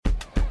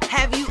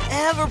Have you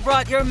ever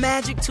brought your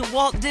magic to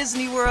Walt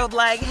Disney World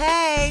like,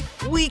 hey,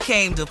 we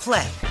came to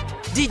play?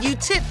 Did you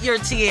tip your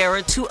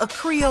tiara to a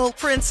Creole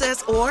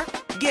princess or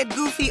get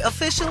goofy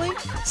officially?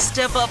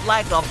 Step up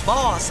like a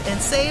boss and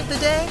save the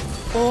day?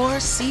 Or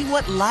see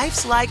what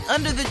life's like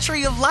under the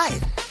tree of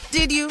life?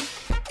 Did you?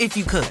 If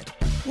you could.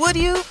 Would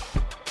you?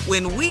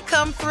 When we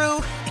come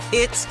through,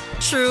 it's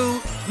true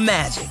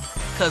magic.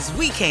 'Cause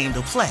we came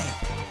to play.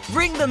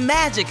 Bring the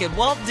magic at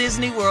Walt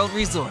Disney World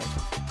Resort.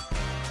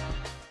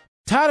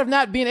 Tired of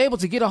not being able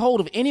to get a hold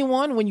of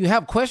anyone when you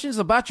have questions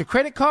about your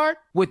credit card?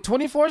 With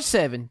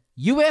 24/7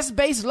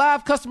 U.S.-based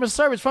live customer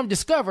service from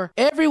Discover,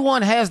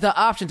 everyone has the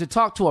option to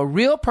talk to a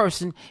real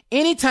person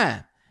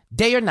anytime,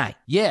 day or night.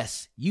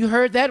 Yes, you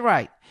heard that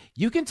right.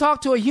 You can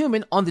talk to a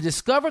human on the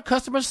Discover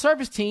customer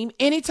service team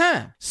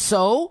anytime.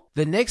 So,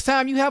 the next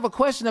time you have a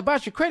question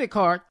about your credit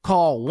card,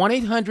 call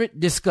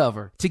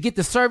 1-800-DISCOVER to get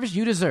the service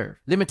you deserve.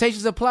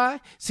 Limitations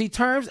apply. See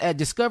terms at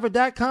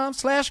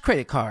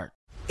discover.com/creditcard.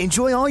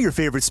 Enjoy all your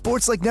favorite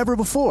sports like never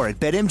before at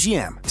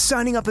BetMGM.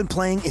 Signing up and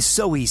playing is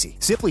so easy.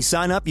 Simply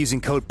sign up using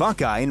code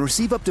Buckeye and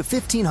receive up to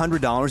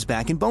 $1,500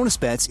 back in bonus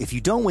bets if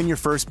you don't win your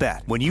first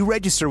bet. When you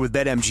register with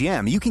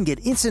BetMGM, you can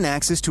get instant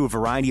access to a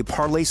variety of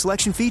parlay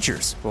selection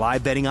features,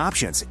 live betting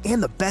options,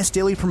 and the best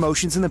daily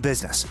promotions in the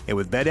business. And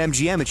with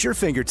BetMGM at your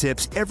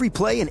fingertips, every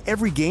play and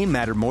every game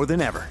matter more than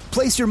ever.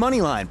 Place your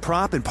moneyline,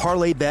 prop, and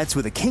parlay bets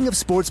with the king of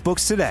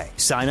sportsbooks today.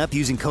 Sign up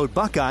using code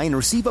Buckeye and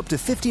receive up to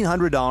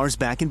 $1,500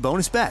 back in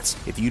bonus bets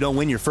if you don't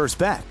win your first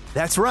bet.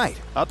 That's right,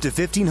 up to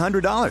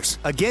 $1,500.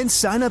 Again,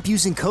 sign up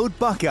using code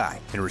Buckeye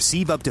and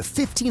receive up to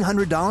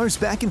 $1,500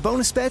 back in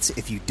bonus bets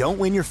if you don't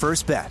win your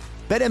first bet.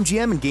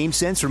 BetMGM and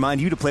GameSense remind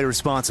you to play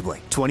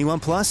responsibly. 21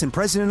 plus and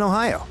present in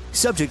Ohio.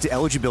 Subject to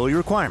eligibility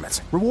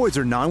requirements. Rewards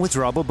are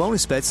non-withdrawable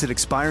bonus bets that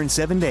expire in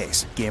 7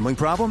 days. Gambling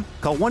problem?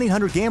 Call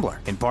 1-800-GAMBLER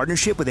in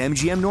partnership with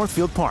MGM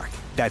Northfield Park.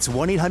 That's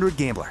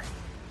 1-800-GAMBLER.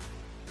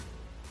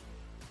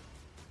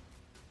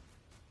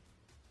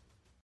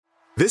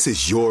 This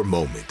is your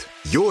moment,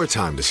 your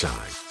time to shine,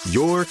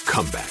 your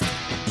comeback.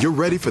 You're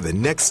ready for the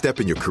next step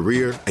in your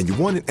career, and you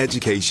want an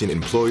education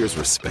employers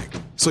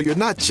respect. So you're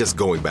not just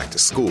going back to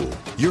school,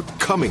 you're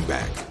coming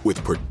back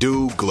with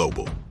Purdue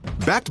Global.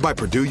 Backed by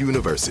Purdue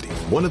University,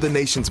 one of the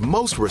nation's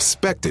most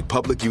respected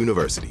public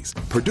universities,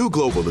 Purdue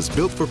Global is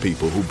built for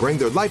people who bring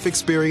their life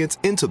experience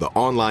into the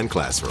online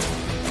classroom.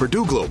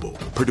 Purdue Global,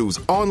 Purdue's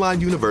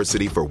online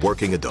university for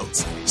working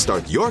adults.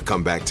 Start your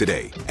comeback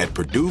today at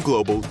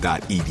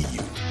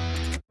purdueglobal.edu.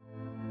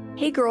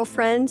 Hey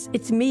girlfriends,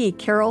 it's me,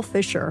 Carol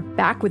Fisher,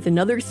 back with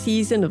another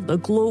season of the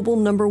global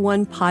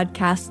 #1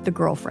 podcast, The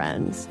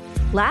Girlfriends.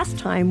 Last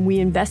time, we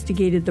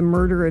investigated the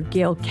murder of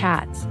Gail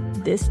Katz.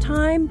 This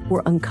time,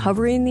 we're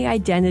uncovering the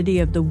identity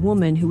of the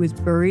woman who was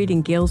buried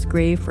in Gail's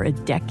grave for a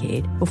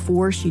decade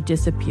before she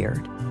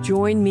disappeared.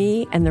 Join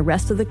me and the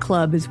rest of the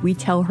club as we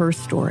tell her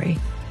story.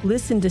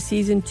 Listen to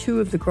Season 2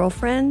 of The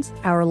Girlfriends,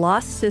 Our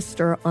Lost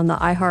Sister on the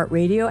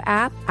iHeartRadio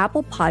app,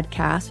 Apple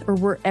Podcasts, or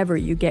wherever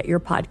you get your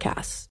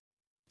podcasts.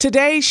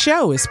 Today's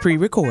show is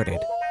pre-recorded.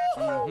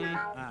 Y'all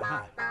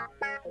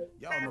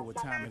know what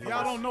time it is.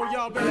 Y'all don't know,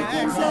 y'all better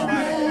ask somebody.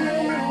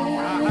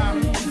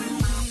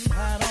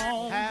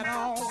 Hat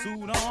on,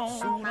 suit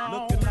on,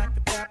 looking like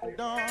the Dapper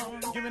Dawn,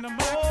 giving them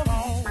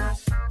all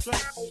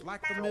dressed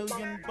like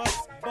 $1,000,000,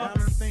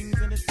 diamond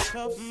things in its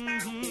cuffs.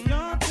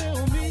 Y'all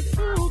tell me,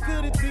 who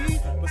could it be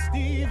but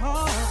Steve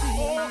Harvey?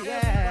 Oh,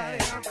 yeah.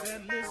 Everybody out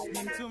there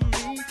listening to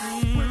me,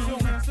 put your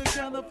hands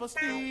together for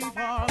Steve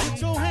Harvey. Put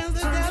your hands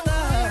together.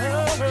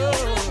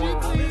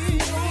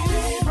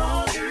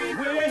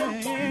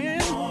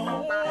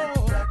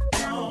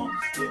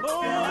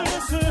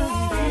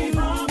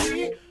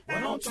 Why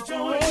don't you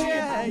join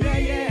me?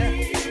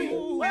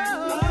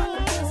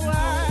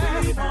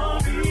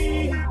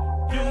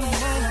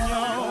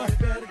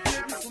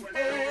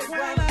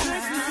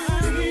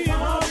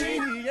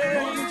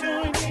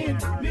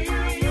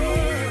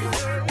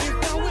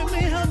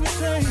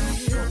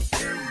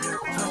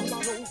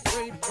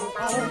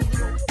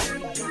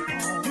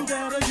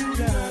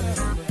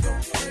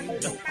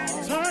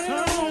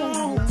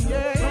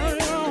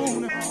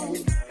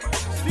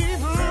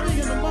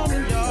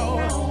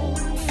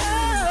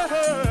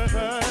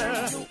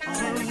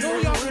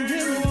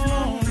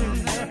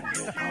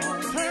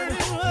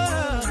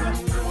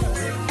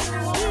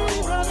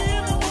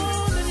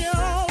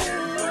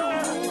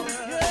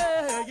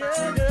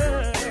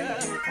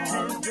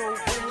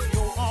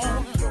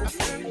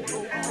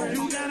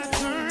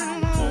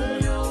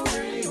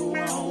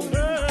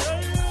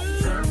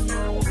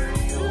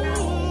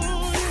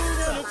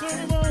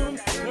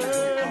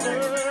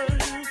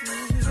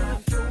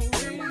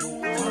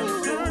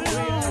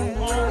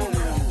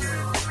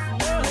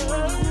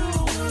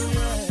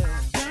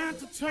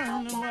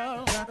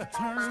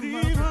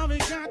 Steve Harvey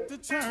got to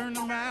turn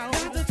them out.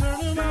 Got to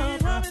turn them out.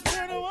 Steve Harvey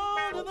turn them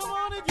on to the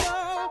morning,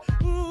 y'all.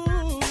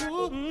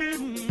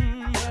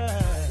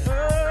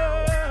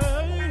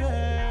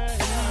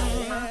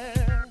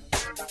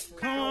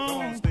 Come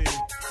on, Steve.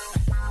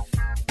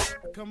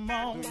 Come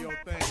on. Do your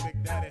thing,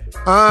 Big Daddy.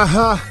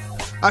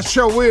 I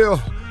sure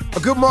will.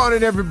 Good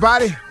morning,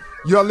 everybody.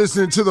 You're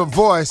listening to The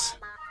Voice.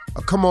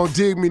 Come on,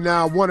 dig me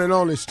now. One and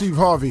only Steve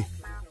Harvey.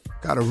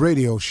 Got a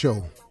radio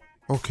show.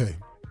 Okay.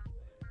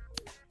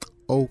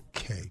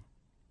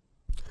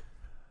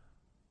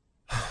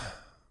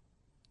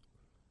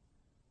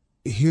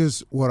 Here's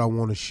what I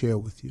want to share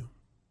with you.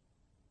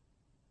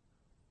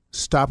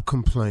 Stop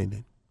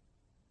complaining.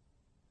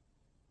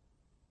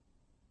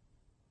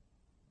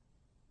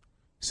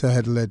 So I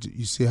had to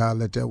you see how I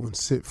let that one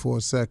sit for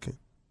a second?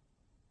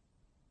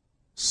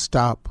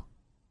 Stop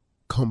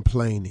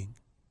complaining.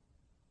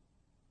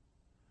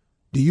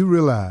 Do you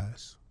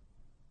realize,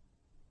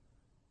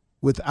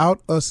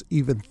 without us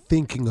even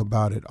thinking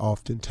about it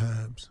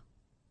oftentimes,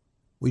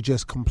 we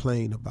just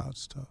complain about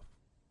stuff?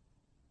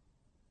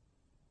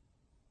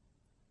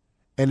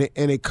 And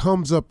it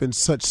comes up in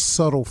such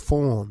subtle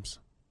forms.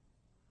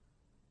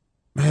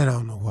 Man, I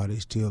don't know why they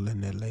still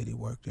letting that lady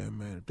work there,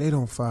 man. If they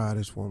don't fire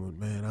this woman,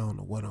 man, I don't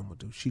know what I'm going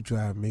to do. She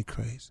driving me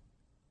crazy.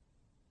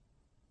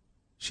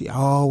 She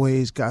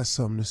always got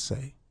something to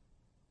say.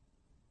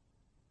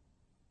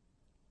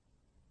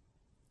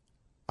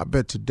 I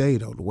bet today,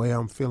 though, the way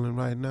I'm feeling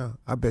right now,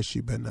 I bet she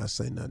better not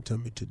say nothing to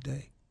me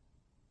today.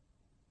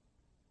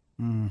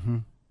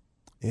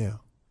 Yeah,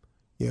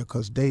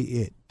 because today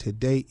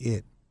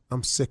it.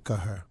 I'm sick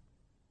of her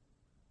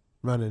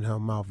running her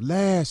mouth.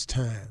 Last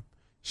time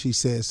she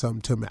said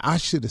something to me, I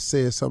should have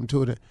said something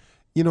to her.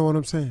 You know what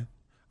I'm saying?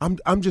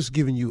 I'm just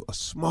giving you a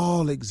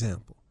small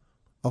example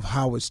of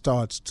how it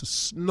starts to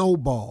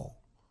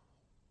snowball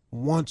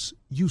once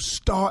you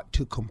start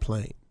to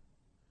complain.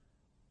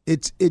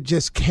 It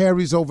just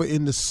carries over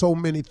into so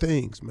many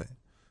things, man.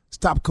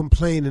 Stop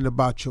complaining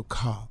about your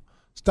car.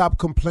 Stop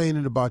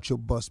complaining about your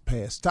bus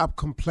pass. Stop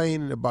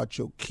complaining about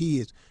your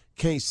kids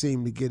can't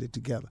seem to get it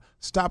together.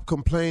 Stop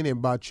complaining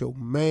about your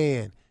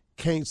man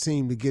can't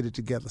seem to get it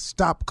together.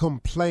 Stop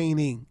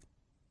complaining.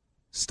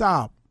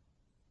 Stop.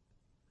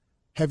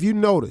 Have you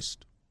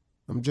noticed,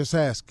 I'm just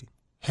asking,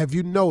 have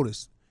you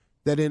noticed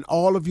that in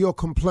all of your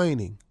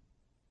complaining,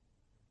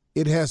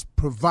 it has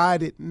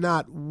provided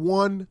not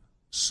one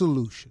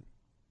solution?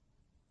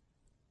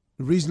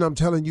 The reason I'm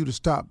telling you to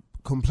stop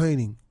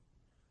complaining,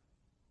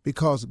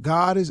 because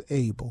God is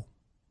able,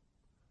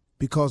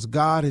 because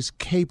God is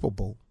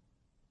capable.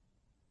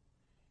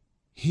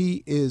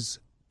 He is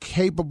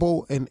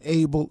capable and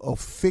able of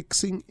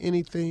fixing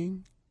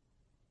anything,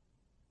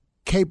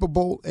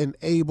 capable and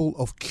able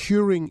of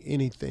curing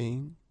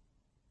anything,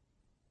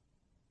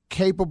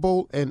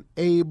 capable and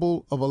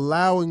able of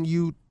allowing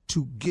you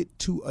to get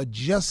to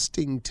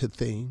adjusting to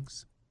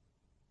things,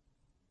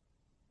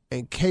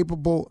 and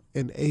capable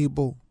and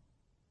able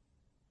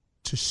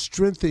to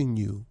strengthen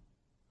you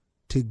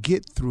to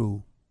get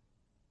through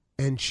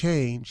and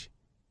change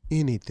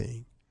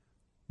anything.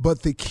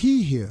 But the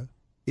key here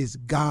is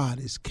God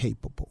is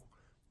capable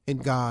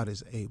and God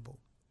is able.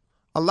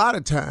 A lot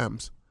of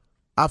times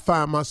I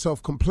find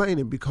myself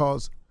complaining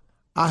because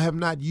I have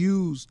not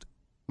used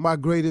my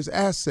greatest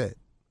asset,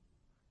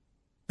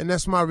 and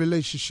that's my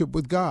relationship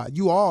with God.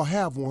 You all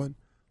have one.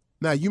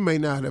 Now, you may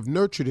not have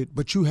nurtured it,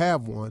 but you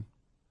have one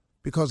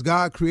because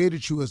God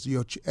created you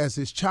as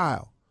his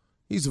child.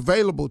 He's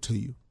available to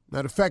you.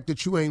 Now, the fact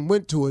that you ain't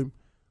went to him,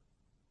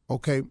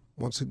 okay,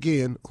 once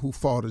again, who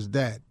fault is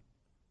that?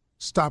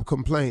 Stop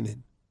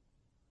complaining.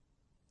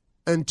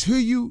 Until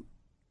you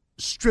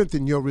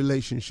strengthen your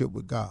relationship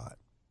with God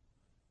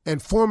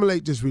and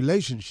formulate this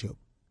relationship,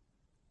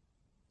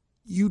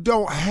 you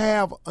don't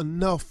have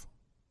enough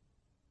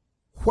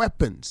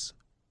weapons.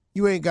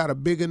 You ain't got a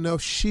big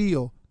enough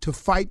shield to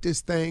fight this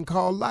thing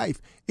called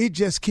life. It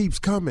just keeps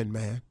coming,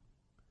 man.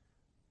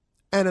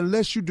 And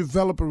unless you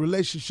develop a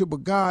relationship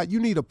with God, you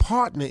need a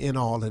partner in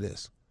all of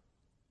this.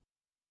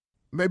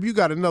 Maybe you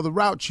got another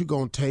route you're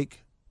going to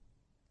take.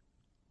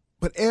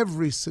 But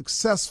every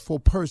successful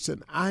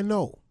person I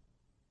know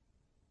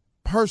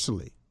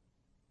personally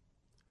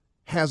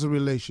has a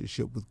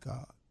relationship with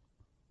God.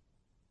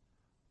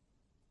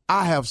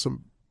 I have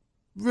some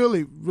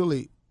really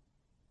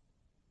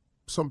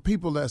some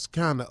people that's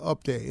kind of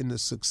up there in the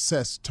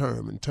success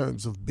term in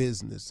terms of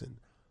business and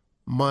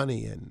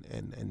money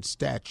and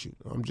statute.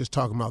 I'm just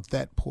talking about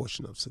that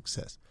portion of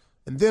success.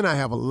 And then I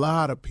have a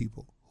lot of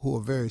people who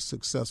are very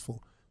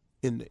successful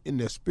in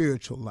their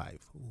spiritual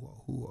life,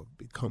 who have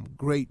become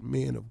great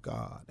men of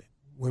God and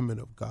women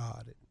of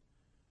God.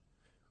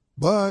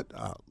 But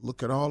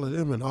look at all of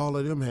them, and all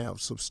of them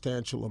have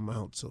substantial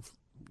amounts of,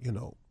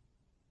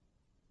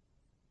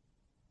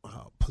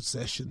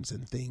 possessions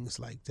and things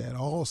like that.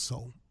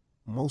 Also,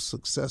 most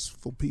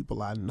successful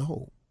people I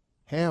know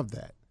have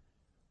that.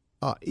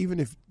 Even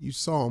if you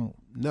saw them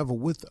never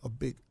with a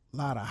big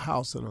lot of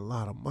house and a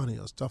lot of money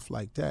or stuff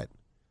like that,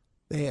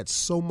 they had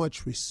so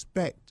much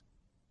respect,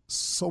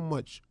 so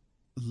much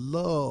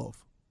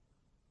love,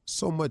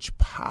 so much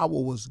power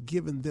was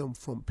given them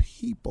from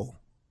people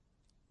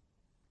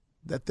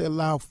that their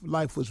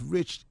life was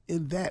rich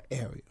in that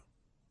area.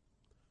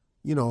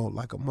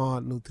 Like a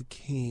Martin Luther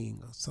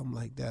King or something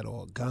like that,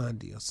 or a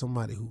Gandhi, or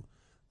somebody who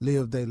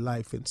lived their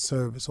life in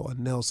service, or a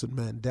Nelson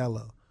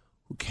Mandela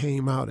who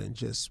came out and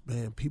just,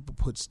 man, people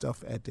put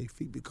stuff at their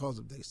feet because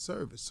of their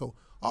service. So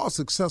all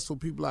successful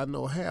people I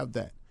know have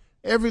that.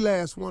 Every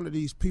last one of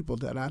these people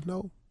that I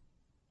know,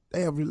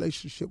 they have a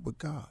relationship with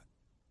God.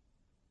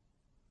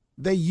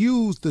 They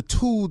used the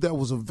tool that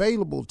was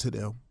available to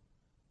them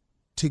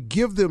to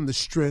give them the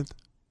strength,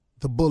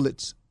 the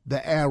bullets,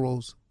 the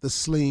arrows, the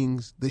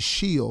slings, the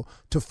shield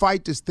to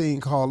fight this thing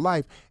called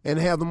life and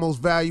have the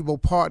most valuable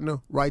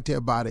partner right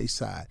there by their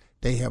side,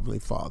 their Heavenly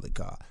Father,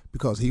 God,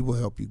 because he will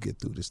help you get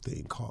through this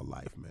thing called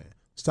life, man.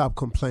 Stop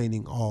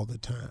complaining all the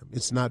time.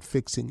 It's not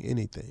fixing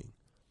anything.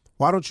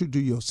 Why don't you do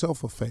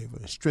yourself a favor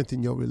and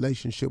strengthen your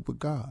relationship with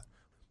God?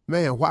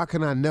 Man, why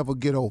can I never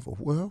get over?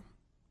 Well,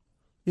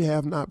 you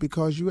have not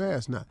because you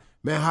ask not.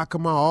 Man, how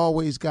come I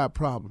always got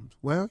problems?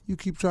 Well, you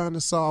keep trying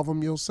to solve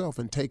them yourself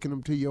and taking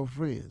them to your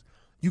friends.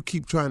 You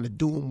keep trying to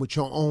do them with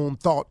your own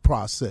thought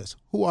process.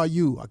 Who are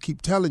you? I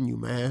keep telling you,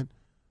 man.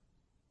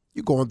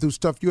 You're going through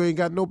stuff you ain't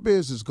got no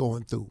business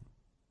going through.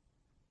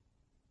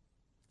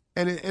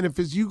 And if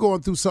it's you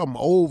going through something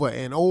over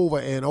and over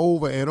and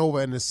over and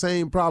over and the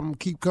same problem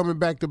keep coming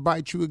back to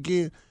bite you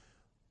again,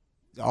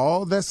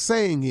 all that's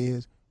saying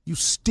is you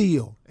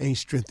still ain't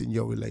strengthened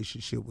your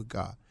relationship with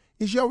God.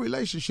 It's your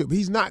relationship.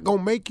 He's not going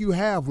to make you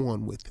have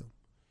one with him.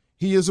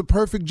 He is a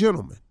perfect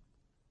gentleman.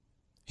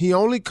 He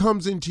only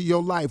comes into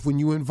your life when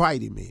you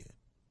invite him in.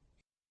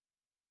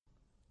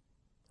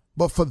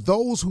 But for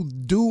those who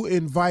do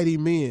invite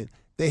him in,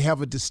 they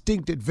have a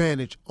distinct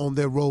advantage on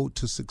their road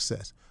to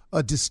success.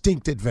 A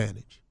distinct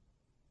advantage.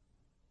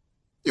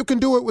 You can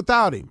do it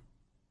without him.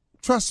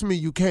 Trust me,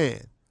 you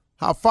can.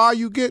 How far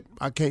you get,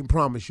 I can't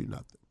promise you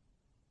nothing.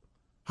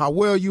 How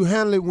well you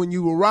handle it when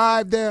you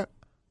arrive there,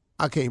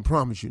 I can't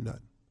promise you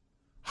nothing.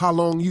 How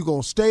long you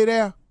gonna stay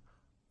there,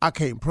 I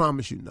can't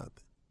promise you nothing.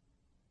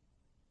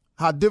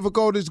 How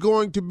difficult it's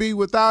going to be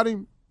without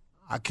him,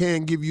 I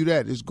can't give you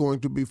that. It's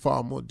going to be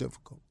far more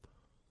difficult.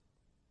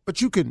 But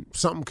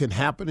something can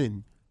happen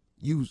and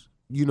you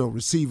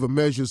receive a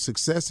measure of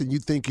success and you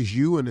think it's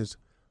you and it's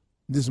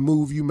this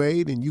move you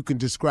made and you can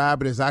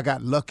describe it as I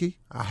got lucky.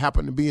 I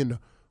happened to be in the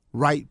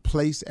right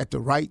place at the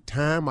right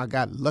time. I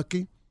got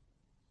lucky.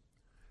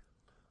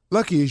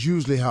 Lucky is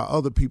usually how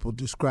other people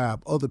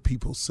describe other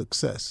people's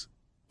success.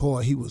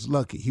 Boy, he was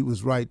lucky. He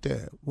was right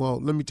there. Well,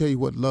 let me tell you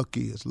what luck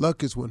is.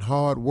 Luck is when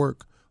hard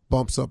work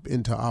bumps up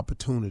into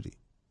opportunity.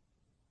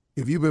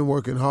 If you've been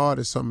working hard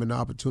at something and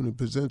opportunity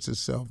presents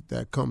itself,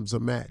 that comes a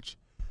match.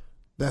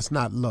 That's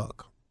not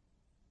luck.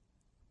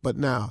 But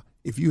now,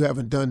 if you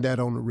haven't done that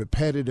on a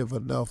repetitive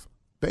enough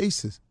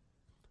basis,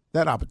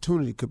 that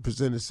opportunity could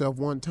present itself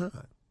one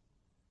time.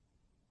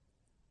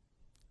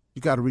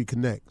 You got to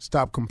reconnect.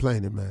 Stop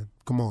complaining, man.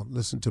 Come on,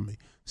 listen to me.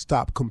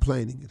 Stop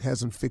complaining. It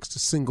hasn't fixed a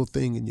single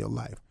thing in your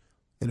life.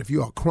 And if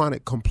you're a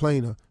chronic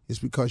complainer, it's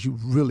because you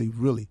really,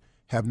 really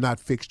have not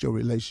fixed your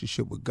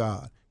relationship with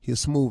God. He'll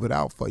smooth it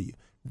out for you.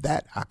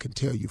 That I can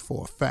tell you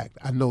for a fact.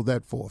 I know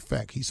that for a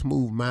fact. He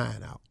smoothed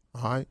mine out.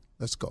 All right,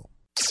 let's go.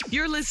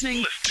 You're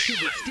listening to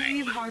the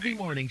Steve Harvey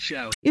Morning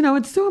Show. You know,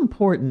 it's so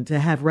important to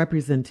have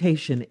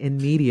representation in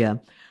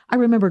media. I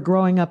remember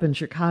growing up in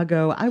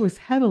Chicago, I was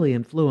heavily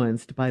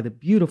influenced by the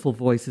beautiful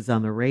voices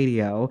on the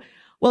radio.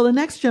 Well, the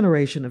next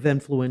generation of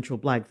influential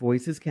Black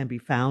voices can be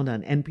found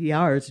on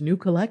NPR's new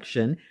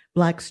collection,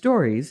 Black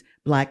Stories,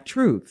 Black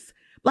Truths.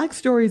 Black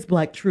Stories,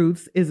 Black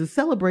Truths is a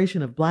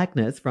celebration of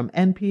Blackness from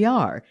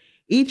NPR.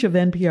 Each of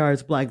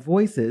NPR's Black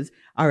voices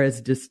are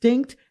as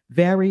distinct,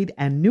 varied,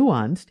 and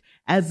nuanced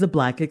as the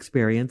Black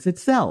experience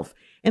itself.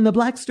 In the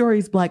Black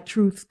Stories, Black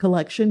Truths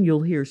collection,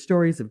 you'll hear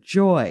stories of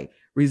joy,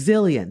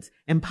 resilience,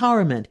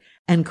 empowerment,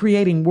 and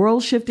creating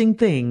world-shifting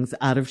things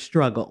out of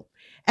struggle.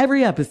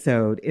 Every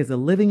episode is a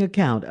living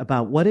account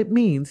about what it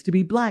means to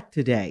be Black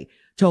today,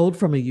 told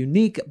from a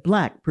unique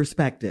Black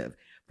perspective.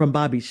 From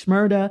Bobby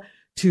Shmurda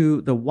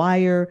to The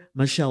Wire,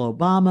 Michelle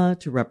Obama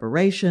to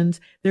reparations,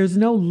 there's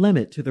no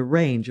limit to the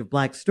range of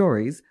Black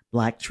stories,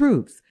 Black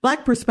truths.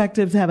 Black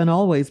perspectives haven't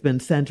always been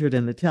centered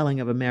in the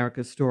telling of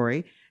America's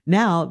story.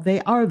 Now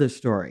they are the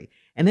story.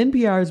 In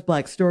NPR's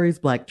Black Stories,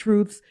 Black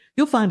Truths,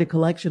 you'll find a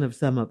collection of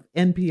some of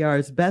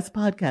NPR's best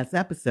podcast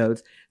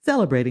episodes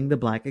celebrating the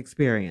Black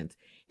experience.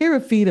 Hear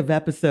a feed of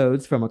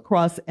episodes from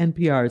across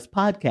NPR's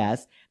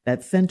podcasts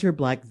that center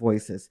Black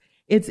voices.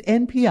 It's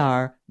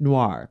NPR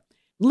Noir.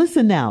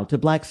 Listen now to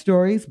Black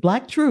Stories,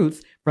 Black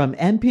Truths from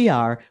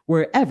NPR,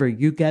 wherever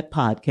you get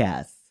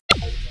podcasts.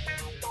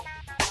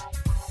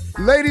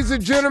 Ladies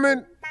and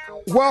gentlemen,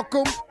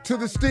 welcome to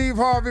the Steve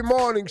Harvey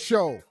Morning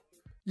Show.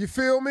 You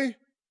feel me?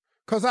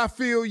 Because I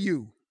feel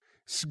you.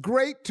 It's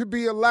great to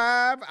be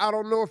alive. I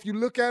don't know if you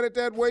look at it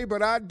that way,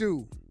 but I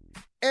do.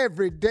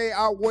 Every day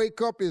I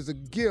wake up is a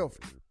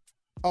gift,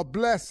 a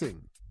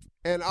blessing,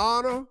 an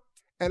honor,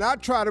 and I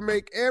try to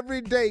make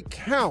every day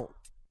count.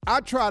 I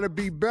try to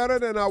be better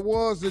than I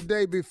was the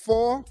day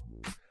before.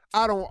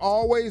 I don't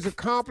always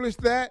accomplish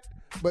that,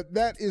 but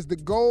that is the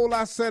goal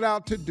I set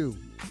out to do.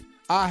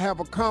 I have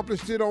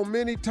accomplished it on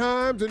many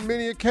times and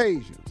many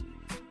occasions.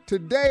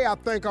 Today, I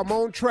think I'm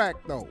on track,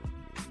 though.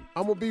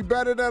 I'm going to be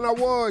better than I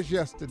was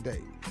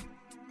yesterday.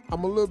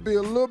 I'm going to be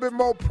a little bit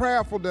more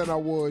prayerful than I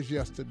was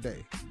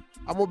yesterday.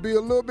 I'm going to be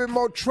a little bit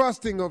more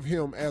trusting of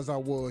him as I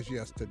was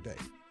yesterday.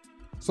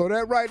 So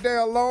that right there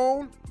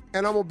alone,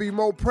 and I'm going to be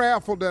more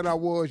prayerful than I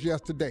was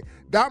yesterday.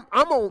 I'm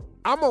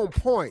on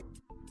point.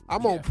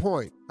 I'm on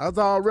point.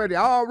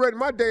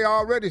 My day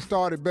already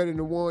started better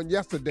than one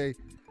yesterday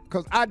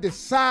because I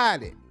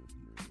decided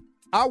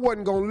I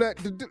wasn't going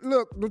to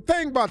look, the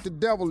thing about the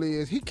devil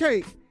is he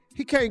can't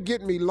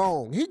get me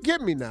long. He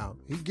get me now.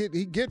 He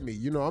get me.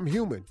 You know, I'm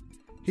human.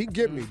 He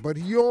get me, but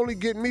he only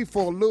get me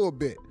for a little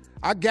bit.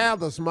 I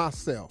gathers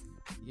myself.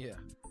 Yeah.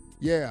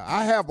 Yeah,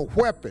 I have a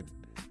weapon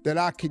that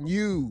I can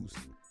use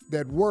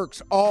that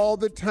works all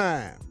the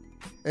time,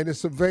 and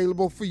it's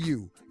available for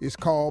you. It's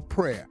called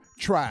prayer.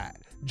 Try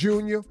it.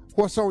 Junior,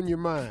 what's on your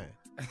mind?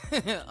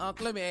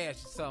 Uncle, let me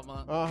ask you something,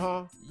 Uncle.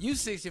 Uh-huh. You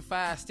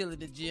 65, still at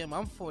the gym.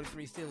 I'm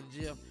 43, still at the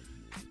gym.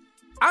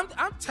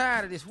 I'm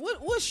tired of this.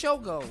 What's your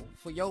goal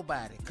for your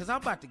body? Because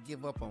I'm about to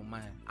give up on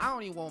mine. I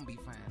don't even want to be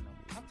fine no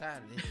more. I'm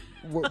tired of this.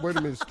 Wait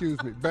a minute,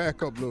 excuse me.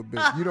 Back up a little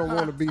bit. You don't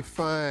want to be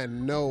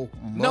fine no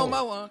more. No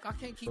more, Uncle. I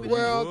can't keep it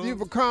Well,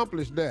 you've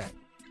accomplished that.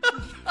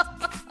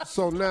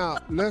 So now,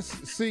 let's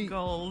see.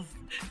 Goals.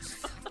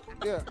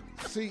 Yeah,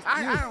 see.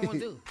 I don't want to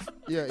do.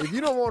 Yeah, if you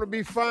don't want to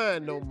be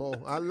fine no more,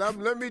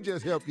 let me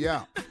just help you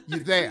out. You're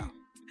there.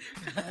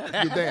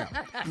 You're there.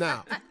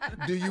 Now,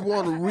 do you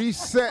want to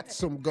reset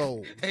some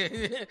goals?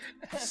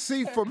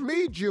 See, for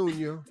me,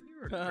 Junior,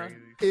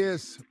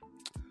 is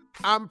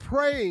I'm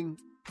praying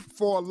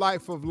for a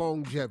life of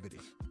longevity.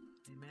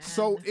 Amen.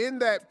 So in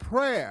that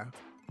prayer,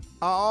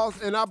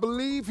 I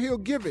believe he'll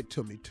give it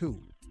to me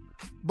too.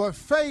 But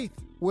faith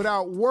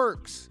without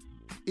works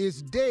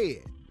is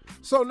dead.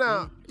 So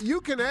now, you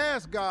can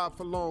ask God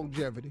for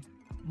longevity,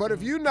 but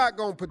if you're not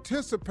going to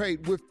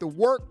participate with the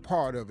work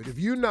part of it, if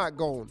you're not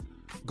going to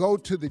go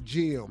to the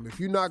gym, if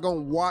you're not going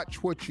to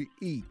watch what you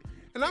eat,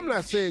 and I'm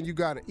not saying you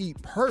got to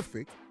eat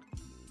perfect,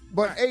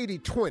 but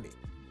 80-20.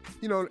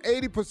 You know,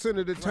 80%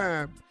 of the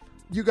time,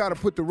 you got to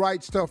put the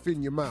right stuff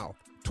in your mouth.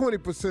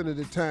 20% of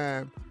the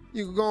time,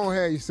 you can go and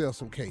have yourself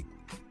some cake.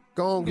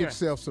 Go on get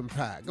yourself some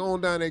pie. Go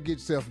on down there and get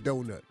yourself a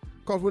donut.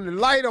 Because when the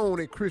light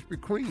on at Krispy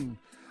Kreme,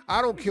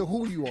 I don't care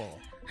who you are.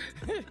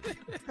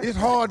 It's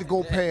hard to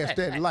go past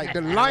that light.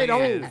 The light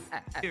on.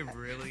 It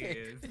really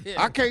is.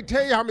 I can't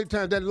tell you how many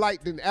times that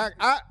light didn't act.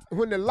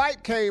 When the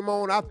light came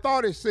on, I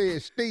thought it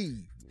said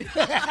Steve.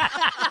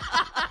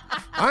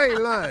 I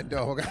ain't lying,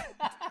 dog.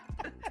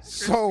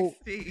 So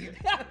Steve.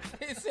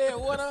 It said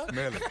what up?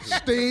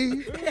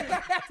 Steve.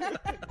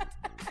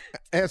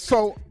 And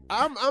so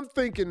I'm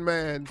thinking,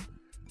 man,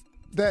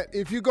 that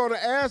if you're going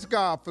to ask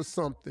God for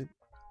something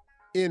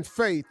in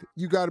faith,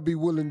 you got to be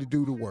willing to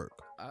do the work.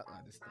 I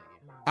understand.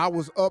 I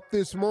was up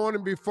this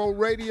morning before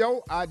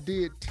radio. I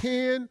did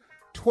 10,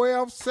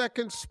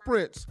 12-second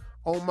sprints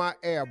on my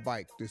air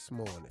bike this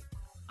morning.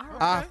 All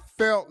right. I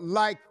felt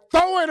like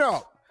throwing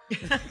up.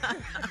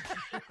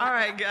 All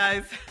right,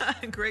 guys.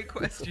 Great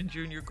question,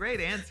 Junior. Great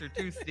answer,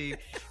 too, Steve.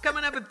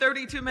 Coming up at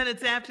 32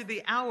 minutes after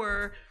the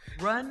hour,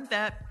 run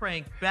that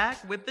prank back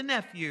with the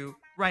nephew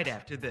right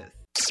after this.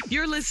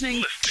 You're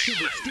listening to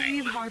the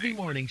Steve Harvey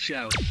Morning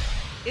Show.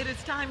 It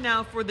is time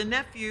now for the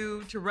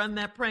nephew to run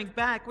that prank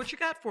back. What you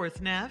got for us,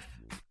 Neff?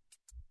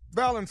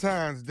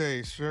 Valentine's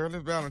Day, Shirley.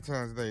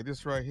 Valentine's Day.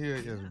 This right here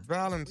is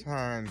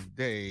Valentine's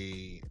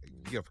Day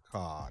gift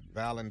card.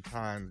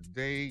 Valentine's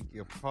Day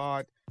gift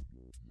card.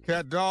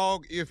 Cat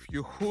Dog, if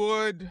you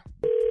would.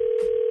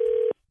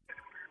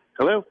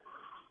 Hello?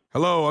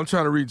 Hello, I'm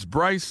trying to reach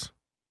Bryce.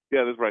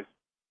 Yeah, this is Bryce.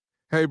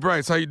 Hey,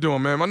 Bryce, how you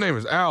doing, man? My name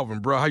is Alvin,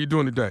 bro. How you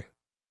doing today?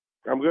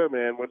 I'm good,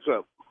 man. What's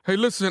up? Hey,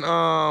 listen,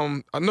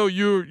 I know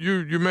you're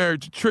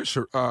married to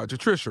Trisha,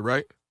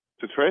 right?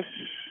 To Trish?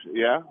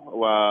 Yeah.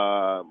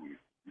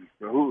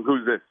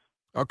 Who's this?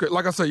 Okay,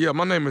 like I said, yeah,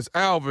 my name is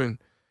Alvin,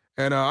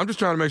 and I'm just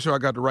trying to make sure I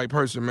got the right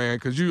person, man,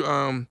 because you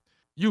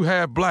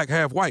half black,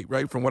 half white,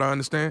 right? From what I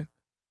understand.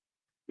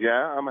 Yeah,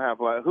 I'm half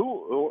black.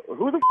 Who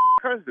the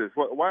is this?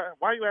 Why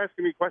are you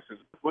asking me questions?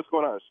 What's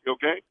going on? You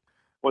okay?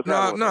 What's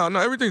No,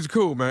 everything's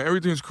cool, man.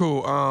 Everything's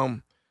cool.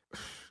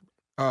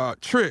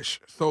 Trish,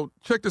 so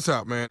check this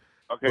out, man.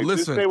 Okay, but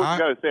listen, just say what you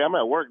got to say. I'm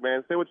at work,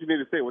 man. Say what you need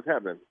to say. What's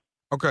happening?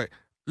 Okay,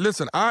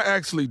 listen, I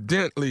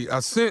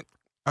sent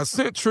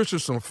Trisha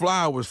some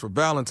flowers for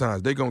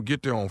Valentine's. They're going to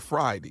get there on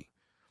Friday.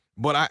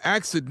 But I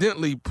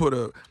accidentally put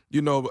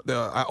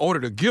I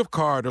ordered a gift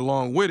card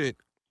along with it,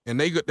 and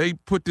they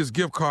put this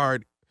gift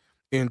card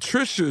in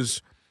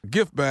Trisha's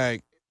gift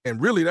bag,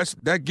 and really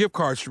that gift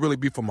card should really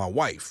be for my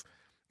wife.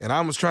 And I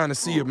was trying to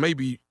see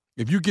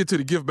if you get to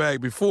the gift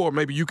bag before,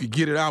 maybe you could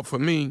get it out for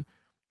me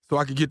so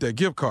I could get that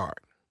gift card.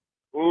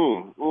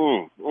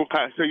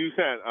 Okay, so you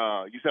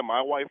said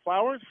my wife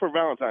flowers for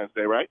Valentine's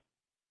Day, right?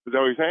 Is that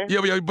what you're saying?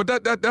 Yeah, but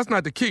that's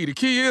not the key. The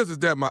key is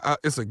that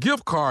it's a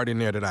gift card in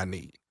there that I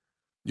need.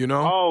 You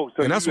know? Oh,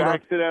 so and that's you what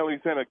accidentally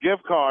sent a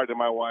gift card to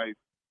my wife.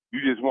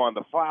 You just want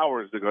the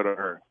flowers to go to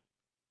her.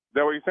 Is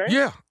that what you're saying?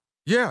 Yeah.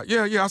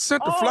 I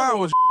sent the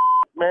flowers.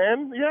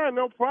 Man, yeah,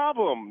 no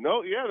problem.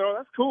 No,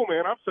 that's cool,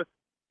 man.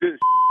 This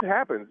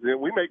happens.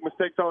 We make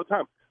mistakes all the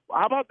time.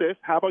 how about this?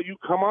 How about you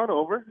come on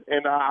over,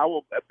 and I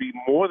will be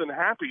more than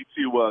happy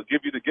to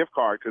give you the gift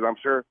card, because I'm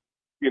sure,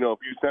 if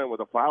you send it with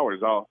the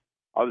flowers, I'll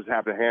just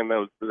have to hand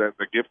the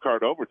gift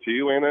card over to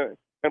you, and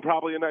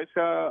probably a nice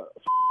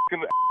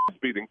f***ing ass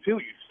beating too,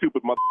 you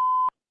stupid mother.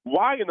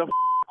 Why in the f***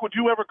 would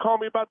you ever call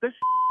me about this?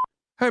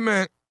 Hey,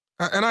 man,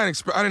 and I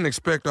didn't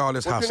expect all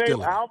this hostility.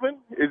 What's your name, Alvin?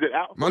 Is it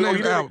Alvin? My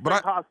name's Alvin,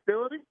 but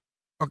hostility?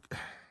 Okay.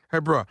 Hey,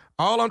 bro,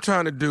 all I'm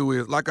trying to do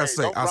is, like I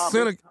say, I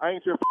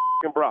ain't your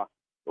f***ing bra.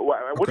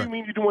 What do you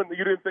mean you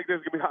didn't think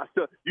there's going to be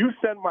hostility? You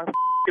send my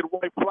f***ing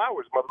wife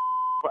flowers, mother.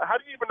 How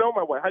do you even know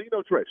my wife? How do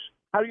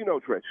you know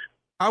Trish?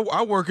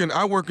 I work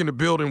in the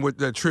building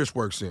that Trish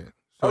works in.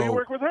 So you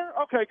work with her?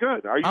 Okay,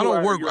 good. I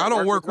don't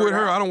work with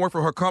her. I don't work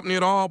for her company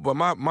at all. But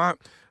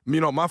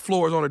my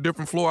floor is on a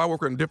different floor. I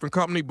work in a different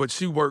company, but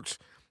she works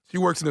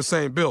in the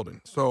same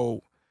building.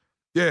 So,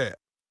 yeah,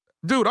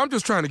 dude, I'm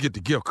just trying to get the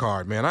gift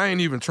card, man. I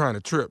ain't even trying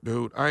to trip,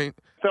 dude.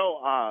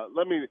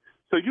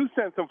 So you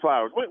sent some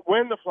flowers.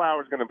 When the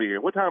flowers going to be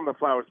here? What time are the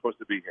flowers supposed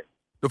to be here?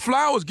 The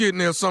flowers getting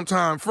there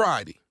sometime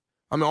Friday.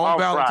 I mean, on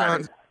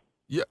Valentine's. Friday.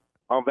 Yeah.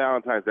 On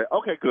Valentine's Day.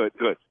 Okay, good.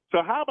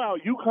 So how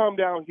about you come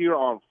down here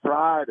on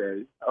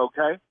Friday,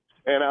 okay?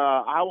 And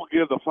I will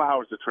give the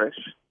flowers to Trish,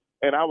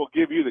 and I will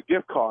give you the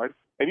gift card.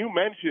 And you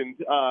mentioned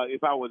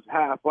if I was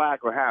half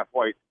black or half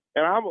white.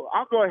 And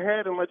I'll go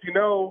ahead and let you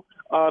know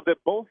that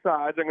both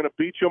sides are going to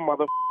beat your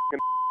motherfucking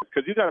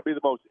because you got to be the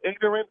most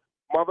ignorant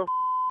motherfucker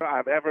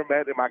I've ever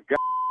met in my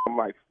goddamn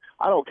life.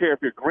 I don't care if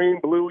you're green,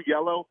 blue,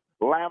 yellow,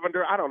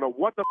 lavender. I don't know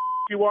what the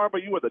you are,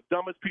 but you are the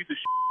dumbest piece of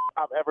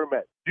I've ever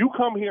met. You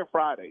come here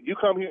Friday. You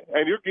come here,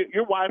 and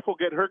your wife will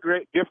get her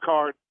great gift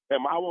card,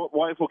 and my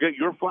wife will get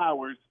your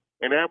flowers,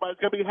 and everybody's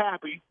going to be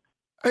happy.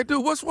 Hey,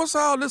 dude, what's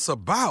all this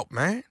about,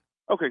 man?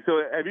 Okay,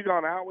 so have you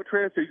gone out with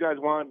Trish? Or you guys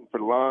want for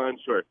lunch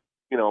or,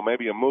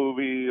 maybe a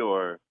movie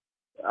or,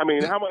 how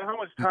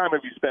much time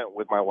have you spent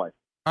with my wife?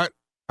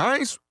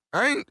 I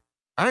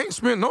ain't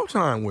spent no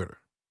time with her.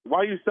 Why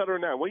are you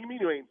stuttering now? What do you mean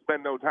you ain't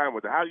spent no time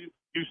with her? How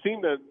you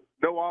seem to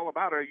know all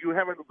about her. You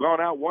haven't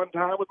gone out one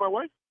time with my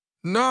wife?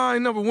 No, I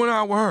never went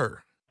out with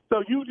her.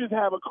 So you just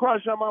have a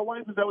crush on my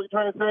wife? Is that what you're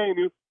trying to say?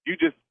 And you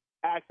just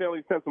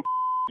accidentally sent some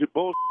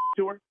bullshit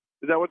to her?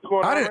 Is that what's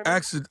going on?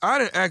 I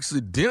didn't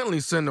accidentally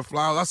send the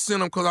flowers. I sent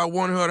them because I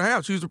wanted her to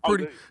have. She's a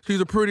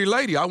pretty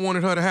lady. I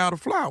wanted her to have the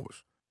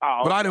flowers.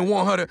 Oh, but I didn't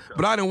want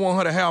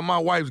her to have my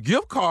wife's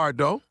gift card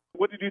though.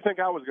 What did you think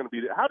I was going to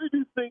be? How did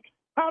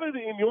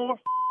in your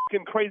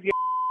fucking crazy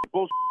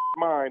bullshit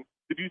mind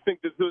did you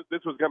think this was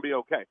going to be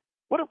okay?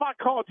 What if I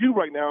called you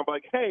right now and be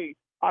like, hey,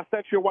 I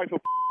sent your wife a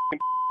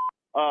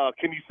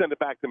can you send it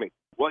back to me?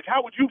 Like,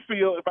 how would you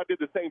feel if I did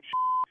the same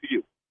shit to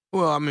you?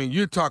 Well, I mean,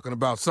 you're talking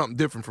about something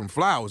different from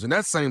flowers, and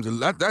that sounds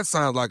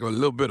like a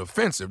little bit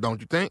offensive,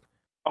 don't you think?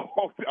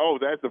 Oh,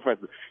 that's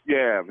offensive.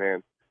 Yeah,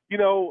 man.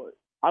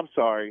 I'm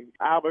sorry,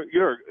 Albert.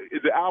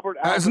 Is it Albert?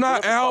 It's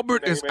not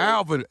Albert. It's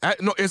Alvin.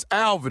 No, it's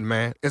Alvin,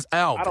 man. It's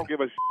Alvin. I don't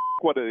give a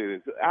what it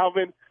is.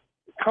 Alvin,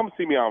 come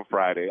see me on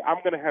Friday. I'm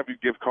gonna have your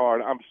gift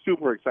card. I'm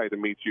super excited to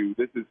meet you.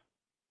 This is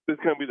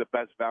gonna be the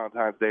best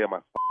Valentine's Day of my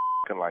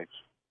life.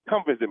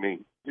 Come visit me.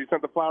 You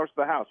sent the flowers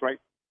to the house, right?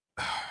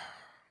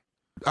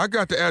 I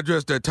got the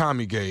address that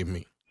Tommy gave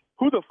me.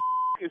 Who the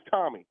is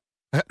Tommy?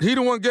 He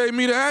the one gave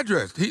me the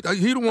address. He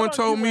the one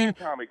told me. And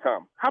Tommy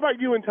come. How about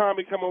you and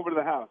Tommy come over to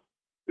the house?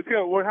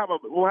 We'll have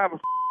a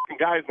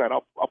guys' night.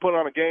 I'll put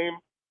on a game.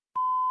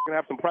 And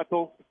have some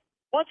pretzels.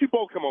 Why don't you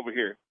both come over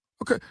here?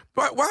 Okay,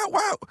 but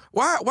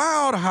why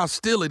all the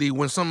hostility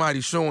when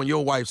somebody's showing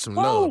your wife some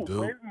love,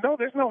 dude? Man, no,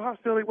 there's no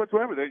hostility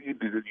whatsoever. Did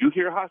you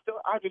hear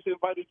hostility? I just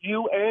invited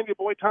you and your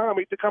boy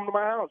Tommy to come to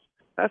my house.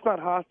 That's not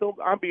hostile.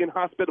 I'm being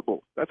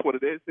hospitable. That's what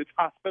it is. It's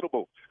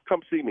hospitable.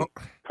 Come see me.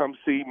 Come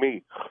see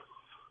me.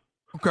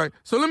 Okay,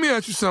 so let me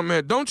ask you something,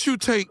 man. Don't you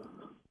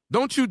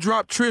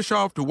drop Trish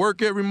off to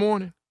work every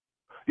morning?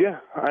 Yeah,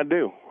 I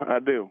do.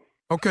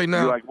 Okay,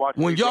 now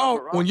when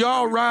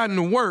y'all riding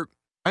to work,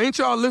 ain't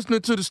y'all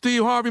listening to the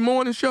Steve Harvey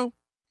Morning Show?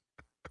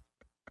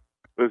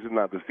 This is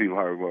not the Steve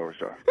Harvey Morning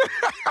Show.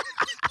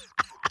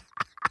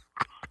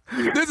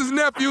 This is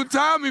Nephew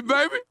Tommy,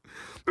 baby.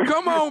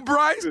 Come on,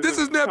 Bryce. This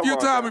is Nephew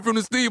Tommy from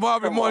the Steve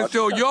Harvey Morning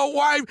Show. Your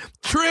wife,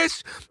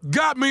 Trish,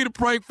 got me to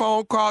prank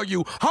phone call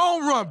you.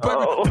 Home run,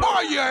 baby.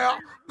 Oh, yeah.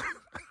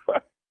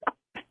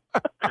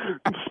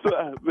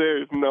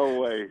 There's no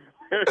way.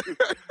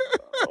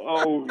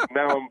 Oh,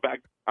 now I'm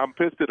back. I'm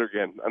pissed at her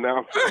again.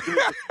 Now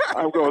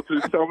I'm going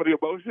through so many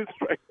emotions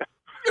right now.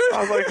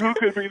 I was like, who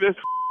could be this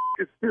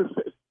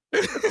stupid?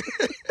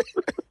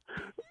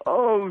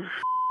 Oh,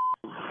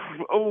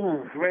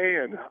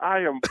 man. I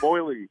am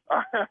boiling.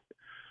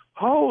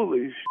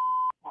 Holy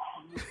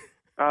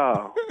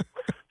Oh,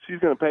 she's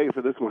going to pay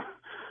for this one.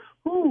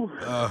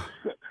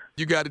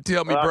 You got to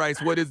tell me,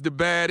 Bryce, what is the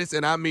baddest,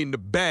 and I mean the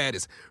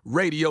baddest,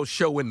 radio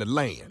show in the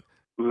land?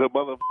 The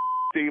mother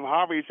Steve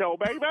Harvey Show,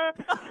 baby.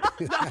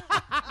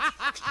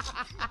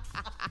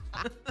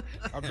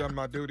 I've done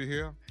my duty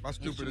here. My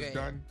stupid is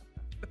done.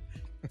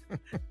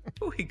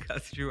 We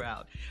cussed you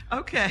out.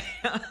 Okay.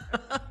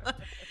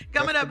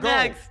 Coming up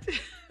next,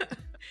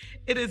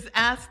 It is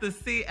Ask the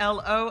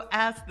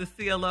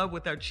CLO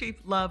with our Chief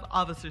Love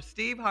Officer,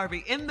 Steve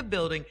Harvey, in the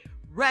building,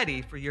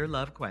 ready for your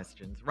love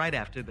questions right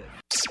after this.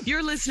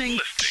 You're listening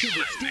to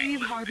the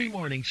Steve Harvey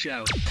Morning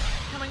Show.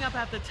 Coming up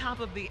at the top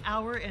of the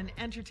hour in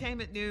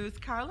entertainment news,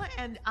 Carla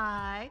and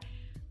I,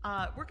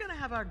 we're going to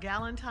have our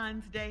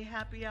Galentine's Day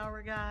happy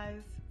hour,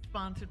 guys,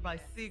 sponsored by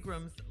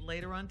Seagram's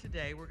later on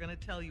today. We're going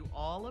to tell you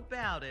all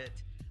about it.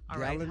 All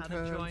right, how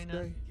to join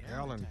us.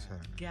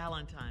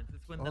 Galentine's.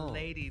 It's when the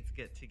ladies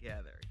get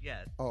together.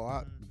 Yes.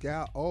 Oh,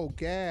 gals. Oh,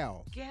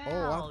 I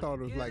thought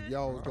it was like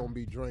y'all was gonna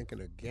be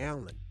drinking a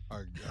gallon.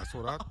 That's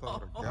what I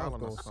thought. A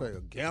gallon. I was gonna say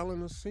a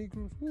gallon of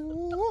Seagram's.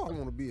 Ooh, I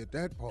want to be at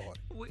that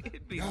party.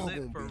 It'd be y'all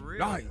lit for real,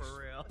 nice. for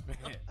real.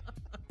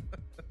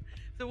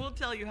 So we'll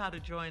tell you how to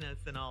join us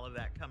and all of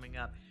that coming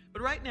up.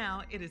 But right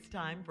now, it is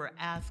time for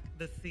Ask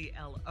the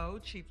CLO.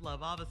 Chief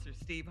Love Officer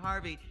Steve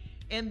Harvey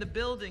in the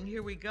building.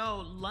 Here we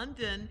go.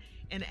 London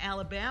in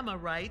Alabama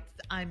writes,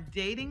 I'm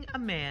dating a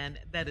man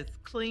that is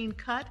clean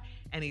cut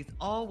and he's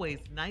always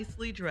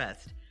nicely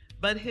dressed,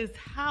 but his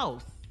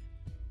house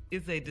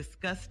is a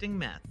disgusting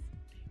mess.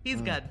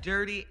 He's got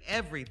dirty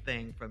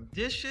everything from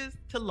dishes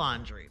to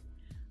laundry.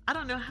 I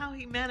don't know how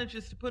he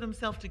manages to put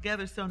himself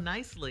together so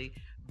nicely,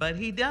 but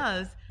he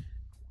does.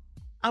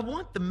 I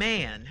want the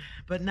man,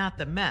 but not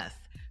the mess.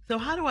 So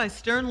how do I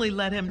sternly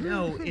let him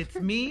know it's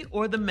me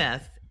or the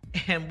mess?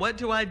 And what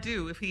do I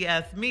do if he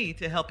asks me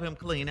to help him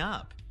clean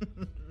up?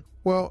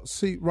 Well,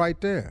 see, right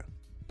there.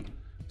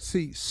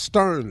 See,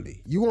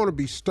 sternly. You want to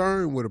be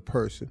stern with a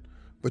person,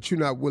 but you're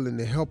not willing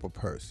to help a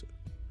person.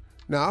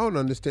 Now, I don't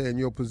understand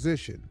your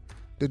position.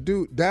 The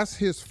dude, that's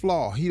his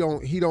flaw. He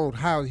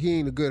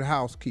ain't a good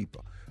housekeeper.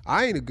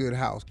 I ain't a good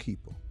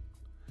housekeeper.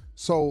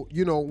 So,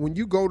 when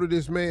you go to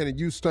this man and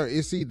you start,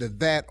 it's either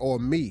that or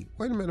me.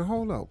 Wait a minute,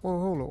 hold up.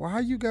 Well, how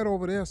you got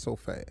over there so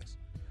fast?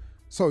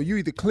 So you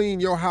either clean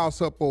your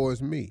house up or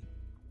it's me.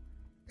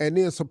 And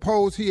then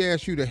suppose he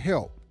asks you to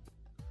help.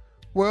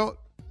 Well,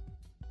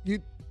 you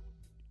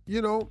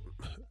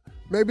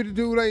maybe the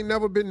dude ain't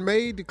never been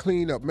made to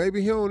clean up.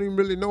 Maybe he don't even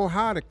really know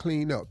how to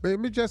clean up.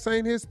 Maybe it just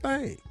ain't his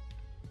thing.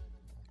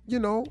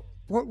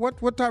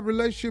 What type of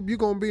relationship you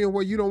gonna be in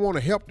where you don't want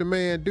to help the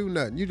man do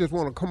nothing? You just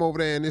want to come over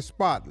there and it's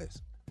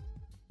spotless.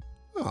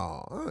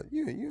 Oh,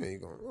 you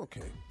ain't gonna.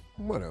 Okay,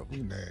 whatever. He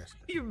nasty.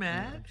 You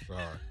mad? I'm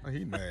sorry.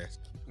 He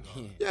nasty.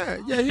 Yeah.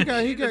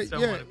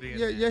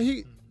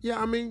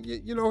 I mean,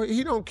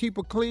 he don't keep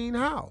a clean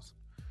house.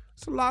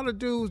 So a lot of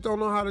dudes don't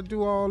know how to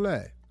do all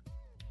that.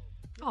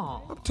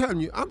 Oh. I'm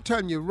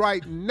telling you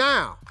right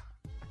now.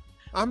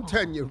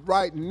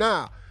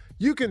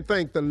 You can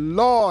thank the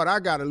Lord I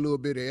got a little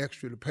bit of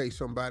extra to pay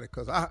somebody,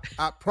 because I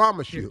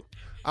promise you,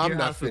 I'm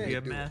not fit to do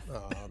it. Your house would be a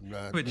mess. No, I'm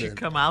not. But you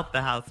come out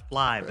the house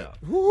fly, though.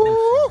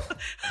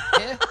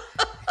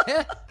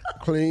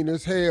 Clean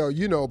as hell,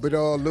 but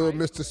little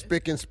Mr.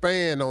 Spick and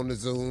Span on the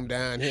Zoom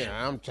down here.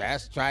 I'm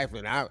just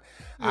trifling. I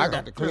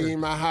got to clean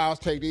my house,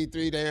 take these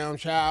 3 damn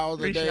showers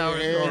a day. Your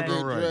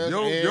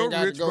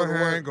rich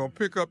behind gonna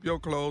pick up your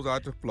clothes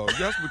out the floor.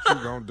 That's what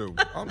you gonna do.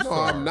 No,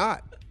 I'm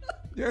not.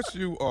 Yes,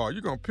 you are.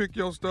 You're going to pick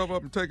your stuff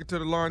up and take it to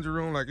the laundry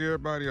room like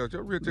everybody else.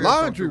 Your rich ass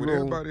laundry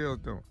room. What everybody else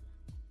doing.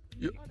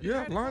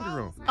 Yeah, laundry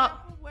room.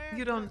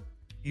 You don't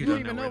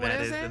know where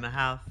that is in the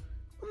house?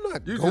 I'm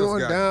not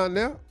going down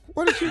there.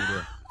 What is you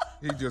doing?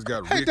 He just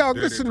got Hey, dog,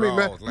 listen to me,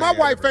 man. My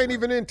wife ain't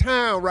even in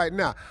town right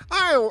now.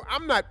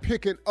 I'm not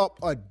picking up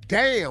a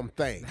damn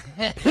thing.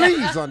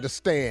 Please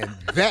understand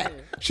that.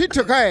 She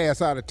took her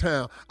ass out of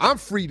town. I'm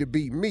free to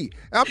be me.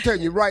 I'm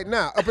telling you right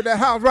now, up at that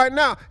house right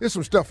now, there's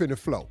some stuff in the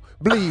floor.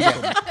 Believe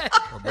me.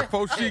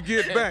 Before she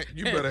get back,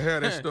 you better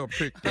have that stuff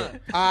picked up.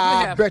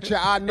 I bet you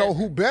I know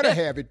who better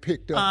have it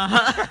picked up.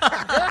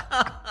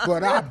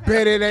 But I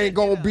bet it ain't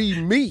going to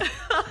be me.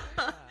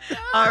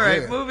 All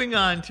right, moving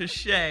on to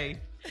Shay.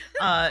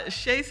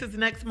 Shay says,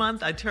 next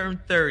month I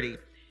turn 30.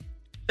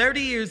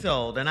 30 years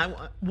old, and I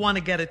want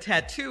to get a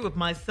tattoo of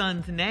my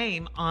son's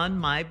name on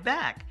my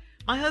back.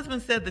 My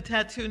husband said the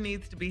tattoo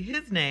needs to be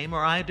his name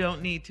or I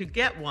don't need to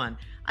get one.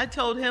 I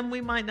told him we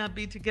might not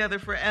be together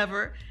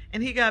forever,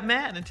 and he got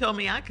mad and told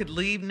me I could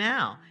leave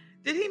now.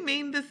 Did he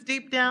mean this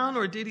deep down,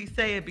 or did he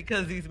say it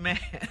because he's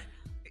mad?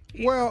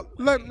 Well,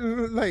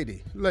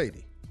 lady,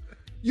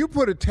 you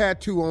put a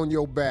tattoo on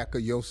your back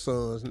of your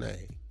son's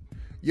name.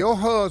 Your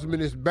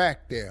husband is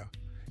back there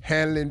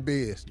handling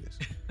business.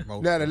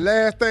 Now, the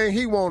last thing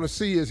he want to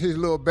see is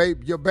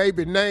your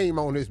baby name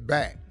on his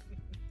back.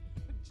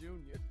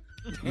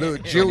 Little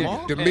Junior,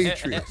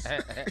 Demetrius,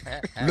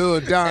 little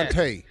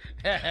Dante.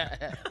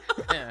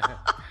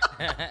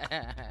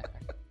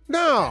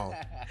 No,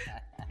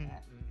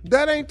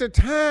 that ain't the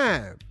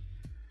time.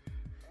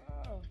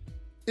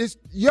 It's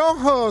your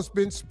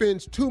husband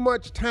spends too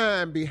much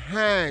time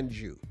behind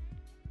you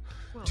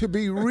to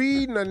be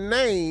reading a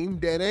name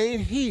that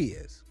ain't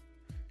his.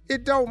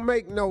 It don't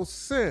make no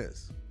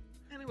sense.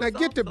 Now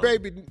get the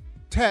baby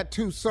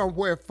tattoo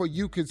somewhere for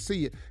you can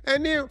see it.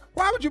 And then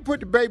why would you put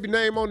the baby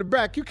name on the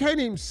back? You can't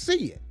even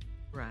see it.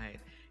 Right.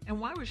 And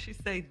why would she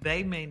say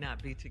they may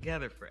not be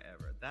together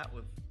forever? That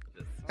was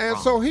just... And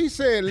so he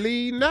said,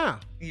 leave now.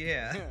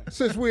 Yeah.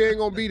 Since we ain't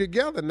going to be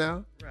together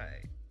now.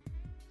 Right.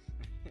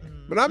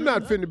 But I'm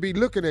not finna be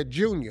looking at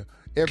Junior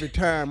every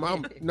time.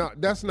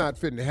 That's not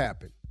finna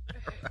happen.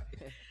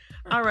 Right.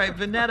 All right,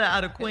 Vanetta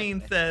out of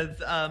Queens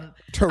says...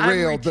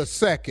 Terrell the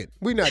second.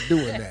 We're not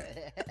doing that.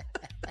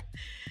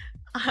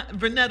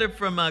 Vanetta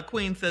from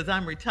Queens says,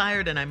 I'm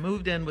retired and I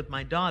moved in with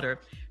my daughter.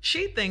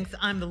 She thinks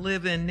I'm the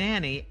live-in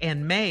nanny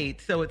and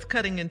maid, so it's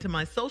cutting into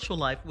my social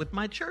life with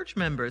my church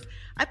members.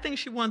 I think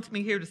she wants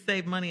me here to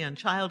save money on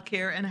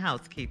childcare and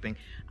housekeeping.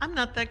 I'm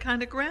not that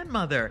kind of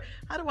grandmother.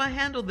 How do I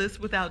handle this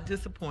without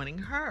disappointing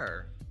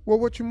her? Well,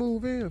 what you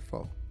move in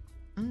for?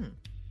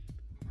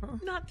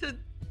 Not to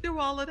do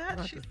all of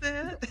that, she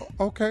said.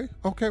 Okay.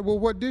 Well,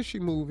 what did she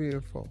move in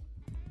for?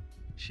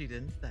 She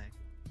didn't say.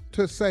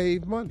 To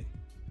save money.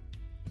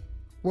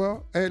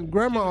 Well, and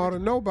grandma ought to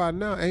know by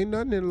now, ain't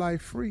nothing in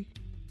life free.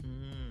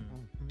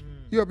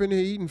 You up in here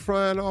eating,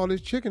 frying all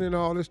this chicken and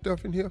all this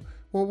stuff in here.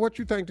 Well, what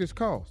you think this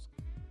costs?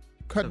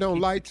 Cutting on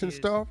lights and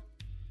stuff?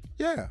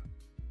 Yeah.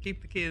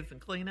 Keep the kids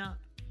and clean up?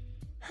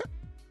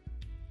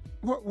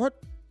 What?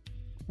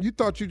 You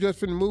thought you just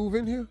finna move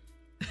in here?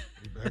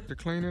 Back to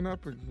cleaning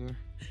up again.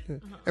 Yeah.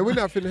 And we're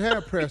not finna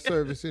have prayer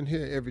service in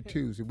here every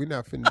Tuesday. We're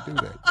not finna do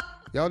that.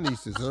 Y'all need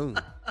to Zoom.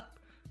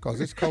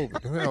 Because it's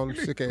COVID. Don't have all them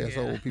sick-ass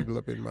old people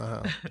up in my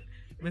house.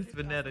 Miss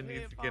Vanetta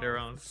needs to get her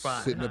own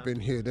spot. Sitting up in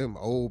here, them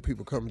old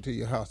people coming to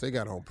your house, they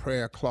got on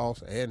prayer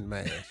cloths and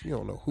masks. You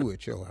don't know who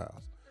at your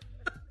house.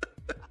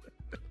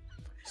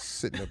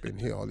 Sitting up in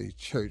here, all these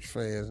church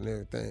fans and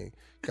everything.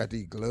 Got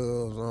these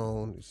gloves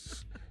on,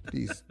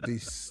 these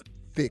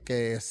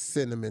thick-ass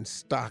cinnamon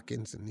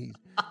stockings and these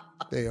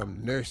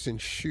damn nursing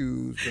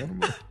shoes.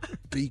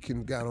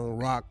 Deacon got on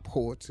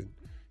Rockports and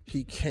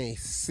he can't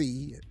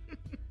see. And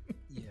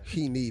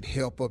he need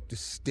help up the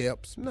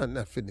steps. Not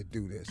finna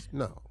do this,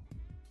 no.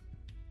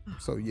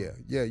 So, yeah,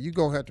 you're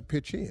going to have to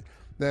pitch in.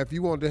 Now, if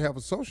you wanted to have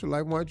a social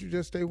life, why don't you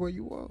just stay where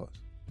you was?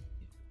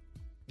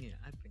 Yeah,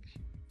 I think she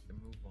needs to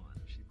move on.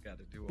 She's got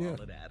to do all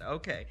of that.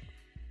 Okay.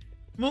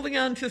 Moving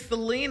on to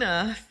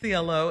Selena,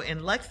 CLO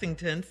in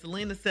Lexington.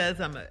 Selena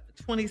says, I'm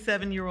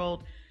 27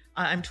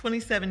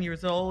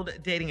 years old,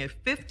 dating a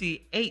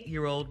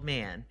 58-year-old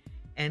man,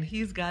 and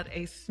he's got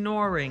a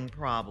snoring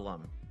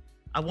problem.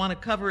 I want to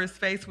cover his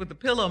face with a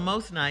pillow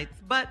most nights,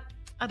 but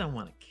I don't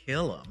want to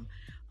kill him.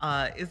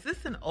 Is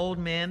this an old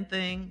man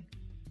thing,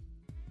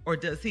 or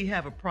does he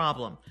have a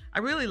problem? I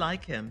really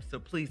like him, so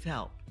please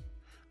help.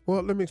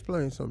 Well, let me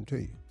explain something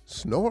to you.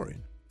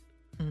 Snoring,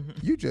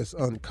 you just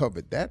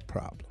uncovered that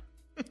problem.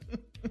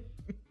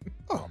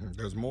 Oh,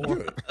 there's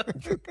more.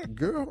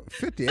 Girl,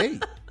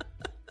 58.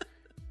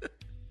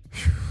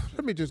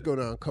 Let me just go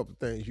down a couple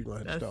things you're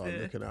going to have to start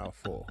looking out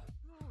for.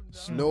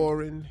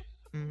 Snoring.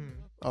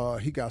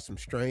 He got some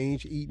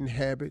strange eating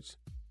habits.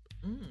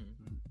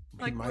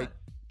 Like he might what?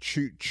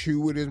 chew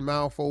with his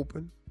mouth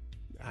open.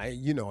 I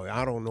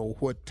don't know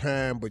what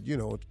time, but he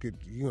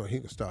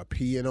can start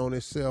peeing on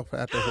himself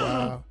after a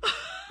while.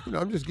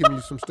 I'm just giving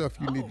you some stuff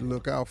you need to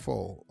look out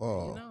for.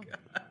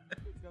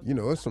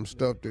 It's some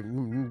stuff that,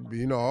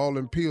 all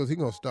them pills, he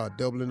gonna start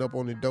doubling up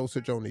on the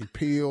dosage on these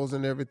pills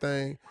and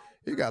everything.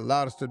 You got a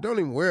lot of stuff. Don't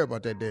even worry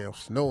about that damn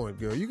snoring,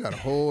 girl. You got a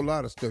whole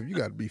lot of stuff. You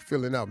got to be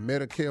filling out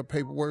Medicare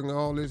paperwork and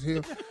all this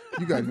here.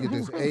 You got to get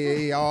this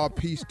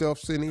AARP stuff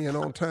sent in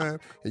on time.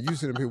 And you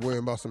sitting here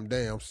worrying about some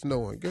damn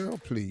snoring. Girl,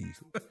 please.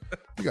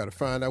 You got to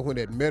find out when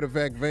that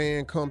medevac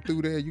van come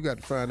through there. You got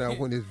to find out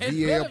when his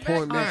VA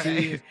appointment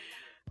is.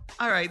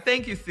 All right.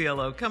 Thank you,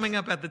 CLO. Coming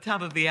up at the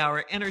top of the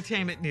hour,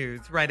 entertainment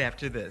news right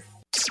after this.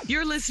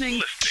 You're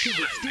listening to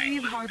the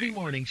Steve Harvey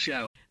Morning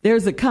Show.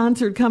 There's a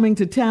concert coming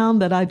to town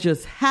that I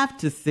just have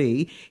to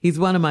see. He's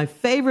one of my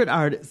favorite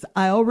artists.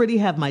 I already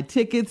have my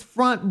tickets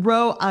front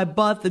row. I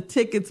bought the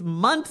tickets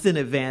months in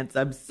advance.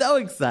 I'm so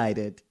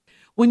excited.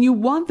 When you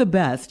want the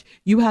best,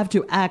 you have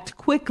to act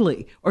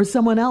quickly or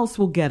someone else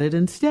will get it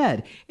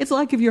instead. It's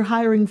like if you're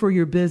hiring for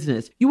your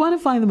business. You want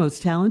to find the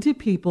most talented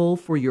people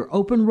for your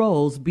open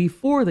roles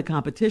before the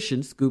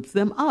competition scoops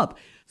them up.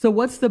 So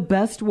what's the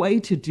best way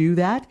to do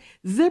that?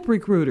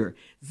 ZipRecruiter.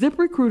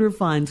 ZipRecruiter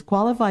finds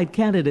qualified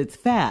candidates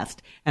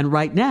fast. And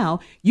right now,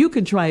 you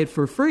can try it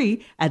for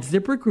free at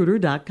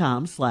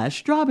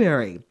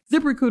ZipRecruiter.com/strawberry.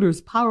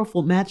 ZipRecruiter's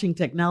powerful matching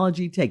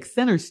technology takes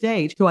center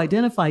stage to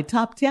identify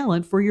top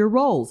talent for your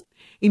roles.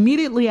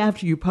 Immediately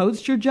after you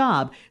post your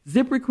job,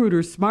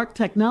 ZipRecruiter's smart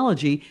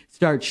technology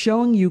starts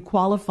showing you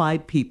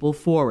qualified people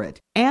for it.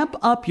 Amp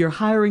up your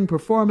hiring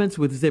performance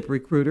with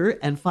ZipRecruiter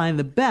and find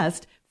the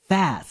best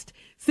fast.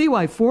 See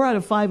why 4 out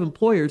of 5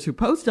 employers who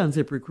post on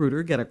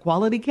ZipRecruiter get a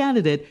quality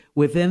candidate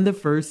within the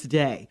first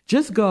day.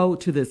 Just go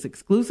to this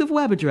exclusive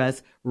web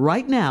address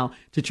right now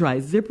to try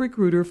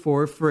ZipRecruiter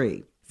for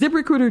free.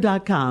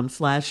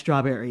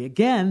 ZipRecruiter.com/strawberry.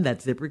 Again,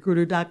 that's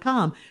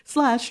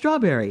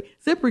ZipRecruiter.com/strawberry.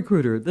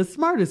 ZipRecruiter, the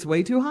smartest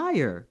way to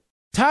hire.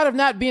 Tired of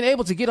not being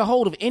able to get a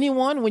hold of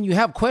anyone when you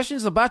have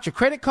questions about your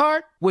credit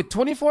card? With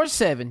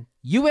 24/7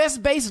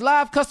 U.S.-based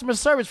live customer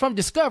service from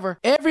Discover,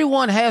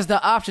 everyone has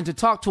the option to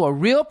talk to a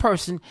real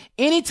person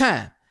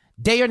anytime.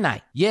 day or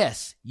night.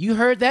 Yes, you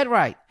heard that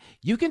right.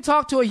 You can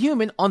talk to a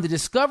human on the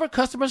Discover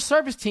customer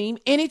service team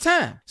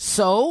anytime.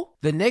 So,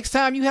 the next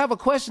time you have a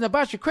question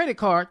about your credit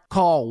card,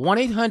 call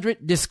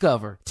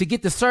 1-800-DISCOVER to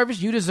get the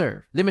service you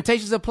deserve.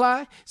 Limitations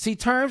apply. See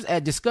terms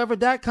at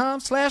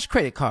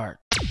discover.com/creditcard.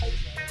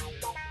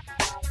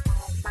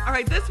 All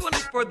right, this one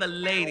is for the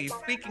ladies.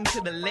 Speaking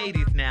to the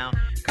ladies now,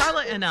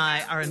 Carla and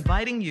I are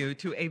inviting you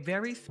to a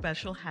very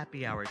special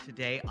happy hour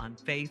today on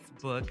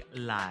Facebook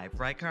Live.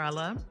 Right,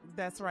 Carla?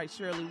 That's right,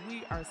 Shirley.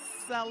 We are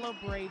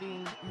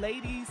celebrating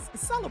ladies.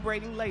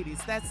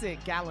 That's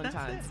it,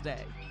 Galentine's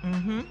Day.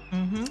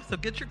 So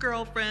get your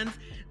girlfriends.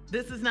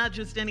 This is not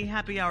just any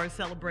happy hour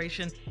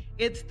celebration.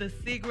 It's the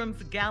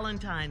Seagram's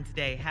Galentine's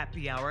Day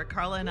happy hour.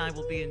 Carla and I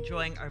will be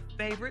enjoying our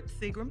favorite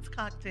Seagram's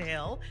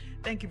cocktail.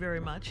 Thank you very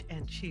much,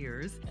 and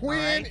cheers.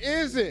 When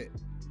is it?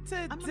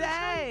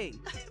 Today.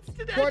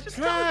 Today. What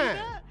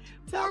time?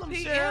 4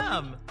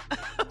 p.m.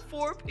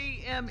 4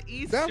 p.m.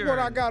 Eastern. That's what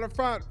I got to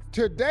find.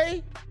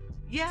 Today?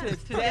 Yes,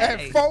 today.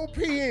 At 4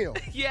 p.m.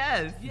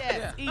 Yes.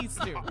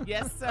 Eastern.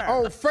 Yes, sir.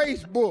 On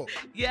Facebook.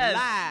 Yes.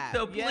 Live.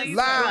 So please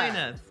Live. join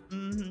us.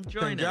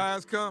 Join Can us.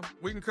 guys come?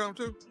 We can come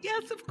too?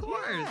 Yes, of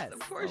course. Yes. Of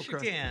course you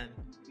Okay. can.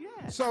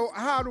 Yes. So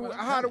how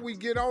do we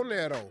get on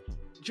there though?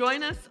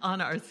 Join us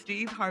on our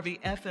Steve Harvey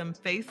FM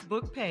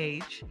Facebook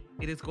page.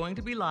 It is going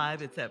to be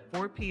live. It's at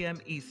 4 p.m.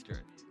 Eastern.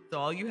 So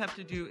all you have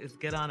to do is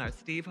get on our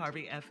Steve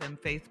Harvey FM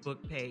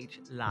Facebook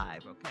page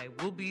live, okay?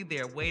 We'll be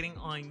there waiting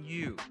on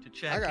you to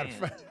check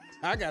in.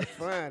 I got to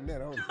find that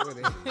on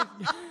Twitter.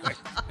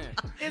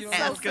 It's so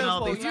Asking simple.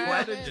 all these You know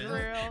the questions.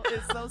 drill.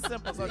 It's so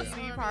simple. Go to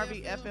Steve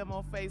Harvey FM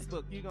on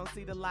Facebook. You're going to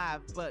see the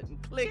live button.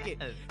 Click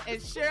it.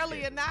 And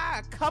Shirley and I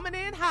are coming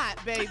in hot,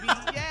 baby.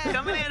 Yeah.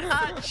 Coming in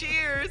hot.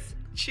 Cheers.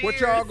 Cheers. What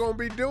y'all going to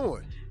be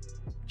doing?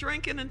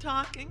 Drinking and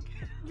talking.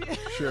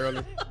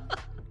 Shirley?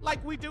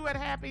 Like we do at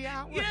happy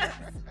hour. Yes.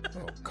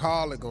 Oh,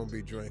 Carla going to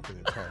be drinking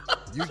and talking.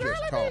 You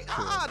just talk to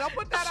her. Don't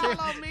put that all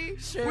on me.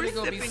 We're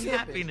sipping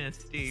happiness,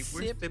 Steve.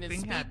 We're Sipping and sipping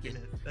speaking.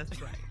 happiness. That's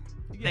right.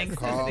 Yes, Thanks to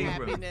Carla. Steve.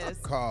 happiness.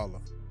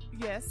 Carla,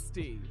 Yes,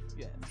 Steve.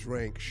 Yes.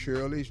 drink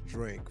Shirley's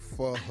drink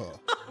for her.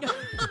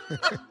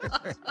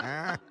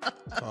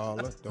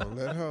 Carla, don't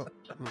let her.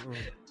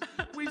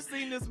 We've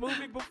seen this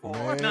movie before.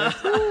 Man,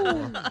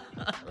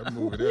 That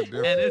movie, that's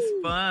different. And it's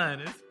fun.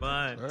 It's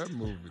fun. That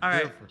movie, All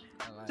right. different.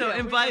 So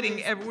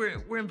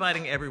we're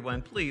inviting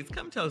everyone. Please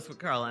come toast with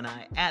Carla and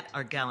I at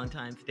our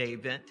Galentine's Day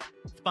event,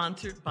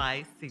 sponsored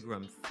by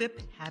Seagram.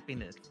 Sip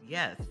happiness.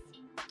 Yes.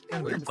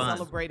 And we're fun.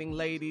 Celebrating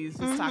ladies,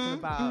 just talking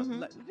about,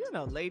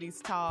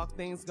 ladies talk,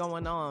 things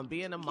going on,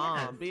 being a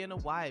mom, being a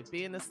wife,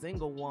 being a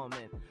single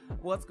woman,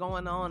 what's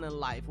going on in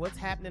life, what's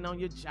happening on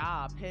your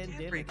job,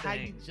 pandemic, how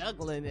you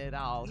juggling it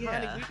all. Yeah.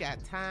 Honey, we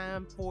got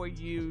time for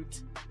you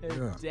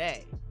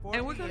today.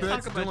 And we're going to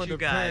Sex talk about during you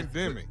the guys.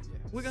 pandemic.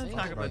 We're going to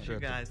talk about you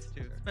that. guys,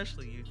 too,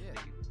 especially you, Steve.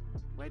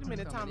 Wait a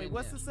minute, Tommy,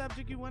 what's the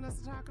subject you want us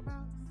to talk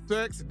about?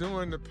 Sex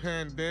during the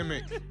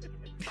pandemic.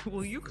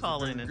 Will you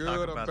call in and good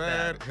talk or about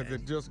bad? that? Has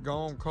it just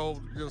gone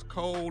cold,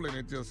 and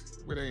it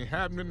ain't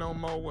happening no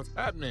more? What's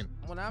happening?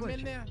 When I'm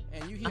in there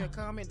and you hear a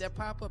comment that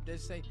pop up that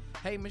say,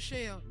 "Hey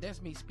Michelle,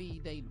 that's me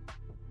speed dating."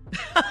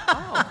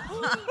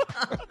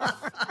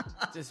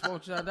 Just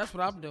want you. That's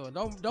what I'm doing.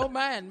 Don't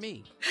mind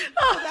me.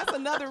 That's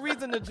another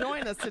reason to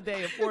join us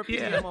today at 4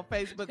 p.m. on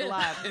Facebook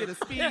Live. Get a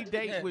speed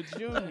date with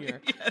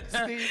Junior,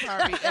 Steve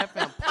Harvey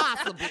FM,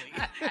 possibly.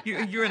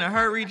 You're in a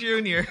hurry,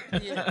 Junior.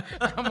 Yeah,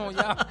 come on,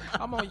 y'all.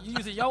 I'm on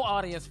using your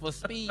audience for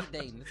speed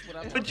dating. That's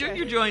what I'm But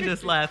Junior joined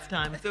us last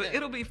time, so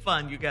it'll be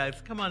fun, you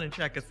guys. Come on and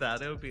check us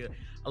out. It'll be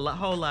a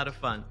whole lot of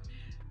fun.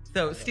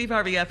 So Steve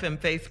Harvey FM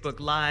Facebook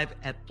Live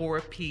at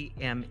 4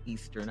 p.m.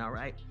 Eastern, all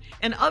right?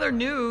 And other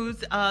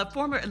news,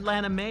 former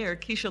Atlanta Mayor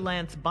Keisha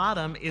Lance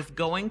Bottom is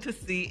going to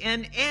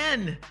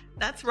CNN.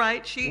 That's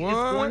right. She is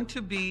going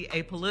to be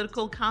a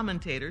political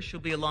commentator. She'll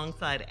be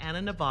alongside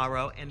Anna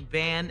Navarro and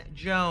Van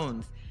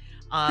Jones.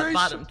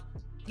 Bottoms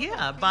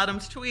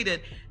tweeted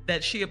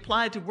that she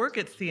applied to work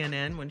at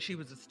CNN when she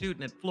was a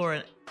student at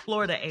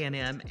Florida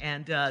A&M,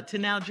 and to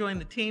now join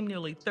the team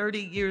nearly 30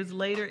 years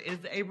later is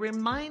a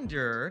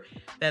reminder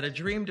that a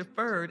dream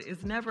deferred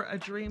is never a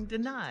dream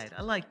denied.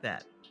 I like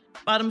that.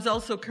 Bottoms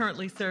also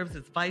currently serves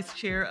as vice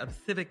chair of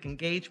civic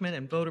engagement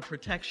and voter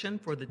protection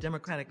for the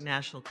Democratic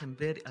National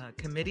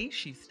Committee.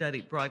 She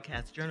studied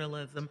broadcast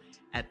journalism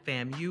at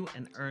FAMU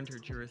and earned her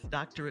Juris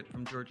Doctorate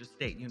from Georgia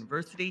State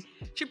University.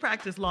 She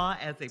practiced law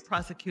as a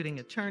prosecuting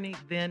attorney,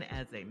 then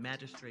as a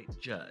magistrate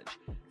judge.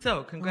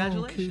 So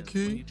congratulations.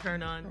 Kiki. When you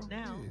turn on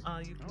now,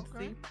 you can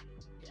see.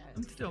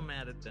 I'm still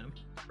mad at them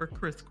for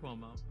Chris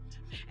Cuomo.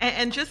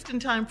 And just in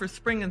time for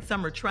spring and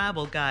summer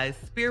travel, guys,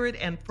 Spirit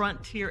and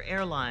Frontier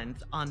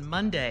Airlines on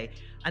Monday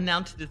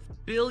announced this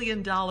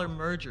billion-dollar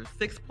merger,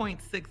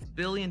 $6.6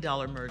 billion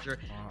merger,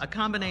 a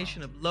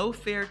combination of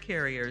low-fare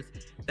carriers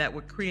that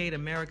would create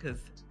America's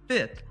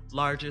fifth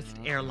largest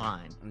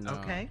airline.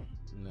 Okay?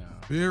 No.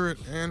 Spirit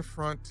and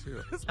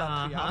Frontier. It's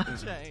about to be off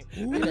the chain.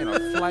 It ain't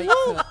a flight.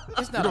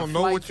 It's You not don't a know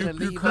flight what you to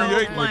leave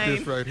create home. with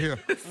this right here.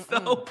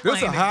 So This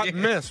is a plain hot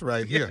again. mess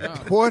right here.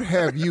 What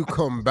have you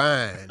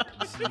combined?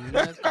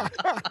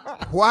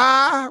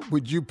 Why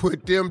would you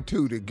put them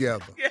two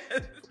together? Yes.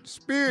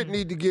 Spirit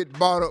need to get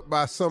bought up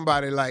by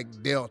somebody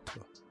like Delta.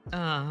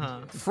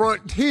 Uh-huh.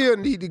 Frontier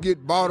need to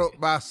get bought up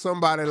by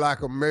somebody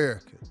like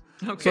American.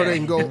 Okay. So they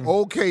can go,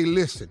 okay,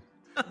 listen,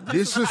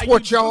 this is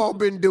what y'all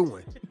been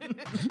doing.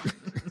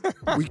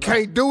 We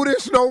can't do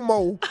this no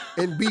more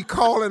and be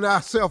calling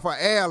ourselves an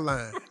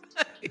airline.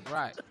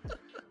 Right.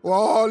 Well,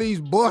 all these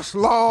bus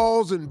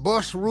laws and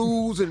bus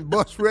rules and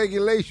bus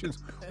regulations.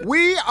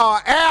 We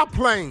are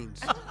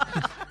airplanes.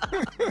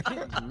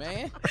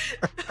 Man.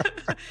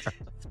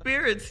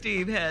 Spirit,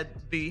 Steve, had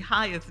the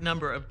highest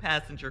number of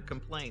passenger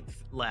complaints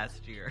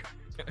last year.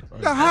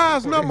 The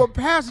highest number of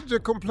passenger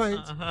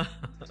complaints. Uh-huh.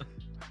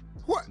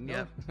 What?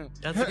 Yep.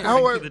 That's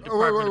according Wait, to the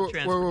Department of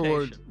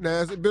Transportation.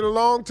 Now, it's been a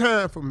long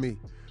time for me.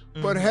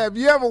 But Mhm. have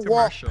you ever walked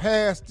Commercial.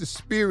 past the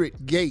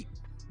Spirit Gate?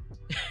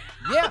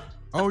 Yeah.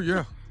 Oh,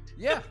 yeah.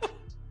 Yeah.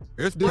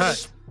 It's The,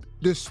 packed.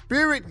 the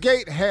Spirit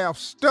Gate have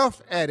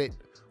stuff at it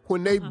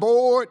when they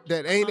board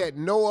that ain't at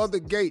no other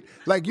gate.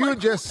 Like you'll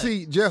just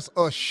see just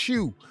a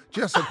shoe,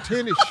 just a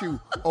tennis shoe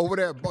over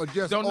there. But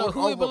just Don't know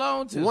who it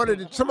belonged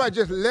to. Somebody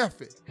just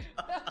left it.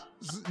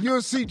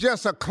 You'll see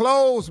just a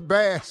clothes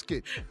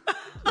basket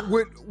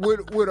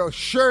with a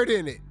shirt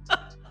in it.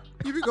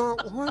 You be going,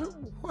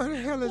 what the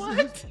hell is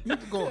this? You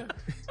be going,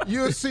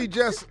 you'll see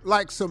just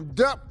like some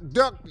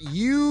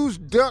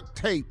used duct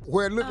tape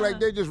where it looked like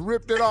they just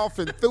ripped it off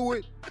and threw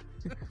it.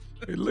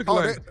 It looked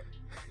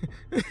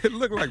it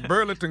looked like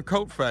Burlington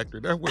Coat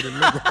Factory. That's what it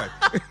looked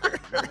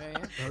like.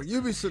 Man.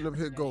 You be sitting up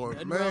here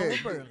going, man.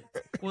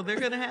 Well, they're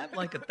going to have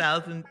like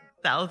 1,000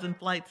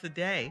 flights a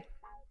day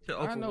to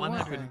over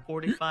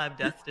 145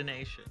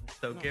 destinations.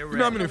 So get ready. You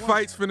know how many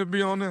fights finna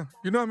be on there?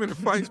 You know how many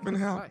fights finna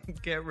happen?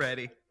 Get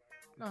ready.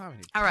 How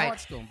many All right.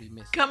 parts gonna be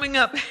missing? Coming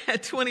up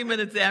at 20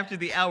 minutes after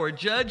the hour,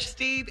 Judge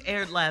Steve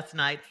aired last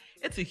night.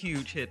 It's a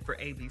huge hit for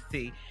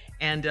ABC,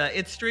 and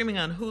it's streaming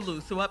on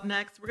Hulu. So up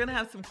next, we're going to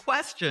have some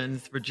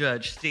questions for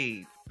Judge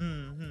Steve.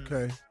 Mm-hmm.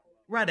 Okay.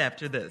 Right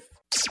after this.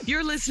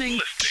 You're listening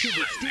to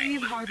the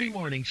Steve Harvey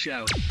Morning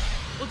Show.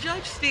 Well,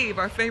 Judge Steve,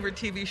 our favorite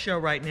TV show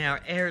right now,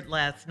 aired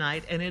last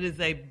night, and it is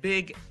a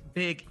big,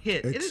 big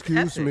hit.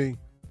 Excuse me.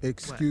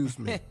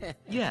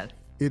 Yes.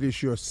 It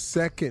is your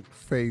second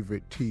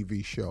favorite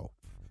TV show.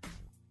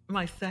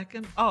 My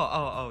second?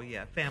 Oh,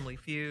 yeah. Family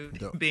Feud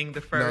being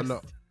the first.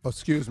 No.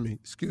 Excuse me.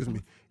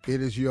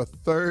 It is your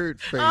third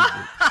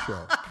favorite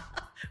show.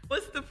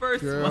 What's the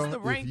first Girl, one? What's the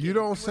if ranking? you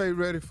don't say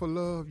Ready for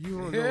Love, you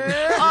don't know.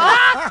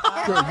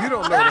 Girl, you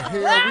don't know the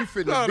hell we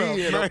finna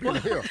be in up in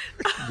here.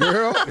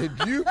 Girl,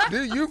 if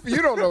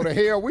you don't know the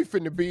hell we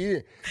finna be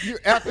in.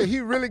 After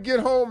he really get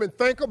home and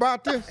think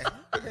about this.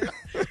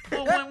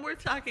 Well, when we're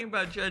talking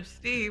about Judge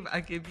Steve, I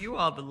give you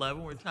all the love.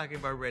 When we're talking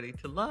about Ready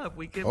to Love,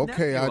 we give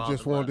Okay, nephew I all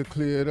just the wanted love. to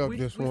clear it up.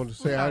 Just wanted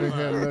to say I didn't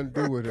have nothing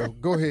to do with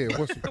it. Go ahead.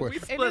 What's the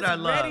question? split And it's our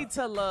love. Ready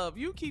to Love.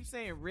 You keep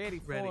saying ready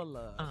for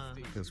love.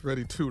 Steve. It's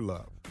ready to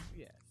love.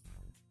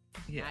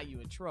 Yeah. Now you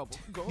in trouble.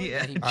 Go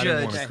Yeah, ahead.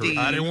 Judge Steve.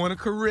 I didn't want to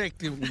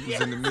correct him. He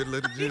was in the middle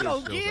of the He judge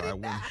gonna show. get So I it.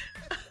 wouldn't.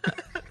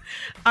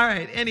 All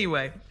right.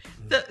 Anyway,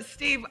 so,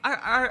 Steve,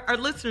 our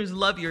listeners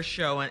love your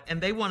show, and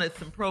they wanted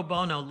some pro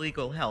bono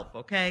legal help,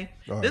 okay?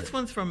 All right. This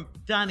one's from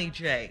Donnie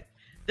J.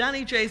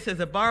 Donnie J says,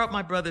 I borrowed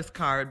my brother's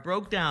car. It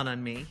broke down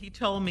on me. He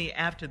told me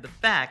after the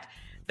fact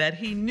that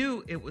he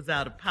knew it was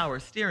out of power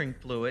steering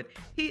fluid.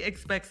 He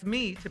expects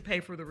me to pay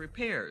for the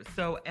repairs.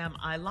 So am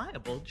I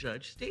liable,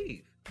 Judge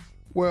Steve?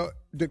 Well,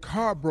 the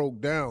car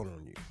broke down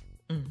on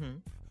you. Mm-hmm.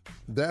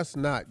 That's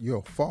not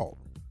your fault.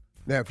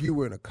 Now, if you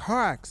were in a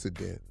car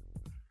accident,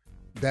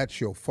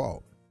 that's your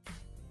fault.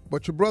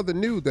 But your brother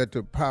knew that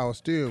the power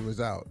steering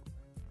was out.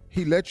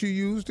 He let you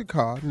use the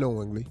car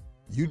knowingly.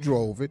 You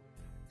drove it,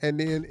 and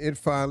then it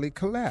finally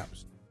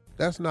collapsed.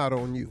 That's not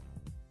on you.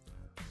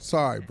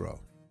 Sorry, bro.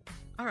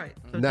 All right.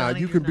 So Now, Donnie,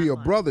 you you're could be not a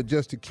lying. brother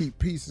just to keep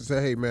peace and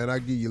say, hey, man, I'll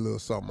give you a little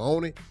something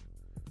on it,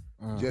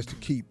 just to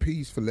keep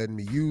peace for letting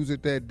me use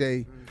it that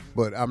day,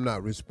 but I'm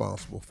not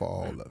responsible for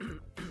all of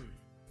it.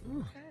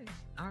 Okay.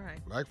 All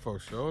right. Black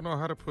folks sure know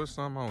how to put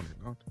something on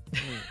it, don't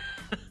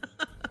they?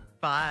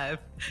 5.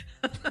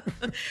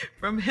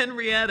 From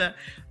Henrietta.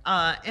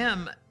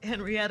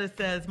 Henrietta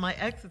says, my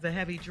ex is a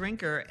heavy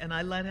drinker, and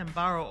I let him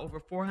borrow over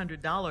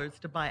 $400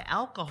 to buy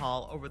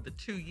alcohol over the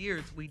 2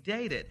 years we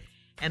dated,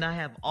 and I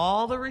have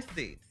all the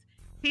receipts.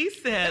 He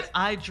said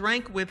I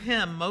drank with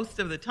him most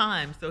of the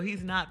time, so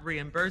he's not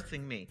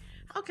reimbursing me.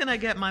 How can I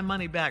get my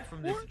money back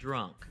from this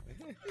drunk?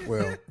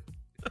 Well,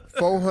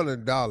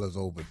 $400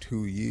 over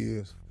 2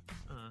 years,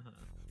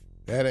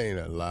 that ain't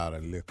a lot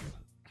of liquor.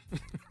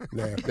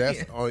 Now, if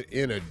that's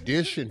in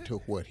addition to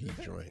what he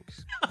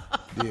drinks,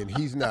 then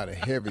he's not a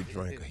heavy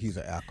drinker. He's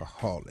an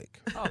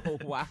alcoholic. Oh,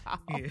 wow.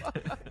 Yeah.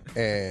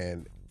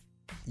 And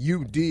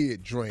you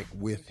did drink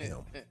with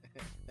him.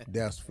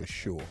 That's for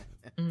sure.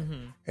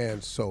 Mm-hmm.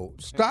 And so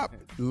stop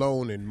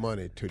loaning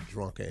money to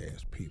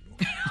drunk-ass people.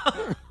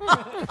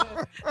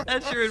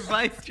 That's your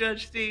advice,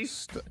 Judge Steve?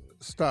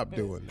 Stop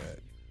doing that.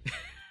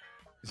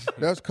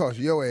 That's because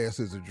your ass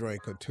is a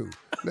drinker, too.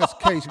 Let's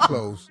case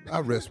closed. I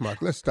rest my...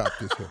 Let's stop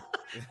this here.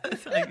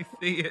 That's how you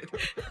see it.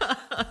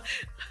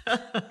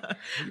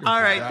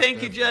 All right.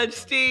 Thank you, Judge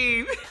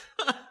Steve.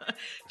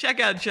 Check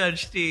out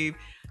Judge Steve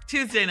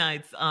Tuesday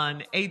nights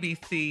on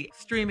ABC,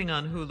 streaming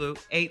on Hulu,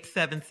 8,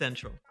 7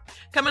 Central.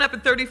 Coming up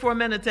at 34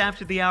 minutes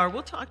after the hour,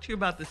 we'll talk to you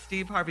about the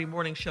Steve Harvey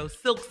Morning Show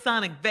Silk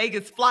Sonic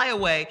Vegas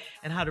Flyaway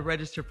and how to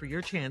register for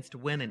your chance to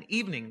win an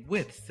evening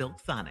with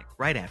Silk Sonic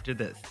right after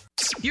this.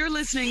 You're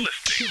listening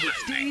to the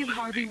Steve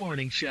Harvey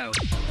Morning Show.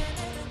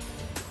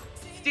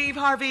 Steve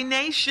Harvey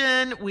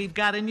Nation, we've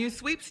got a new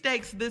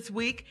sweepstakes this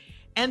week.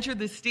 Enter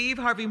the Steve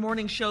Harvey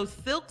Morning Show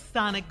Silk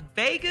Sonic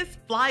Vegas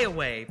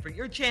Flyaway for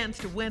your chance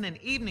to win an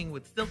evening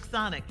with Silk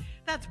Sonic.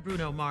 That's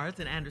Bruno Mars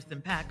and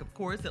Anderson .Paak, of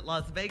course, at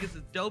Las Vegas'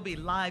 Dolby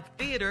Live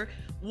Theater.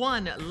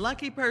 One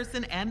lucky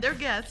person and their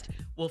guest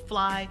will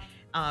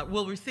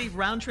receive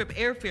round-trip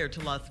airfare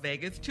to Las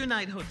Vegas,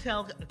 2-night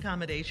hotel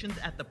accommodations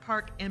at the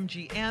Park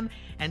MGM,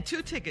 and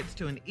 2 tickets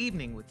to an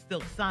evening with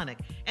Silk Sonic.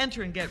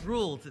 Enter and get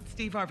rules at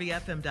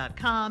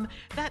steveharveyfm.com.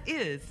 That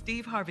is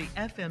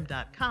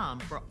steveharveyfm.com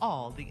for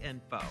all the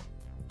info.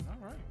 All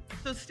right.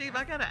 So, Steve,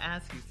 I got to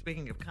ask you,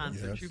 speaking of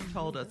concerts, Yes. You've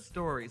told us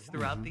stories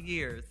throughout the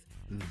years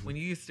when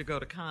you used to go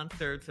to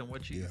concerts and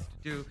what you used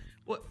to do.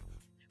 What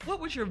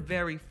was your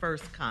very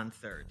first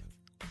concert?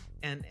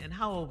 And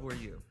how old were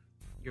you?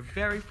 Your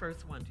very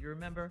first one, do you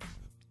remember?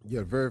 Yeah,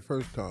 the very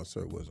first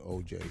concert was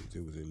OJ's.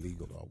 It was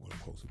illegal. I wasn't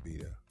supposed to be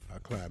there. I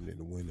climbed in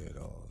the window at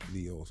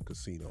Leo's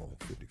Casino on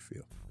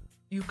 55th.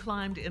 You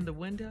climbed in the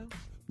window?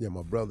 Yeah,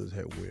 my brothers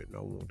had went, and I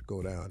wanted to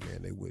go down there,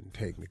 and they wouldn't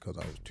take me because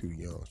I was too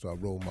young. So I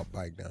rode my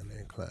bike down there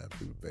and climbed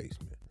through the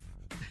basement.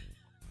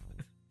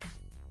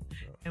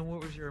 And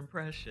what was your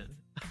impression?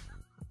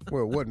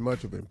 Well, it wasn't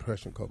much of an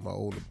impression because my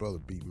older brother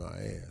beat my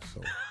ass.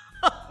 So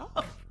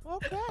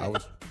Okay. I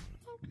was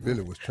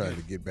trying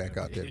to get back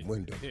out that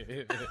window.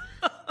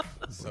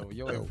 So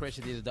your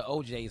impression is the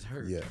OJ's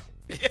hurt. Yeah.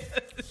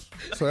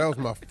 So that was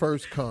my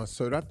first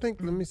concert. I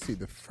think, let me see,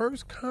 the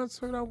first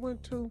concert I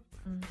went to,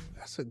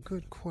 that's a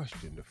good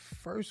question. The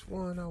first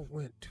one I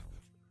went to,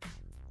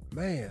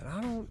 man,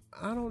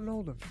 I don't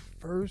know the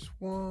first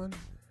one.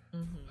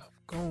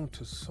 I've gone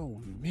to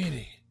so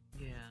many.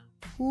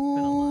 Yeah.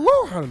 Ooh,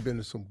 I done been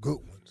to some good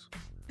ones.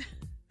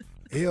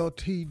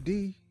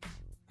 LTD.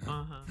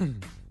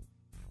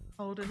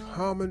 Holding on.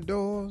 Harmon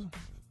Doors.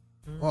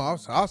 Oh,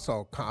 I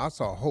saw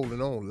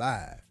Holding On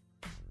live.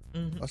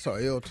 I saw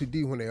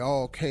LTD when they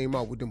all came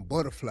out with them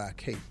butterfly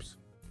capes.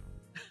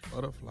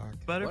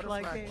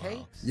 Butterfly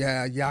cakes?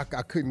 Yeah,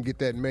 I couldn't get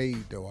that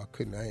made though. I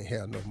ain't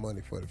had enough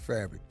money for the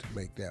fabric to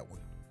make that one.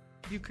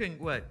 You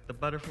couldn't, what, the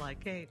butterfly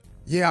cape?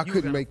 Yeah, I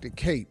couldn't make the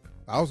cape.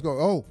 I was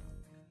going,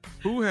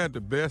 Who had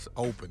the best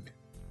opening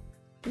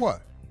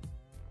what?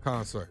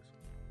 concerts?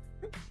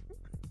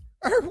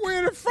 Earth,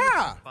 Wind, and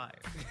Fire. Fire.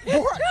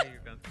 What? Yeah,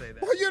 you're going to say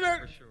that Well, you know,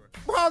 for sure.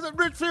 I was at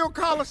Richfield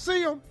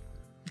Coliseum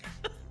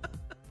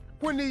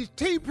when these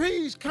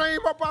TPs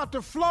came up out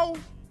the floor,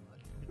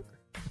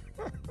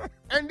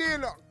 and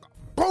then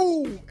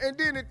boom, and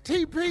then the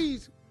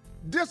TPs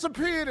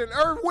disappeared, and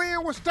Earth,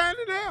 Wind was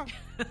standing there.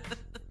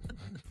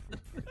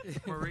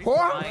 Maurice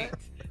What? White.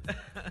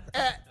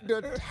 At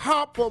the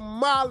top of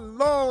my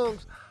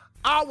lungs,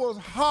 I was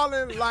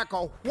hollering like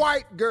a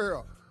white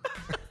girl.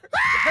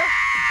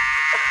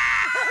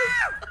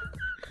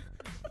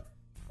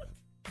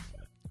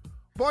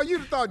 Boy,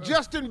 you'd have thought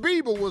Justin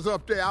Bieber was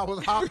up there. I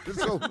was hollering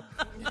so.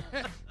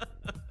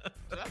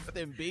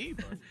 Justin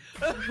Bieber.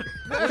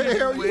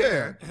 Hell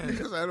yeah.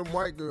 Because I them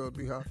white girls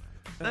be hollering.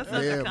 That's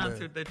not the man.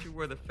 concert that you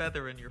wore the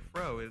feather in your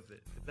fro, is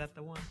it? Is that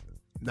the one?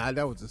 Nah,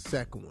 that was the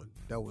second one.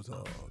 That was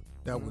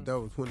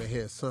when they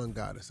had Sun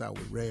Goddess out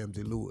with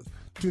Ramsey Lewis.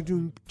 Boy,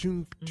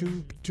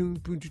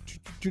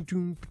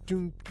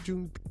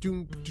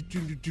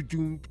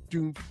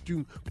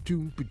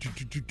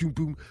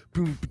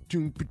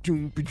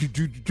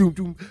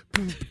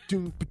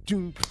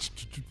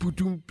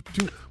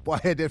 I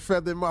had that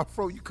feather in my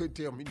fro. You couldn't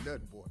tell me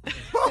nothing, boy.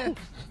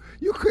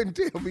 You couldn't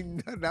tell me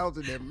nothing. I was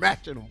in there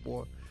matching them,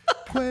 boy.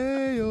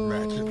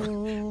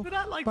 Quayo. But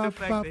I like the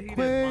fact that he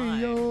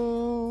didn't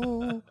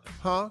mind.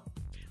 Huh?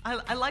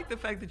 I like the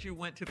fact that you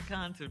went to the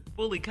concert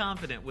fully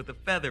confident with a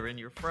feather in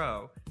your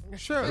fro.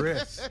 Sure.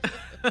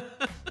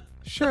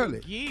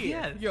 Surely.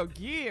 Yes. Your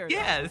gear.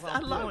 Yes, I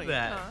love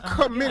that.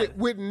 Committed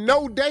with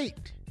no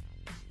date.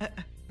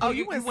 Oh,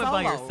 you went by solo.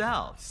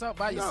 yourself. So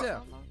by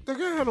yourself. They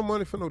can't have no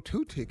money for no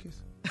 2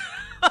 tickets.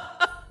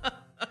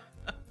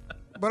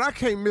 But I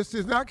can't miss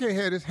this. Now I can't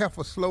have this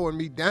heifer slowing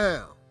me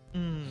down.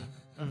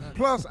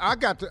 Plus, I'm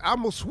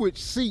gonna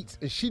switch seats,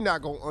 and she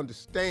not gonna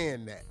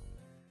understand that.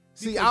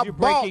 See, Because you're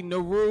breaking the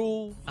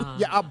rule.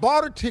 Yeah, I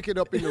bought a ticket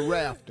up in the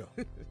rafter,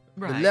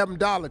 Right. the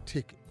 $11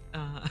 ticket.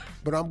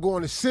 But I'm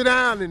going to sit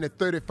down in the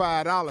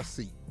 $35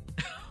 seat.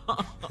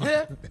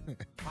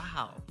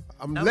 Wow.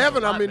 I'm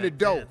 11. I'm in the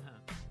door.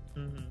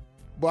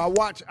 But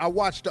I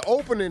watch the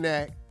opening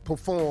act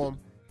perform,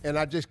 and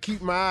I just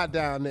keep my eye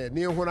down there. And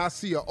then when I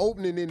see an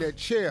opening in that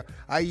chair,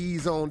 I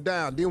ease on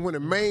down. Then when the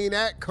main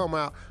act come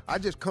out, I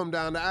just come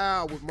down the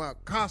aisle with my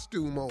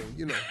costume on,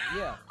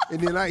 Yeah. And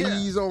then I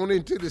ease on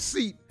into the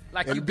seat.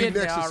 Like and you be been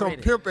next there to some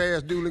already.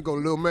 pimp-ass dude and go,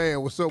 little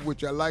man, what's up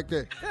with you? I like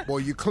that. Boy,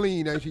 you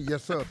clean, ain't you?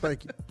 Yes, sir,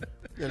 thank you.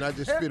 And I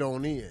just spit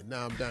on in.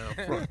 Now I'm down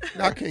front.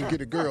 Now, I can't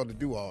get a girl to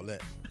do all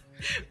that.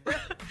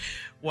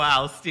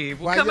 Wow,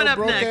 Steve. Well, Why coming your up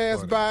broke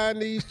next. ass buying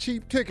these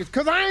cheap tickets?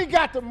 Because I ain't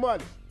got the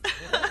money.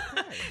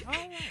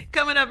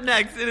 Coming up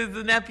next, it is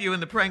the nephew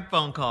and the prank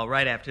phone call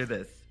right after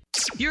this.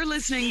 You're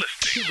listening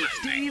to the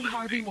Steve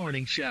Harvey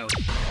Morning Show.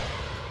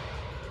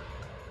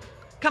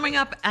 Coming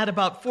up at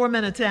about 4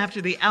 minutes after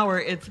the hour,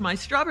 it's my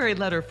strawberry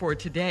letter for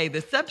today.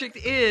 The subject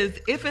is,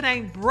 if it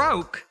ain't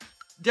broke,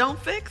 don't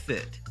fix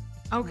it.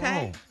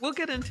 Okay? Whoa. We'll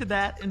get into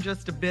that in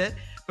just a bit.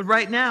 But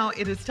right now,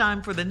 it is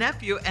time for the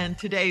nephew and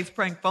today's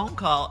prank phone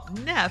call.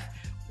 Neff,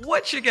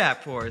 what you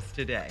got for us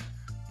today?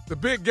 The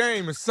big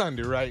game is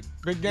Sunday, right?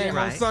 Big game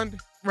Yeah, on right. Sunday?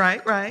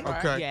 Right.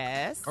 Okay.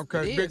 Yes.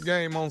 Okay, It big is.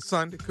 game on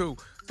Sunday. Cool.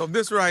 So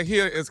this right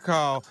here is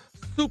called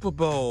Super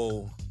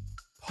Bowl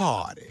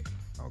Party.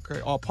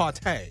 Okay, or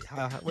party.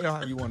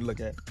 Whatever you want to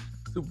look at.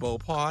 Super Bowl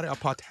party or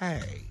party.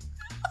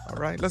 All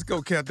right, let's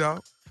go, cat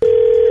dog.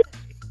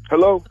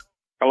 Hello?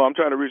 Hello, I'm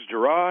trying to reach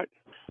Gerard.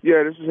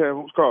 Yeah, this is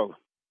him. Who's calling?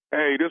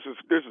 Hey, this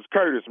is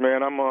Curtis,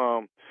 man. I'm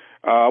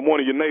one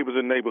of your neighbors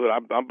in the neighborhood.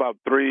 I'm about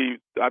three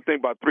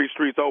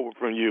streets over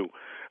from you.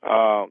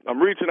 I'm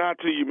reaching out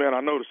to you, man.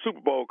 I know the Super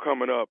Bowl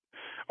coming up.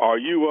 Are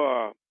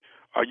you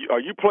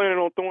planning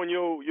on throwing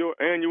your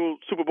annual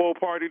Super Bowl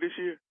party this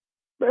year?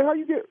 Man, how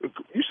you get?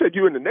 You said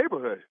you in the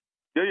neighborhood.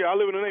 Yeah, I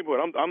live in the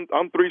neighborhood.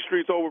 I'm 3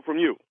 streets over from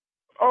you.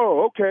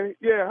 Oh, okay.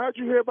 Yeah, how'd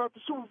you hear about the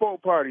Super Bowl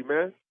party,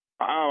 man?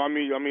 I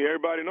mean,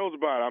 everybody knows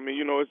about it. I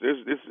mean,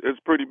 it's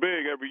pretty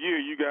big every year.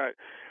 You got,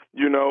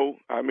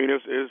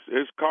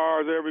 it's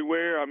cars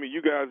everywhere. I mean,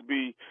 you guys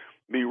be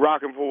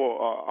rocking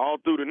for all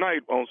through the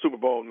night on Super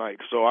Bowl night.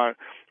 So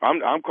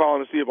I'm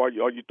calling to see if are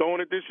you throwing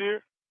it this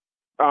year?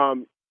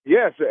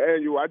 Yes,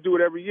 annual. I do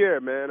it every year,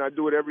 man. I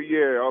do it every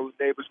year. All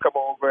the neighbors come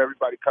over.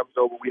 Everybody comes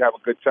over. We have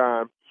a good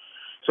time.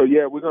 So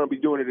yeah, we're gonna be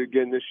doing it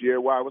again this year.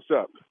 Why? What's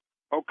up?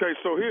 Okay,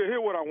 so here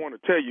what I want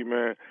to tell you,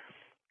 man.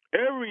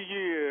 Every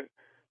year,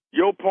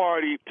 your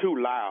party too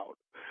loud.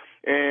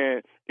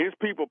 And it's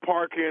people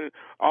parking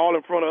all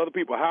in front of other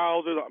people's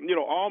houses.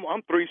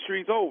 I'm 3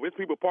 streets over. It's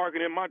people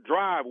parking in my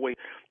driveway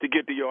to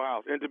get to your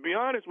house. And to be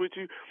honest with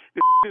you,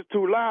 this is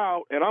too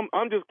loud. And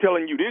I'm just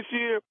telling you, this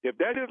year, if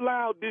that is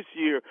loud this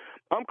year,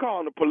 I'm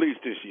calling the police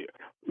this year.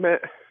 Man,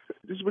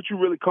 this is what you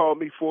really called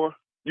me for?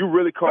 You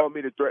really called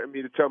me to threaten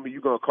me to tell me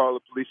you're going to call the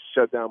police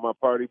to shut down my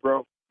party,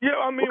 bro? Yeah,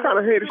 I mean, what kind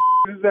of hater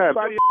is that?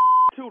 Everybody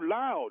too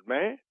loud,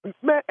 man.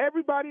 Man,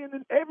 everybody in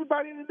the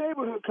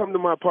neighborhood come to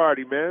my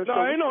party, man.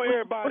 No, ain't no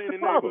everybody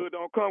in the neighborhood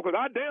don't come because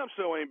I damn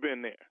sure ain't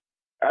been there.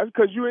 That's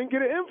because you ain't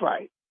get an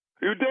invite.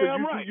 You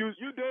damn right. You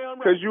damn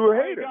right. Because you a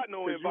hater. I ain't got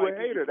no invite. You a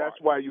hater. That's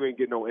why you ain't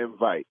get no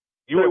invite.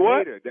 You a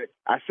hater.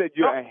 I said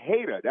you're a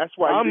hater. That's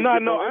why you didn't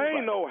get no invite. I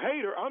ain't no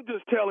hater. I'm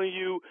just telling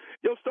you,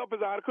 your stuff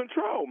is out of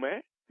control,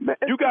 man.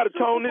 You got to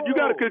tone it. You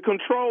got to get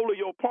control of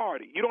your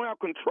party. You don't have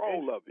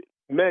control of it.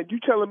 Man, you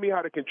telling me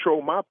how to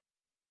control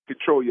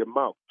your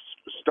mouth.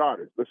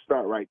 Starters. Let's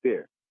start right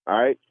there. All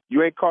right?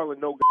 You ain't calling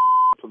no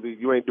police.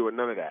 You ain't doing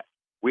none of that.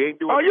 We ain't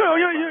doing. Oh yeah.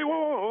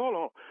 Hold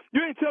on.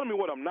 You ain't telling me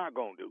what I'm not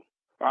gonna do.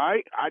 All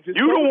right? You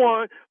the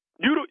one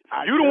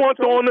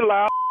throwing the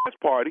loud ass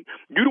party.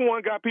 You the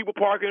one got people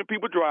parking in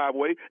people's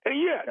driveway.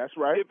 And yeah, that's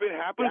right. If it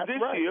happens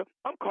this year,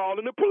 I'm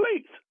calling the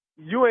police.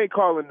 You ain't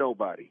calling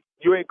nobody.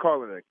 You ain't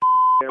calling a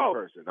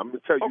person. I'm gonna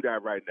tell you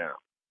that right now.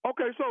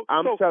 Okay, so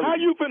how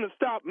you finna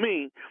stop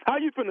me? How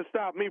you finna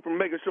stop me from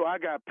making sure I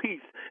got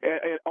peace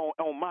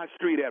on my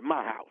street at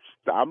my house?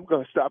 I'm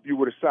gonna stop you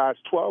with a size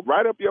 12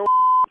 right up your.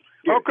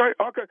 Okay,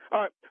 all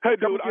right. Hey,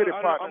 dude,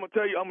 I'm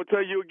gonna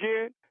tell you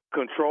again.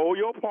 Control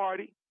your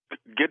party.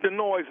 Get the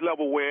noise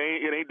level where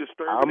it ain't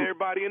disturbing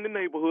everybody in the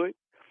neighborhood,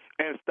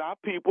 and stop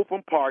people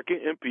from parking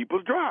in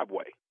people's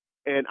driveway.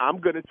 And I'm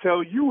gonna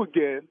tell you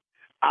again.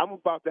 I'm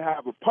about to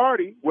have a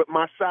party with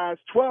my size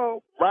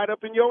 12 right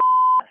up in your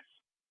ass.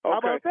 How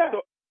about that? So,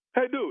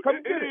 hey, dude,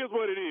 it is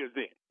what it is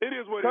then. It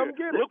is what it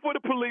is. Look for the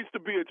police to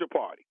be at your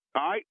party.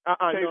 All right?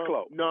 Case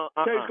closed.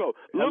 Case closed.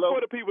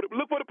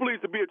 Look for the police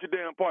to be at your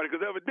damn party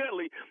because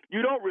evidently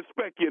you don't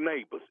respect your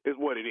neighbors is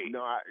what it is.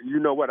 No, you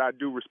know what? I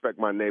do respect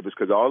my neighbors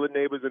because all the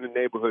neighbors in the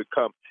neighborhood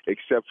come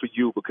except for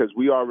you because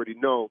we already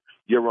know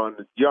you're on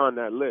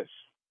that list.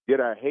 You're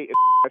that hating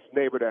ass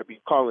neighbor that be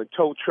calling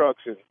tow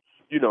trucks and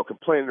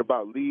complaining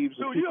about leaves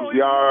in people's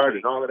yard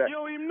and all of that. You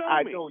don't even know me.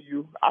 I know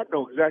you. I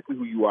know exactly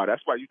who you are.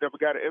 That's why you never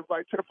got an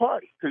invite to the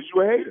party, because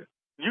you a hater.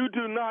 You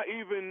do not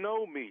even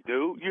know me,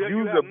 dude.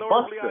 You have no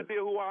earthly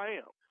idea who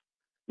I am.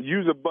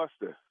 You's a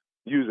buster.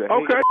 You's a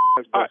hater.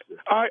 Buster.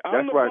 All right,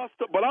 I'm the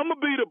buster, but I'm going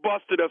to be the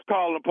buster that's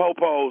calling the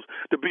popos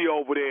to be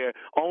over there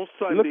on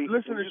Sunday.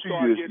 Listen to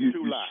you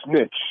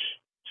snitch.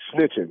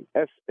 Snitching.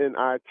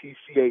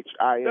 SNITCHIN.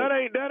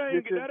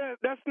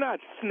 That's not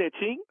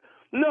snitching.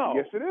 No.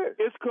 Yes, it is.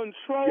 It's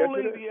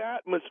controlling the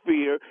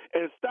atmosphere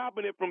and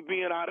stopping it from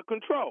being out of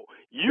control.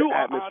 You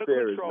are out of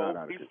control.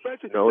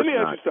 Especially, let me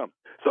ask you something.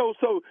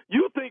 So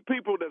you think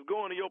people that's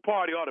going to your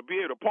party ought to be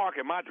able to park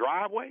in my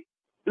driveway?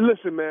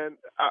 Listen, man,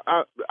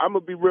 I'm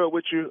going to be real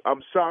with you.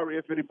 I'm sorry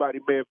if anybody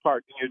may have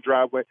parked in your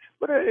driveway,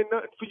 but it ain't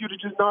nothing for you to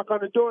just knock on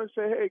the door and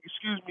say, hey,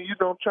 excuse me,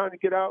 I'm trying to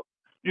get out,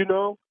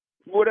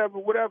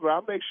 whatever.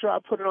 I'll make sure I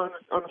put it on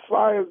the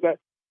flyers that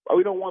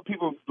we don't want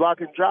people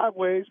blocking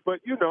driveways, but,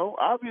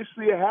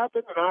 obviously it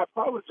happened, and I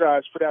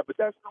apologize for that, but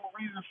that's no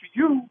reason for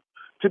you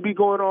to be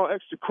going all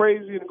extra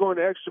crazy and going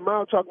the extra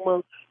mile talking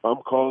about,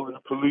 I'm calling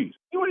the police.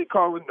 You ain't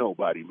calling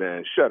nobody,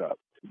 man. Shut up.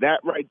 That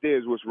right there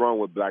is what's wrong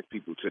with black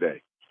people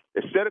today.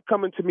 Instead of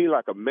coming to me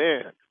like a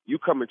man, you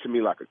coming to me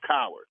like a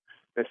coward.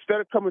 Instead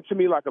of coming to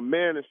me like a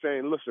man and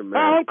saying, listen,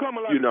 man, I'm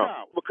coming like a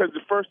coward. Because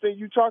the first thing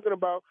you talking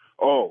about,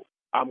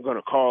 I'm going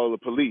to call the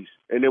police.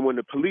 And then when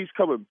the police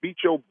come and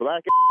beat your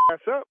black ass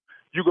up,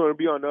 you're going to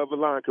be on the other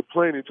line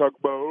complaining, talk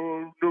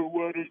about, no,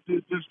 why they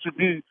did this to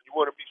me? You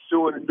want to be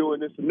suing and doing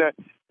this and that.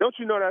 Don't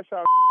you know that's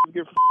how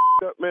get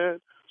up, man?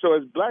 So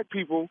as black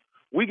people,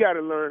 we got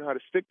to learn how to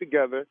stick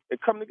together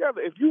and come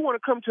together. If you want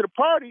to come to the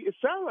party, it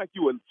sounds like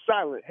you a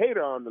silent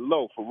hater on the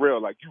low, for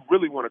real. Like you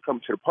really want to come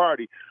to the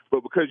party,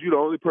 but because you're the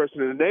only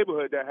person in the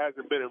neighborhood that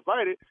hasn't been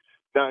invited,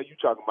 now you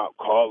talking about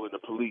calling the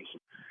police.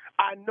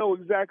 I know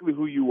exactly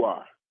who you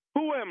are.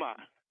 Who am I?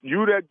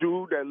 You that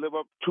dude that live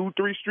up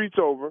 2-3 streets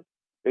over,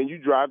 and you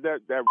drive that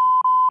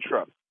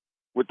truck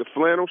with the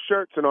flannel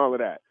shirts and all of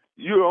that.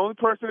 You're the only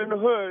person in the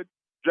hood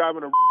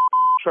driving a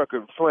truck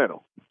and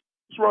flannel.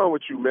 What's wrong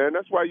with you, man?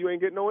 That's why you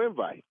ain't getting no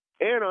invite.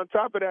 And on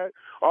top of that,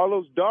 all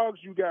those dogs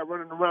you got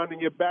running around in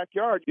your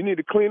backyard, you need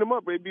to clean them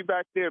up. They be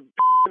back there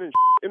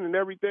and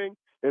everything.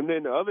 And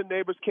then the other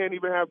neighbors can't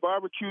even have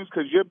barbecues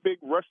because your big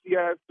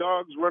rusty-ass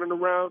dogs running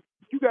around.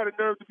 You got a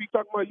nerve to be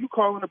talking about you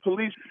calling the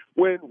police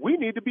when we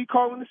need to be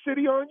calling the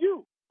city on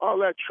you. All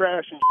that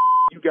trash and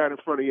you got in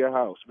front of your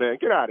house, man.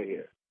 Get out of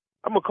here.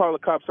 I'm going to call the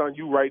cops on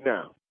you right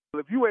now.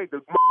 If you ain't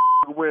the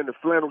wearing the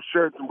flannel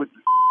shirts and with the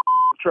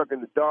truck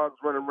and the dogs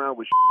running around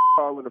with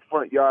all in the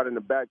front yard and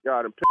the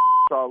backyard and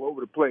all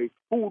over the place,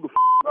 who the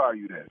are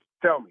you then?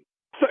 Tell me.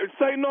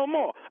 Say no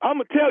more. I'm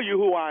going to tell you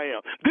who I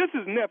am. This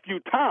is Nephew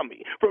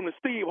Tommy from the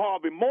Steve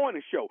Harvey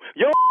Morning Show.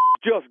 Your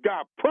just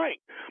got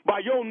pranked by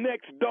your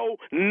next door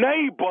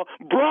neighbor,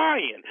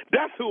 Brian.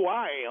 That's who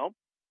I am.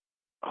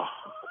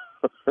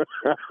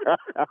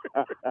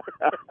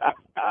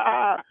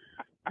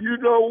 You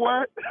know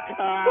what?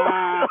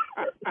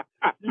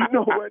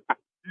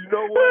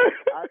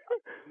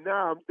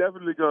 Now I'm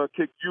definitely going to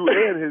kick you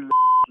and his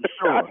for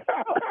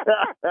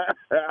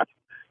sure.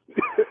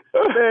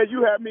 Man,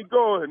 you had me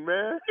going,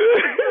 man.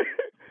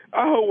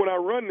 I hope when I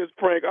run this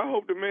prank, I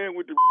hope the man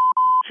with the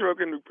truck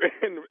and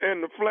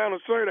the flannel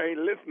shirt ain't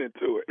listening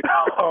to it.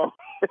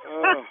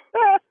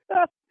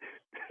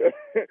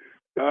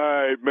 All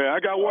right, man. I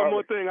got one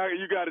more thing.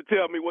 You got to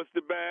tell me what's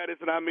the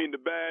baddest, and I mean the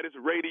baddest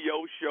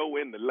radio show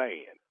in the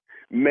land.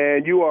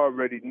 Man, you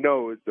already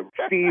know it's the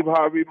Steve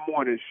Harvey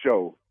Morning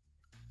Show.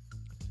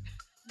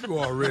 You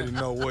already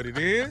know what it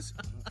is.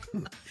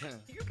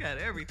 You got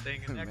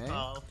everything in that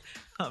call.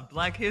 A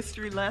Black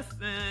history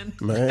lesson.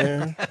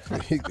 Man,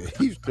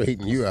 he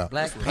straightened you out.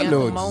 Black I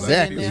know Panther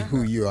exactly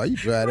who you are. You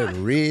drive that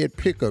red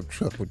pickup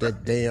truck with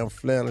that damn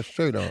flannel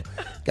shirt on.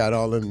 Got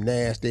all them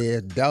nasty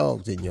ass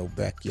dogs in your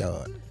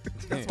backyard.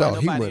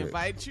 Nobody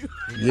invite you.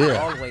 Yeah.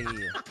 All the way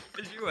in.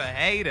 Because you a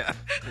hater.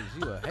 Because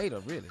you a hater,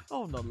 really.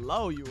 On the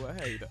low, you a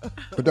hater.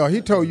 But dog,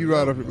 he told you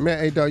right off, man,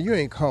 hey dog, you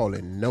ain't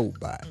calling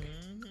nobody.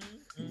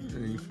 You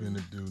ain't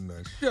finna do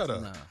nothing. Shut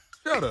up. Nah.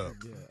 Shut up.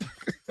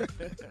 Yeah.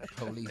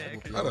 Police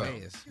whoop your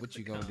ass. What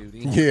you gonna do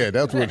then? Yeah,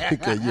 that's what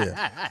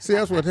yeah. See,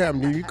 that's what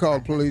happened. When you call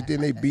the police,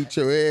 then they beat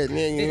your ass, and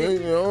then you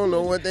don't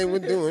know what they were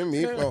doing.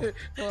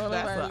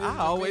 I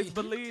always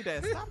believe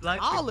that. Stop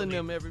calling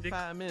them every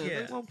 5 minutes.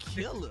 Yeah. They won't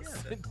kill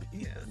us.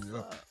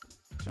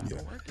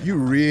 Yeah. You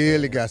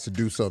really got to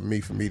do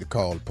something for me to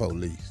call the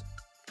police.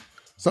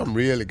 Something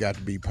really got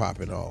to be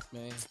popping off.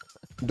 Man.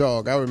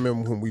 Dog, I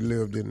remember when we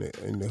lived in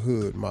the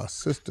hood, my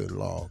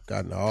sister-in-law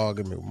got in an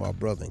argument with my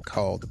brother and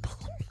called the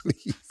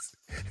police.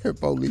 The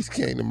police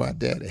came to my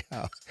daddy's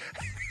house.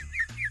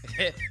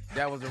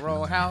 That was the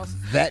wrong house?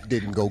 That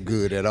didn't go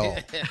good at all.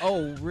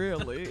 Oh,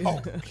 really?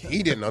 Oh,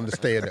 he didn't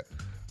understand that.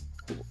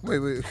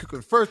 Wait.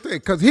 First thing,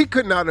 because he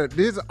could not,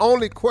 his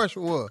only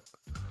question was,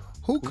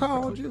 who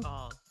called you?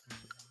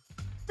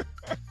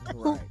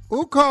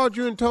 Who called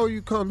you and told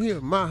you come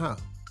here, my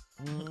house?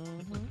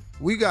 Mm-hmm.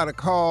 We got a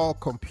call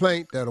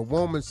complaint that a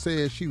woman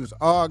said she was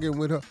arguing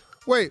with her.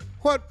 Wait,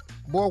 what?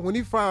 Boy, when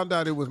he found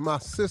out it was my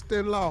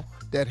sister-in-law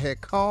that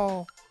had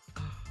called,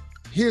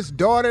 his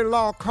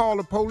daughter-in-law called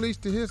the police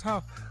to his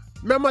house.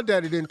 Man, my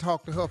daddy didn't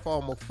talk to her for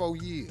almost 4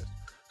 years.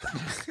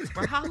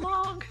 For how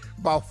long?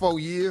 About 4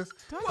 years.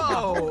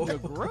 Whoa. A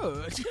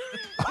grudge.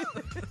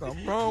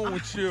 Something wrong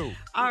with you.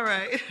 All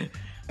right.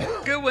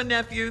 Good one,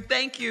 nephew.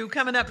 Thank you.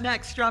 Coming up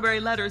next, Strawberry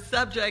Letter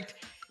subject,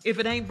 If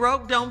it ain't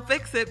broke, don't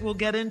fix it. We'll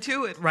get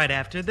into it right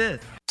after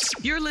this.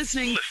 You're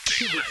listening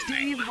to the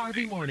Steve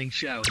Harvey Morning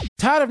Show.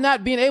 Tired of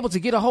not being able to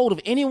get a hold of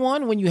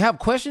anyone when you have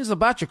questions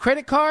about your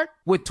credit card?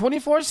 With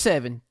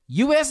 24/7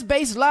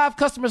 U.S.-based live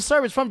customer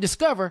service from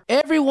Discover,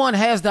 everyone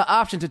has the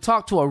option to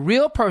talk to a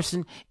real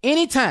person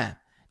anytime,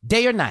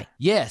 day or night.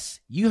 Yes,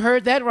 you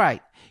heard that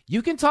right.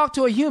 You can talk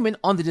to a human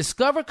on the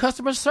Discover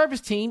customer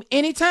service team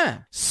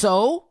anytime.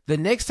 So, the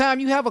next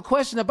time you have a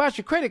question about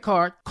your credit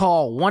card,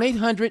 call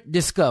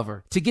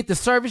 1-800-DISCOVER to get the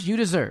service you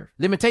deserve.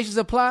 Limitations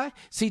apply.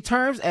 See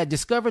terms at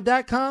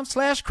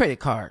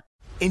discover.com/creditcard.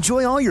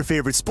 Enjoy all your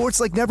favorite sports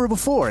like never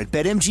before at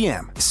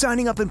BetMGM.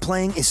 Signing up and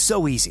playing is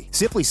so easy.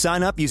 Simply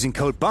sign up using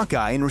code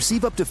Buckeye and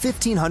receive up to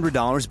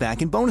 $1,500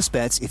 back in bonus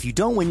bets if you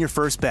don't win your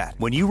first bet.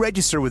 When you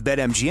register with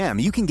BetMGM,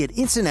 you can get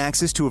instant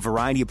access to a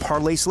variety of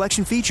parlay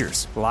selection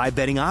features, live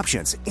betting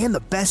options, and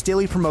the best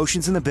daily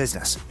promotions in the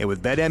business. And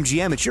with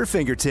BetMGM at your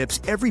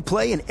fingertips, every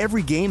play and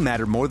every game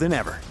matter more than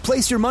ever.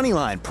 Place your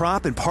moneyline,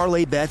 prop, and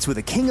parlay bets with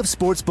the king of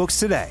sportsbooks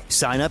today.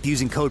 Sign up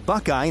using code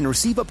Buckeye and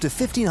receive up to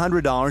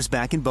 $1,500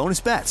 back in bonus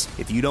bets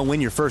if you don't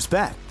win your first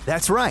bet.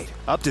 That's right,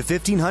 up to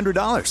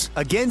 $1,500.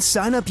 Again,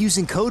 sign up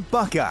using code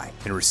Buckeye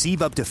and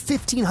receive up to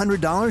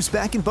 $1,500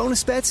 back in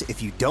bonus bets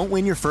if you don't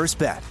win your first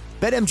bet.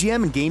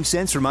 BetMGM and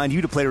GameSense remind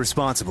you to play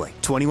responsibly.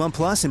 21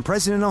 plus and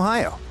present in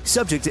Ohio.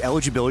 Subject to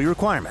eligibility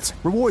requirements.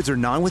 Rewards are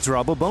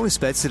non-withdrawable bonus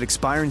bets that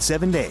expire in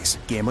 7 days.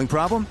 Gambling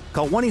problem?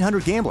 Call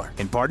 1-800-GAMBLER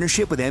in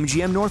partnership with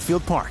MGM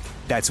Northfield Park.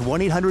 That's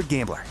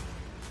 1-800-GAMBLER.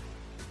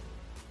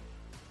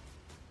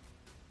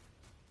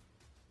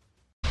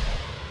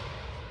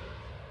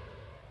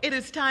 It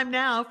is time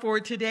now for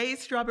today's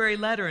Strawberry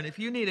Letter. And if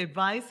you need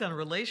advice on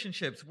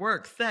relationships,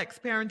 work, sex,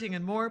 parenting,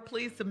 and more,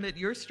 please submit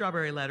your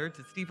Strawberry Letter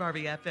to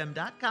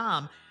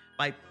steveharveyfm.com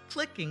by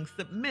clicking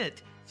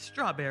Submit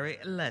Strawberry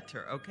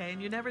Letter, okay?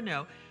 And you never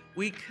know.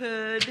 We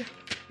could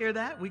hear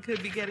that. We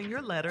could be getting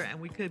your letter, and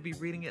we could be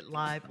reading it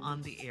live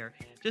on the air,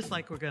 just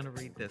like we're going to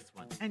read this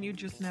one. And you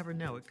just never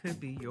know. It could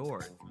be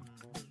yours.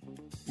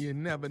 You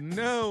never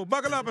know.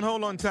 Buckle up and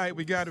hold on tight.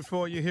 We got it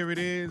for you. Here it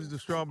is, the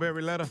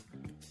Strawberry Letter.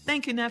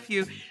 Thank you,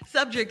 nephew.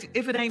 Subject,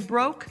 if it ain't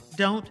broke,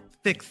 don't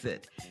fix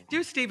it.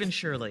 Dear Steve and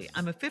Shirley,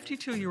 I'm a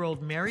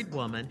 52-year-old married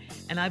woman,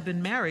 and I've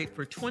been married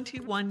for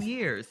 21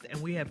 years,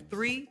 and we have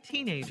 3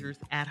 teenagers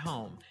at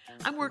home.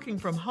 I'm working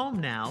from home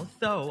now,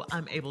 so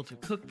I'm able to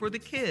cook for the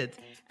kids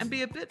and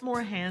be a bit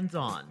more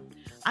hands-on.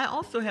 I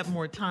also have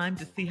more time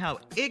to see how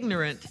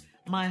ignorant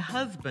my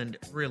husband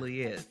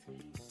really is.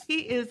 He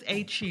is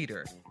a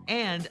cheater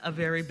and a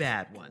very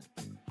bad one.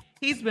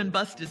 He's been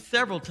busted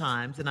several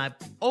times, and I've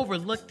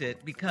overlooked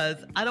it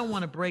because I don't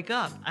want to break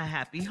up a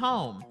happy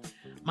home.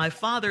 My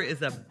father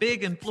is a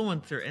big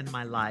influencer in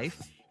my life.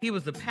 He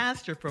was a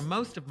pastor for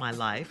most of my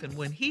life, and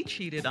when he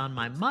cheated on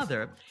my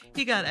mother,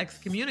 he got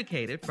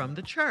excommunicated from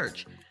the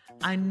church.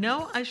 I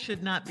know I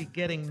should not be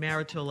getting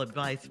marital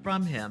advice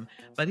from him,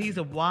 but he's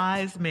a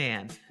wise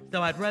man,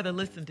 so I'd rather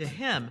listen to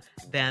him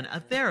than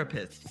a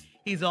therapist.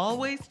 He's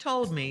always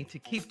told me to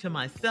keep to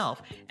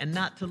myself and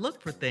not to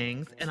look for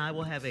things, and I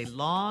will have a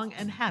long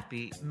and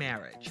happy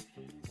marriage.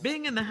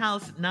 Being in the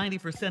house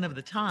 90% of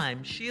the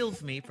time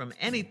shields me from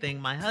anything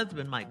my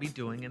husband might be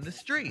doing in the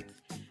streets.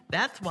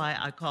 That's why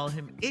I call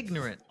him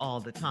ignorant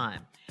all the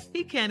time.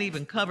 He can't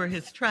even cover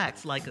his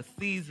tracks like a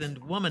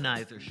seasoned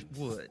womanizer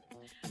would.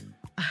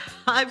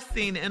 I've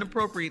seen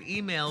inappropriate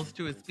emails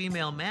to his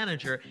female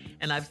manager,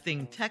 and I've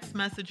seen text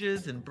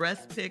messages and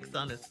breast pics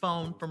on his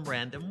phone from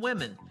random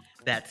women.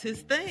 That's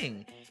his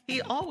thing.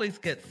 He always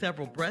gets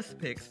several breast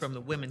pics from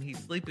the women he's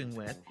sleeping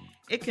with.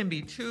 It can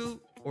be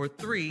 2 or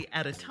 3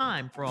 at a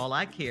time for all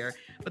I care,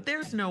 but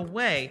there's no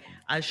way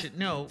I should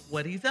know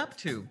what he's up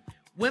to.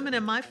 Women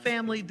in my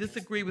family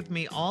disagree with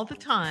me all the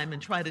time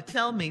and try to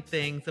tell me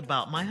things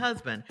about my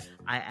husband.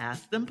 I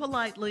ask them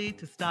politely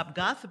to stop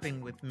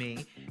gossiping with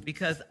me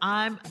because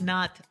I'm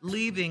not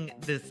leaving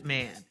this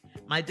man.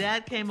 My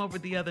dad came over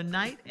the other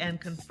night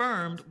and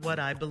confirmed what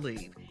I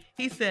believe.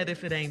 He said,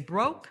 if it ain't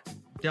broke,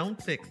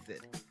 don't fix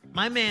it.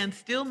 My man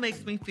still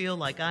makes me feel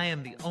like I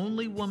am the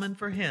only woman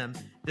for him,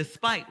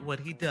 despite what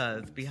he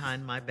does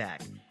behind my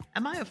back.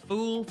 Am I a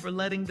fool for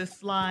letting this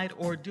slide,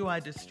 or do I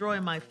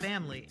destroy my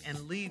family and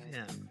leave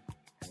him?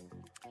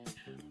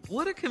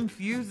 What a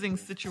confusing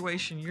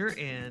situation you're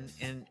in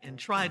and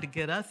try to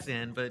get us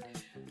in, but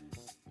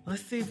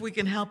let's see if we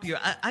can help you.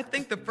 I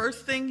think the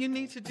first thing you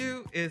need to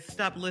do is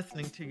stop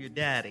listening to your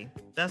daddy.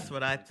 That's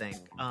what I think.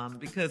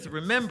 Because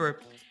remember,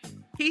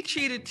 he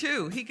cheated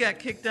too. He got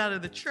kicked out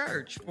of the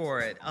church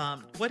for it.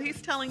 What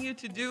he's telling you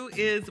to do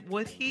is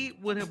what he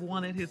would have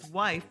wanted his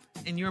wife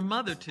and your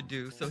mother to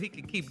do so he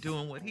could keep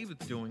doing what he was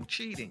doing,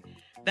 cheating.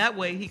 That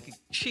way he could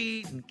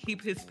cheat and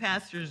keep his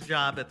pastor's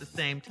job at the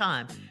same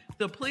time.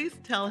 So please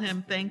tell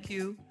him thank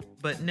you,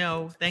 but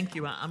no, thank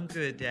you. I'm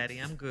good, Daddy.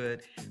 I'm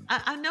good.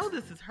 I know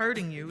this is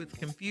hurting you. It's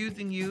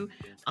confusing you.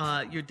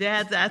 Your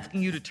dad's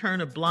asking you to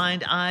turn a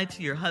blind eye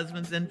to your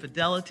husband's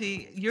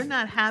infidelity. You're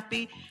not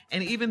happy.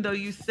 And even though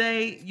you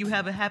say you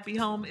have a happy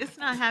home, it's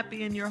not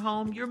happy in your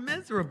home. You're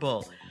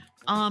miserable.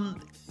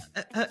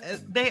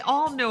 They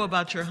all know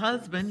about your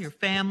husband, your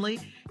family.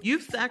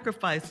 You've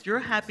sacrificed your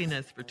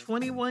happiness for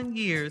 21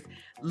 years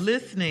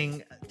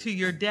listening to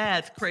your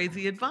dad's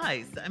crazy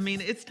advice. I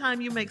mean, it's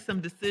time you make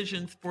some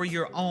decisions for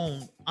your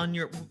own, on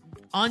your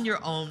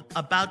own,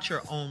 about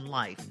your own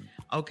life,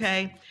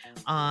 okay?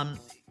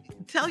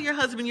 Tell your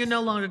husband you're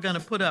no longer going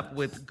to put up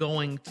with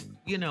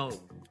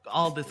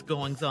all this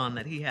goings on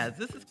that he has.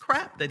 This is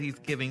crap that he's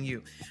giving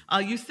you.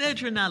 You said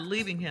you're not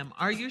leaving him.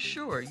 Are you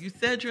sure? You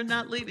said you're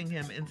not leaving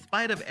him in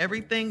spite of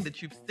everything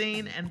that you've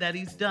seen and that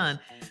he's done.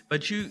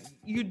 But you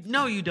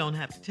know you don't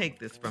have to take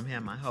this from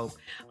him, I hope.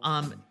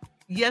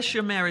 Yes,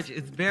 your marriage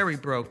is very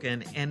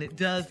broken and it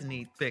does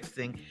need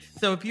fixing.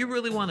 So if you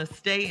really want to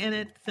stay in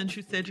it, since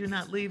you said you're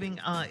not leaving,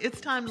 it's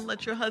time to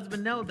let your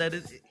husband know that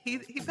he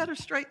better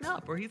straighten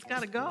up or he's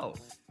got to go.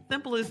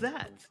 Simple as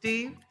that.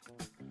 Steve?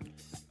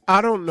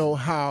 I don't know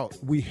how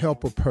we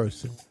help a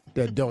person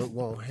that don't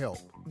want help.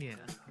 Yeah.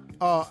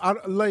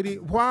 Lady,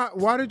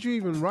 why did you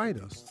even write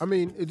us? I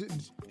mean,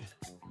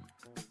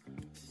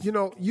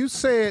 you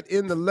said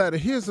in the letter,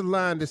 here's a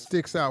line that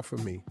sticks out for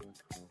me.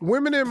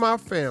 Women in my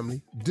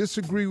family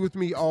disagree with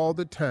me all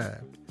the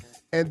time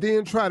and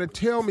then try to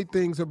tell me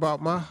things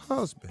about my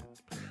husband.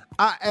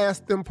 I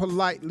ask them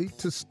politely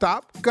to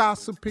stop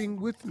gossiping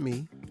with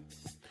me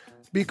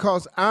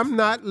because I'm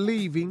not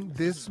leaving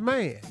this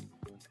man.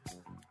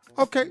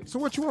 Okay, so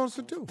what you want us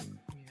to do?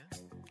 Yeah.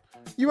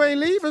 You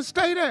ain't leaving,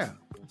 stay there.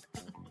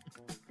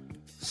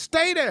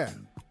 Stay there.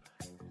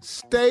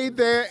 Stay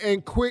there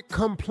and quit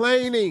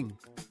complaining.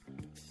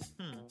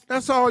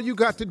 That's all you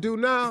got to do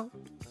now.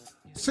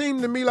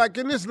 Seemed to me like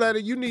in this letter,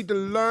 you need to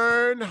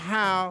learn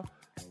how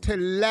to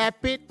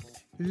lap it,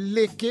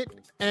 lick it,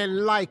 and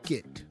like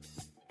it.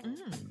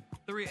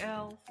 3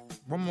 L's.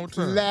 One more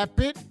time. Lap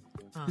it,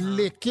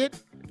 lick it,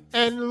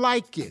 and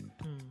like it.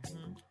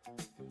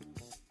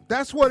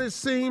 That's what it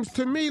seems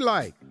to me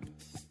like.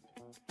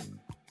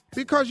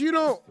 Because you're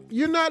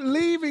not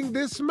leaving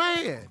this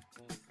man.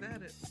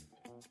 Said it.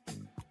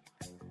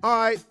 All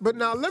right, but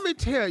now let me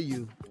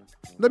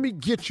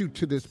get you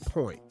to this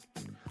point.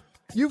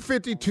 You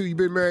 52, you've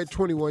been married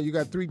 21, you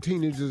got 3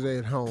 teenagers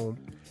at home,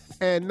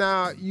 and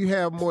now you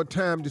have more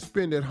time to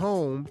spend at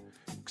home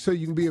so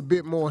you can be a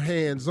bit more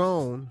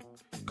hands-on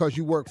because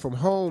you work from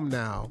home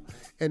now,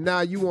 and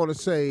now you want to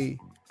say,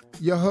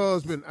 your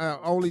husband,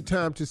 only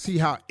time to see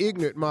how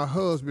ignorant my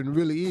husband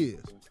really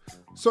is.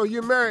 So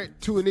you're married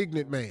to an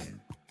ignorant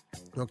man.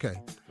 Okay.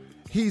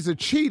 He's a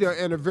cheater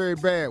and a very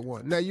bad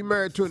one. Now you're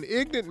married to an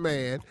ignorant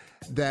man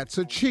that's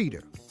a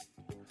cheater.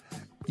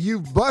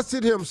 You've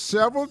busted him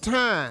several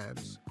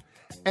times,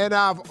 and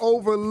I've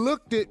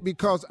overlooked it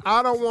because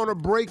I don't want to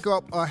break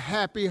up a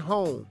happy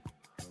home.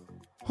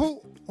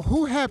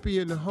 Who happy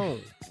in the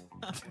home?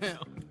 I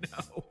don't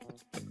know.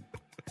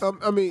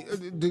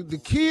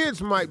 The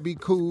kids might be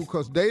cool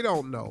because they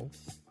don't know.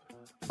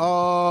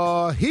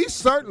 He's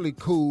certainly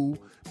cool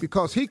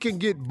because he can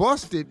get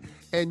busted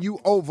and you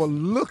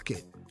overlook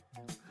it.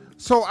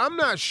 So I'm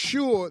not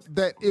sure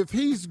that if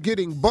he's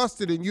getting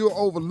busted and you're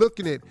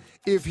overlooking it,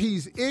 if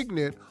he's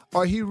ignorant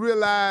or he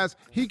realized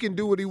he can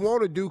do what he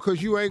want to do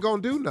because you ain't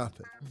going to do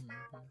nothing.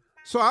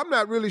 So I'm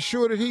not really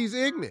sure that he's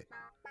ignorant.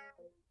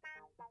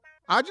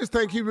 I just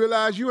think he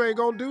realized you ain't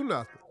going to do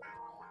nothing.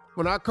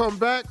 When I come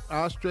back,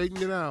 I'll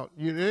straighten it out.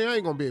 I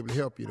ain't going to be able to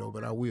help you, though,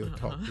 but I will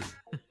talk to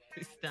you.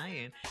 He's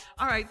dying.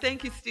 All right.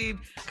 Thank you, Steve.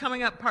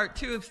 Coming up, part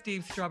 2 of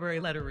Steve's Strawberry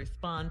Letter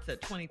Response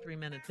at 23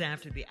 minutes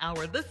after the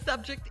hour. The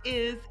subject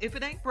is, if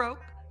it ain't broke,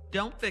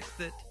 don't fix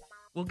it.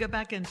 We'll get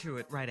back into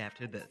it right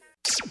after this.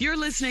 You're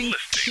listening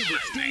to the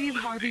Steve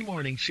Harvey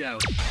Morning Show.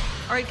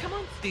 All right, come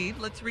on, Steve.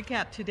 Let's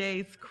recap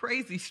today's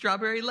crazy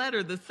strawberry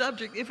letter. The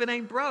subject, if it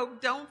ain't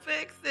broke, don't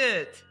fix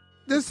it.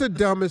 This is the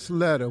dumbest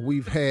letter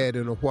we've had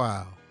in a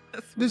while.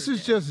 This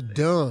is just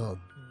dumb.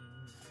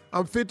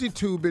 I'm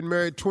 52, been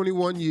married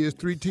 21 years,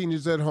 3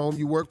 teenagers at home.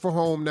 You work from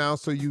home now,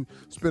 so you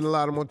spend a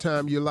lot more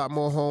time. You're a lot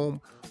more home.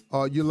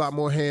 You're a lot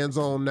more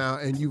hands-on now,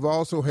 and you've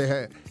also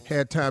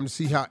had time to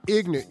see how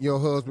ignorant your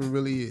husband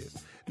really is.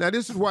 Now,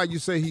 this is why you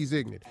say he's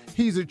ignorant.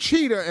 He's a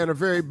cheater and a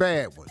very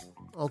bad one.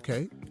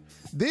 Okay.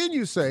 Then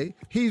you say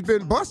he's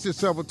been busted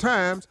several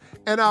times,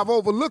 and I've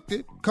overlooked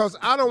it because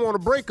I don't want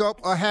to break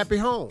up a happy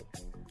home.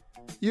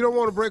 You don't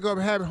want to break up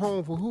a happy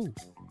home for who?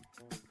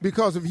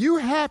 Because if you're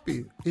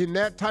happy in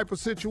that type of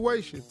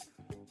situation,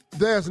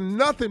 there's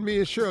nothing me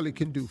and Shirley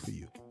can do for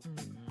you.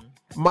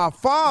 My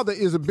father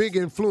is a big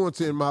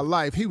influence in my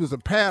life. He was a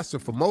pastor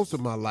for most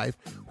of my life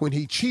when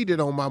he cheated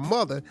on my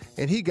mother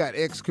and he got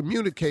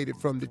excommunicated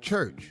from the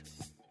church.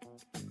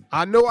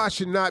 I know I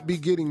should not be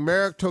getting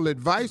marital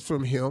advice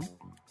from him,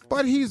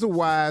 but he's a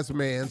wise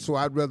man, so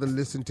I'd rather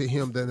listen to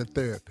him than a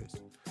therapist.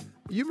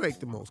 You make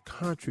the most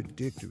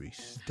contradictory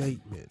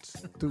statements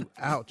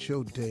throughout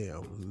your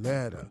damn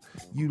letter.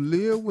 You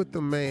live with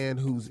a man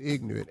who's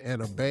ignorant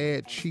and a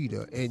bad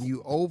cheater, and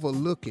you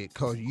overlook it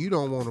because you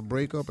don't want to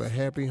break up a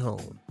happy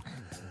home.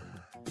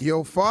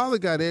 Your father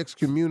got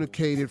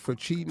excommunicated for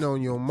cheating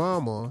on your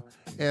mama,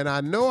 and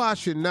I know I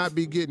should not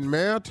be getting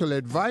marital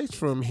advice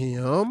from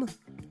him,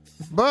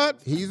 But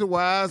he's a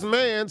wise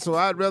man, so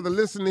I'd rather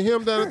listen to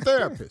him than a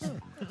therapist.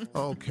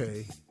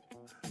 Okay,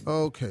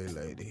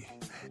 lady.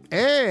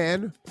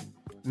 And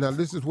now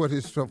this is what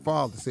his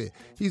father said.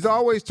 He's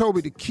always told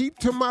me to keep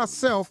to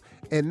myself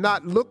and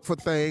not look for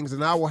things,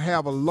 and I will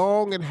have a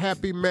long and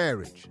happy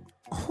marriage.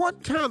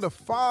 What kind of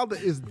father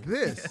is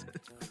this?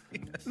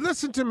 Yes.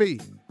 Listen to me.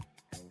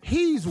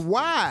 He's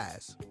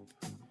wise,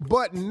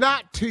 but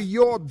not to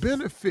your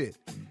benefit.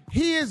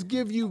 He has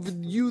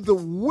given you the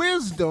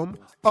wisdom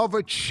of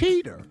a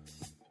cheater.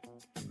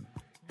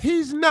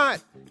 He's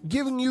not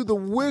giving you the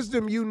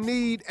wisdom you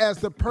need as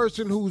the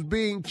person who's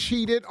being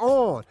cheated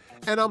on.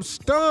 And I'm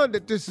stunned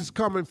that this is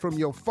coming from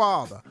your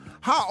father.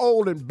 How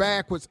old and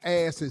backwards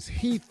ass is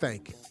he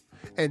thinking?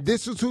 And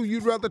this is who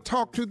you'd rather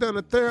talk to than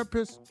a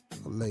therapist?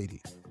 Oh,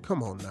 lady,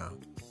 come on now.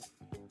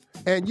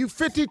 And you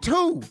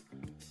 52.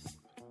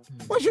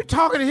 What you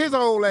talking to his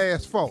old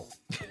ass for?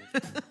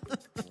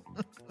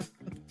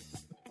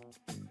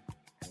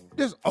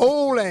 This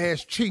old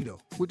ass cheater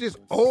with this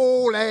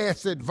old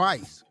ass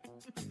advice.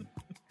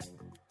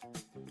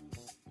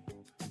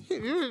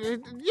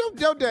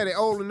 Your daddy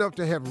old enough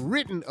to have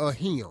written a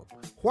hymn.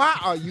 Why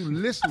are you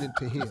listening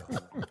to him?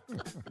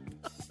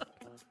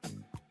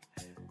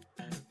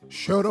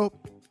 Shut up,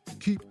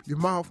 keep your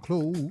mouth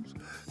closed.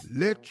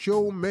 Let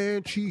your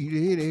man cheat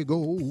and it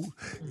goes.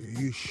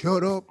 You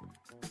shut up,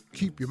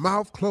 keep your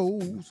mouth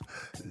closed.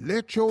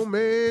 Let your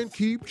man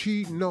keep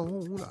cheating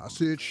on. I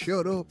said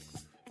shut up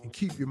and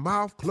keep your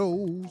mouth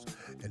closed.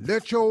 And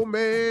let your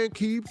man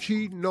keep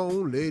cheating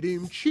on. Let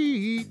him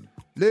cheat.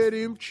 Let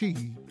him cheat.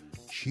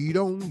 Cheat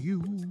on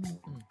you.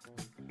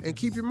 And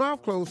keep your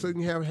mouth closed so you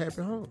can have a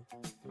happy home.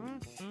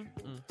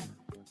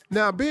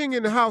 Now, being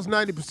in the house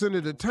 90%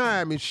 of the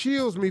time, it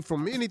shields me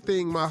from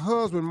anything my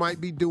husband might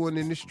be doing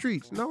in the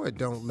streets. No, it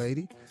don't,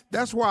 lady.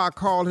 That's why I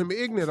call him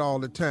ignorant all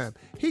the time.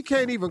 He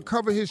can't even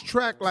cover his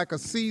track like a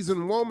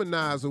seasoned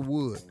womanizer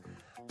would.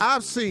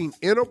 I've seen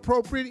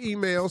inappropriate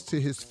emails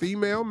to his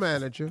female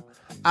manager.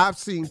 I've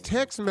seen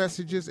text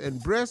messages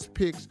and breast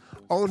pics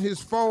on his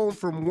phone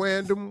from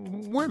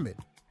random women.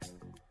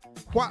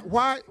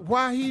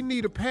 Why he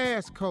need a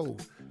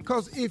passcode?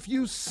 Because if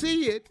you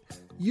see it,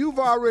 you've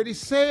already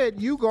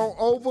said you gonna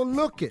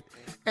overlook it.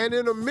 And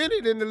in a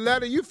minute in the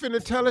letter, you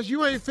finna tell us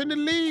you ain't finna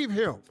leave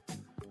him.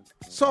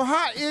 So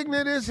how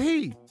ignorant is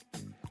he?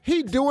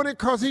 He doing it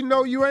because he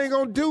know you ain't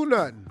gonna do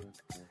nothing.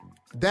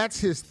 That's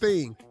his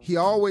thing. He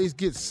always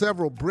gets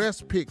several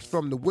breast pics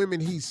from the women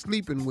he's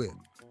sleeping with.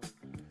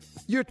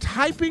 You're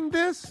typing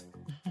this?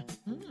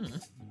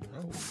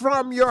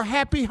 From your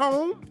happy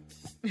home?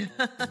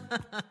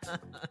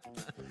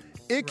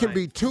 It can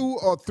be 2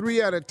 or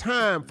 3 at a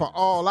time for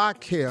all I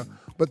care,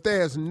 but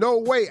there's no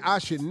way I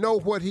should know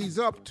what he's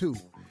up to.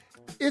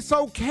 It's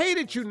okay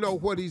that you know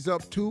what he's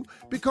up to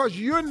because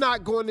you're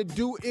not going to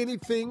do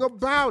anything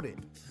about it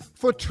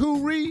for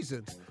 2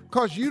 reasons.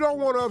 Because you don't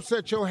want to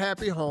upset your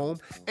happy home,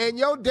 and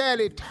your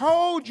daddy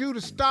told you to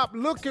stop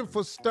looking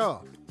for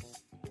stuff.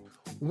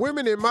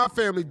 Women in my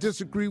family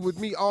disagree with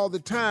me all the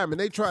time, and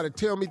they try to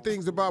tell me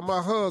things about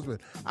my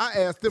husband. I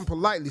ask them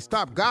politely,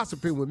 stop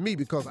gossiping with me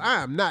because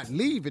I am not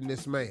leaving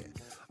this man.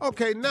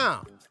 Okay,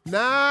 now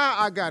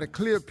I got a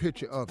clear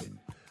picture of it.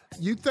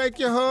 You think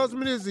your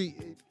husband is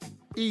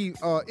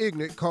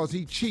ignorant because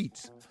he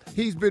cheats.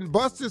 He's been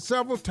busted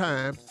several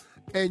times,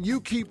 and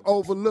you keep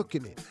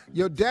overlooking it.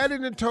 Your daddy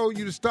done told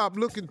you to stop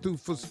looking through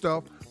for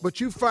stuff, but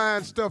you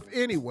find stuff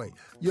anyway.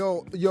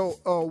 Your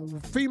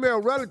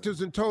female relatives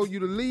done told you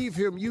to leave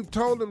him. You've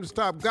told them to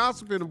stop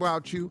gossiping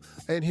about you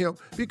and him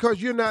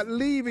because you're not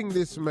leaving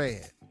this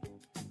man.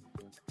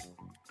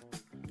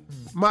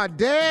 My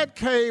dad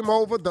came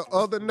over the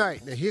other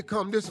night. Now here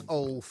come this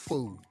old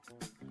fool.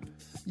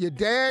 Your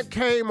dad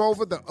came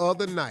over the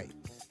other night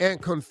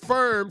and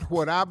confirmed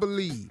what I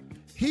believe.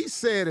 He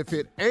said if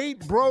it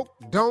ain't broke,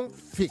 don't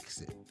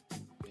fix it.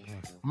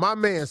 My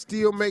man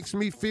still makes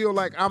me feel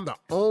like I'm the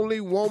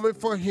only woman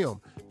for him,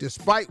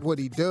 despite what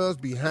he does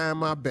behind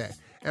my back.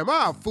 Am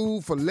I a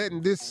fool for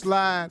letting this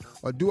slide,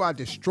 or do I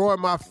destroy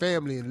my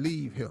family and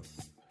leave him?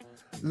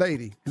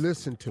 Lady,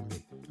 listen to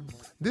me.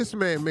 This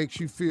man makes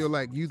you feel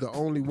like you the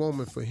only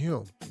woman for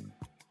him.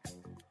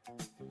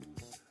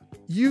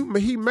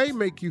 He may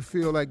make you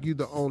feel like you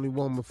the only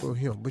woman for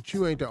him, but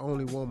you ain't the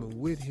only woman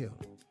with him.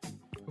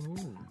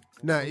 Ooh.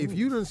 Now, if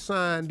you done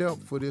signed up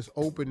for this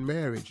open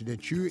marriage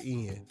that you're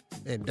in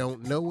and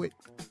don't know it,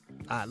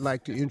 I'd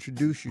like to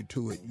introduce you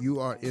to it.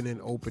 You are in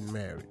an open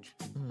marriage.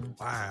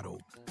 Wide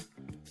open.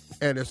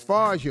 And as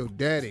far as your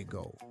daddy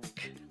go,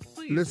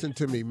 listen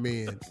to me,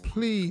 men.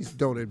 Please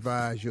don't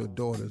advise your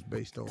daughters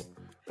based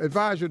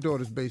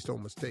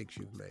on mistakes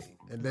you've made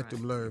and let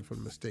them learn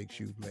from mistakes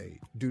you've made.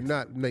 Do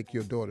not make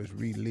your daughters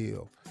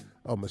relive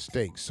a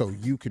mistake so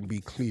you can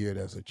be cleared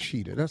as a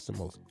cheater. That's the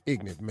most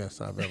ignorant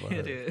mess I've ever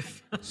heard. It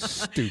is.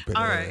 Stupid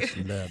All ass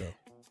right. letter.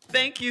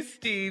 Thank you,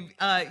 Steve.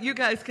 You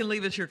guys can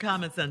leave us your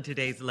comments on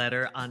today's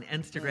letter on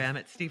Instagram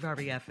at Steve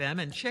Harvey FM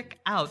and check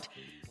out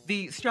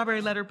the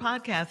Strawberry Letter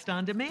podcast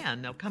on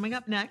demand. Now, coming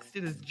up next,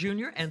 it is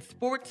Junior and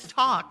Sports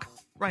Talk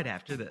right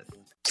after this.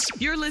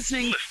 You're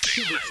listening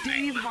to the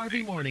Steve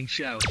Harvey Morning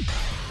Show.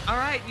 All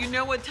right, you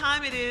know what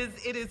time it is.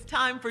 It is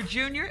time for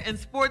Junior and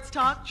Sports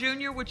Talk.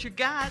 Junior, what you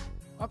got?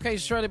 Okay,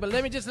 Shirley, but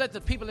let me just let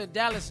the people in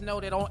Dallas know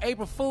that on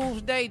April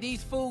Fool's Day,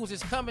 these fools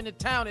is coming to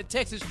town at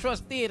Texas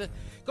Trust Theater.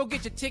 Go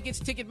get your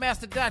tickets,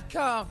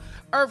 Ticketmaster.com.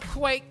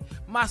 Earthquake,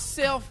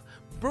 myself,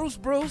 Bruce,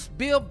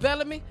 Bill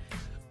Bellamy,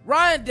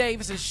 Ryan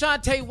Davis, and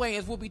Shantae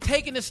Wayans will be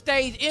taking the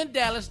stage in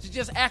Dallas to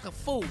just act a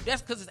fool.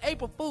 That's because it's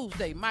April Fool's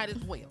Day. Might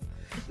as well.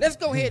 Let's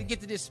go ahead and get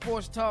to this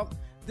sports talk.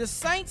 The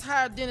Saints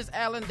hired Dennis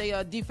Allen,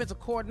 their defensive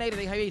coordinator.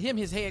 They made him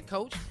his head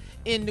coach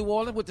in New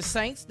Orleans with the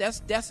Saints.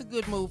 That's a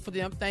good move for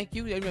them. Thank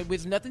you.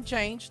 There's nothing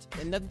changed,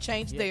 and nothing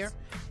changed there.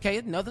 Okay,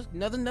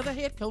 another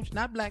head coach,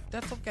 not black.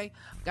 That's okay.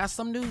 Got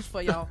some news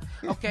for y'all.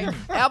 Okay,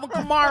 Alvin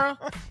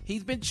Kamara,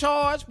 he's been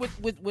charged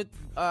with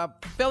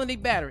felony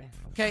battery.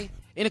 Okay,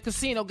 in a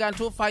casino, got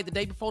into a fight the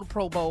day before the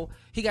Pro Bowl.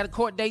 He got a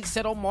court date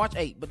set on March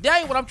 8th. But that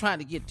ain't what I'm trying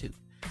to get to.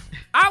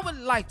 I would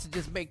like to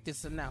just make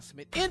this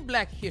announcement in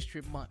Black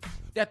History Month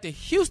that the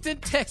Houston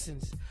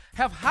Texans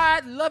have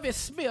hired Lovie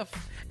Smith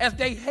as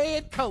their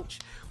head coach.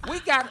 We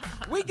got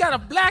a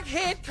black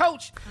head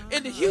coach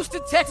in the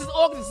Houston Texans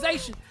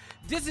organization.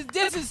 This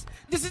is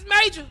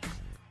major.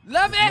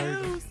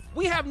 Lovie,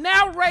 we have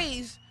now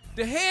raised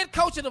the head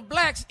coach of the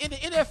blacks in the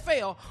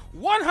NFL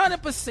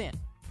 100%.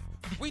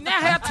 We now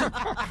have to.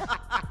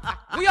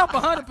 We up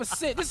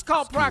 100%. This is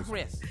called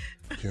progress.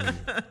 Junior.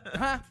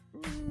 Huh?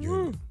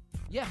 Junior.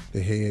 Yeah.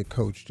 The head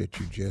coach that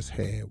you just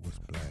had was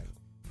black.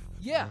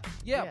 Yeah.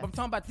 But I'm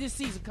talking about this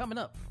season coming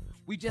up.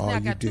 We just now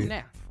got two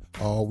now.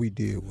 All we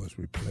did was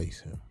replace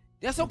him.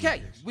 That's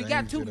okay. We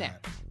got two now.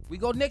 We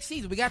go next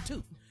season. We got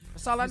two.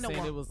 That's all I know.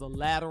 It was a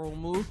lateral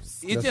move.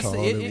 If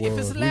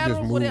it's a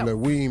lateral, whatever.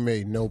 We ain't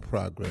made no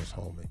progress,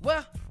 homie.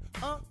 Well,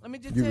 let me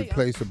just tell you. You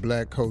replace a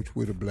black coach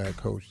with a black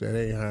coach. That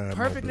ain't hiring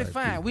perfectly no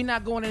fine. people. We're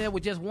not going in there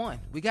with just one.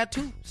 We got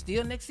two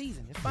still next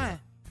season. It's fine.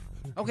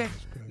 Okay.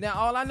 Now,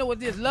 all I know is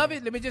this. Love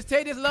it. Let me just tell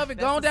you this. Love it.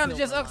 Go on down to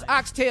just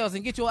oxtails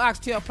and get your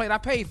oxtail plate. I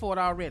paid for it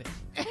already.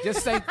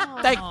 Just say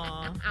thank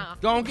you.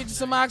 Go on get you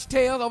some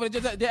oxtails over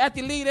there. Just, after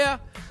you leave there,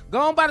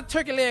 go on by the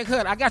turkey leg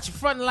hut. I got your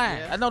front line.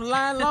 Yeah. I know the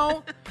line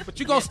long, but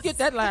you going to skip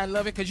that line,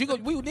 love it, because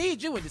we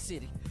need you in the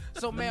city.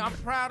 So, man, I'm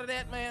proud of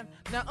that, man.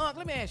 Now, Unc,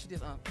 let me ask you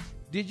this, Unc.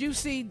 Did you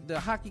see the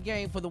hockey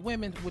game for the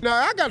women? Now,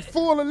 I got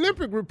full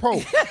Olympic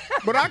report,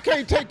 but I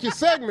can't take your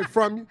segment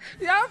from you.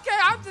 Yeah, okay,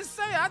 I'm just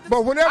saying.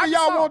 But whenever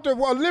y'all want the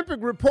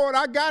Olympic report,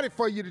 I got it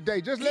for you today.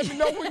 Just let me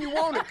know when you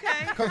want it.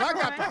 Okay. Because I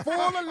got the full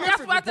Olympic report.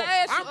 That's what to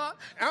ask you,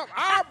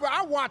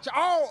 I watch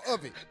all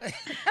of it.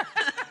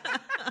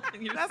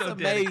 That's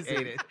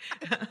amazing.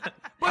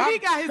 But he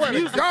got his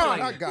music God,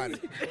 playing. I got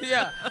it.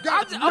 Yeah.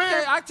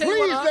 I tell you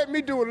please what, let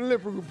me do an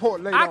Olympic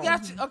report later on. I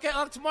got you. Okay,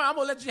 tomorrow I'm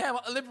going to let you have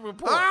an Olympic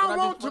report. I don't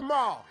want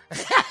tomorrow.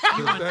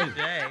 You want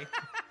today.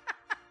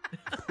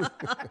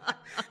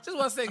 Just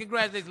want to say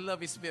congratulations to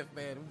Lovie Smith,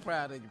 man. I'm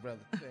proud of you, brother.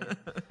 Man. It's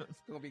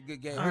going to be a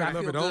good game. All right, I feel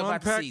Lovie, good don't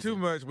about the unpack season. too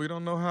much. We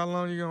don't know how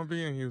long you're going to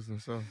be in Houston,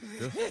 so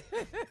just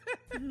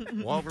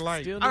walk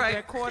light. Still need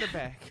that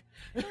quarterback.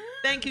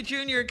 Thank you,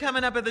 Junior.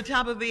 Coming up at the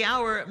top of the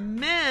hour,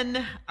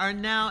 men are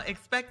now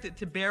expected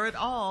to bear it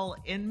all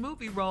in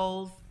movie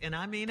roles, and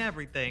I mean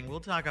everything. We'll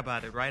talk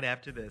about it right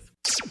after this.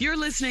 You're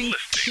listening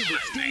to the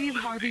Steve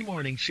Harvey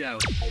Morning Show.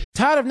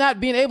 Tired of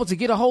not being able to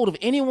get a hold of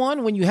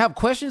anyone when you have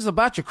questions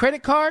about your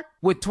credit card?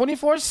 With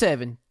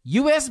 24/7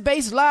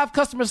 U.S.-based live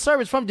customer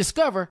service from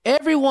Discover,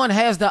 everyone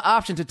has the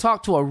option to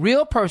talk to a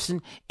real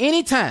person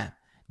anytime,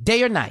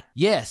 day or night.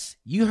 Yes,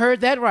 you heard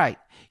that right.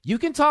 You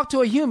can talk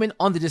to a human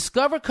on the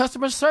Discover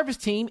customer service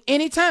team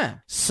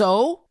anytime.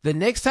 So, the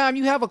next time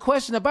you have a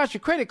question about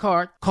your credit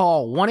card,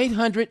 call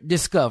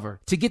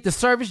 1-800-DISCOVER to get the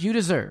service you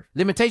deserve.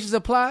 Limitations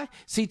apply.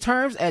 See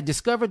terms at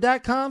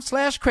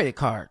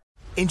discover.com/creditcard.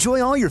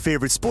 Enjoy all your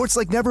favorite sports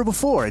like never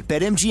before at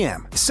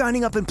BetMGM.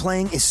 Signing up and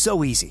playing is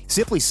so easy.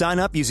 Simply sign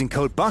up using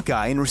code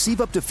Buckeye and receive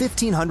up to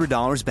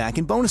 $1,500 back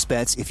in bonus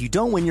bets if you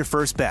don't win your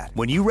first bet.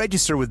 When you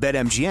register with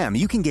BetMGM,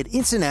 you can get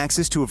instant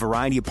access to a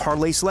variety of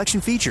parlay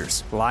selection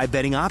features, live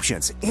betting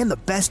options, and the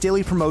best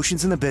daily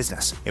promotions in the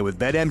business. And with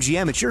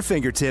BetMGM at your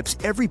fingertips,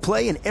 every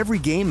play and every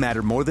game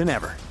matter more than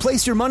ever.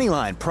 Place your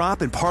moneyline,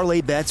 prop, and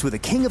parlay bets with the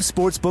king of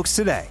sportsbooks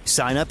today.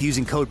 Sign up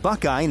using code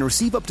Buckeye and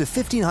receive up to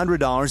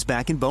 $1,500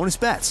 back in bonus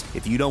bets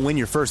if you don't win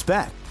your first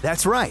bet.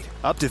 That's right,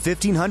 up to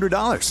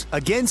 $1,500.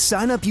 Again,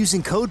 sign up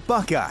using code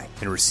Buckeye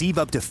and receive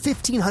up to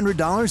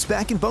 $1,500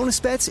 back in bonus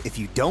bets if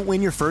you don't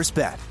win your first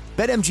bet.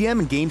 BetMGM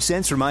and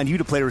GameSense remind you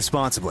to play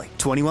responsibly.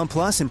 21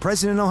 plus and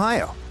present in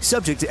Ohio.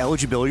 Subject to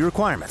eligibility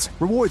requirements.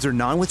 Rewards are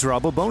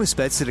non-withdrawable bonus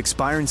bets that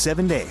expire in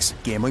 7 days.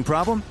 Gambling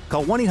problem?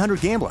 Call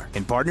 1-800-GAMBLER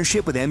in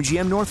partnership with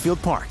MGM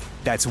Northfield Park.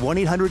 That's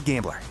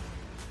 1-800-GAMBLER.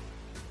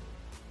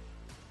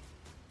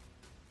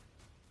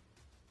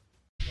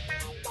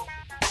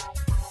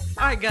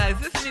 All right, guys,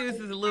 this news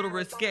is a little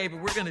risque,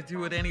 but we're going to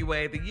do it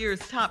anyway. The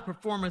year's top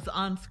performers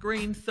on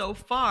screen so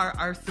far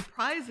are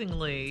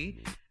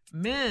surprisingly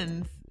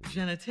men's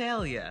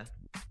genitalia.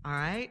 All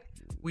right?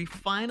 We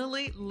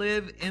finally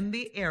live in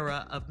the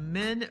era of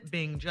men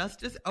being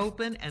just as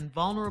open and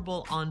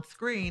vulnerable on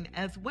screen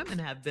as women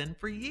have been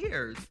for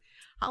years.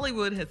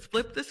 Hollywood has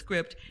flipped the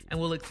script and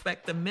will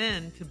expect the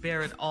men to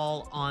bear it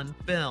all on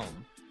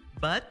film.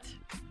 But,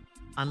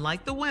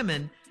 unlike the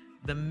women,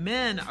 the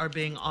men are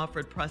being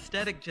offered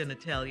prosthetic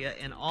genitalia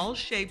in all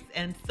shapes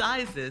and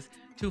sizes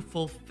to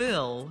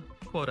fulfill,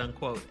 quote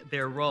unquote,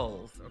 their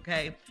roles,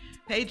 okay?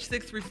 Page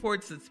 6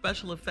 reports that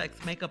special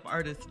effects makeup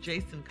artist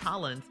Jason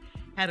Collins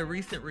had a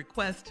recent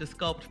request to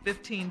sculpt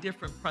 15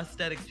 different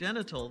prosthetic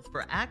genitals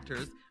for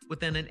actors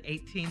within an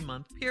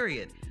 18-month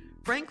period.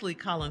 Frankly,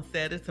 Collins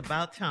said it's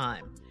about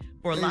time.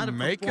 For a lot of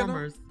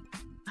performers...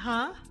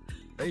 Huh?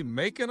 They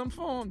making them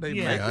for him? I ain't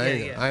gonna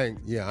need that.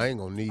 I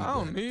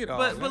don't need all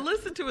but, that. But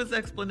listen to his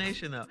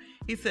explanation, though.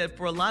 He said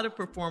for a lot of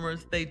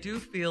performers, they do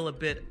feel a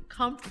bit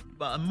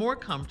more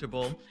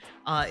comfortable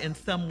in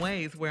some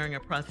ways wearing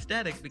a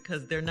prosthetic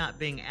because they're not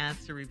being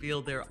asked to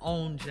reveal their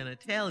own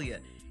genitalia.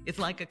 It's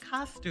like a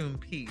costume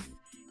piece,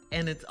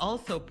 and it's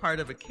also part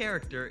of a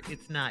character.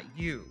 It's not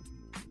you.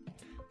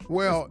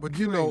 Well, but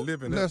you know,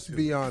 living let's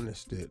be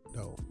honest,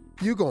 though.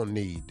 You're gonna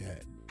need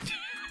that.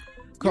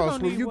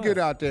 Because when you get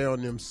out there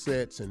on them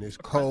sets and it's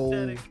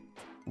cold,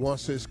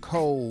 once it's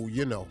cold,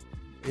 you know,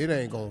 it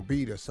ain't going to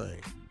be the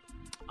same.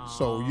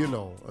 So, you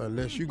know,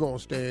 unless you're going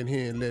to stand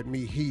here and let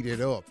me heat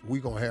it up,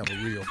 we're going to have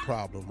a real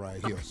problem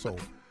right here. So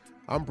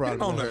I'm probably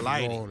going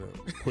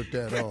to put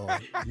that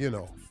on, you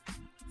know.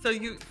 So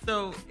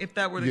if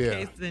that were the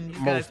case, then you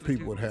guys most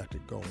people would have to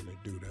go in and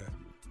do that.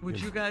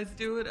 Would you guys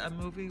do it, a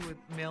movie with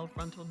male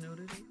frontal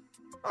nudity?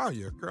 Oh,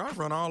 yeah, girl, I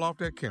run all off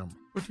that camera.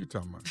 What you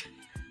talking about?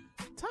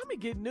 Tommy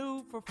get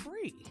nude for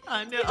free.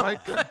 I know.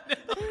 Right there.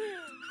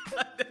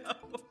 I know.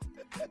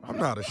 I'm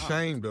not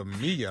ashamed of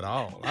me at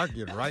all. I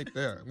get right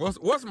there.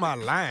 What's my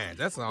lines?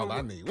 That's all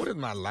I need. What is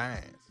my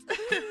lines?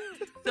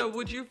 So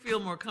would you feel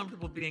more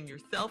comfortable being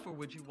yourself, or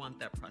would you want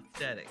that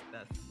prosthetic? No,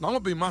 I'm going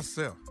to be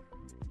myself.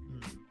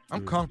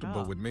 I'm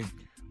comfortable with me.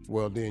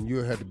 Well, then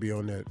you'll have to be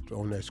on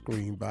that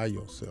screen by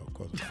yourself,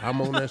 because I'm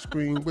on that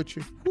screen with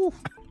you. Whew.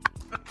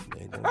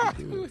 It ain't going to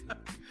be good.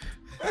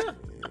 It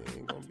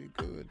ain't going to be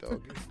good,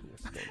 doggy.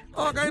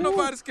 Look, ain't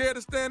nobody scared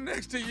to stand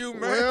next to you,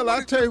 man. Well,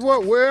 I tell you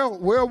what,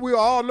 well, we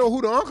all know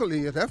who the uncle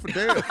is. That's for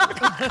damn sure.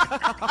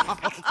 Oh,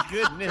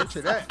 goodness. Bet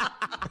you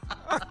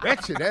that.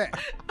 Bet you that.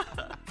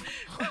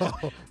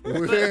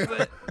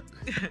 But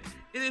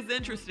it is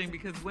interesting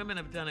because women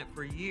have done it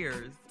for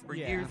years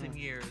and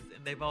years,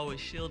 and they've always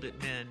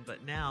shielded men.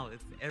 But now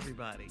it's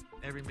everybody,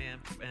 every man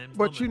and woman.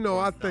 But you know,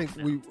 I think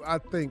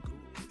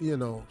you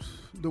know,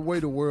 the way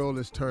the world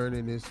is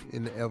turning, it's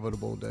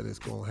inevitable that it's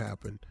gonna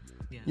happen.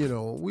 Yeah. You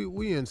know,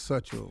 we in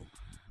such a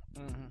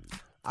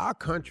our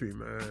country,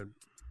 man.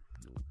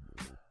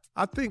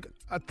 I think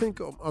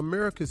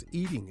America's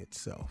eating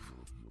itself.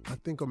 I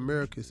think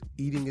America's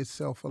eating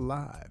itself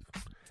alive.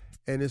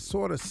 And it's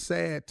sort of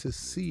sad to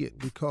see it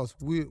because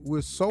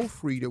we're so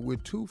free that we're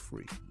too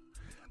free.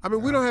 I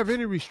mean, we don't have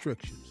any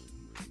restrictions.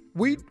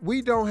 We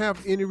don't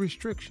have any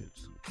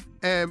restrictions.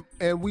 And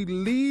we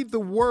lead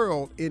the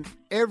world in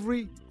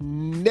every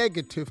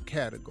negative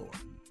category.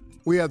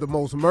 We have the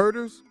most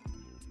murders.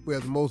 We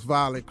have the most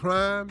violent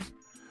crimes.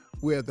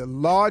 We have the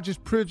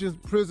largest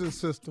prison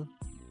system.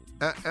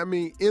 I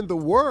mean, in the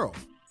world.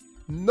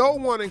 No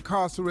one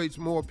incarcerates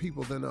more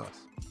people than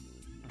us.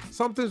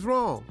 Something's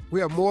wrong. We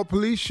have more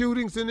police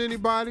shootings than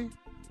anybody.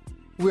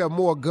 We have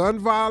more gun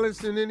violence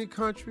than any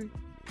country.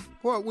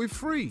 What? We're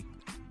free.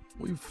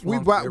 We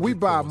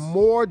buy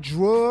more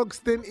drugs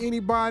than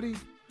anybody.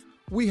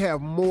 We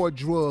have more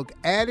drug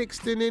addicts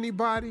than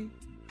anybody.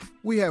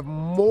 We have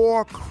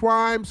more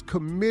crimes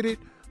committed,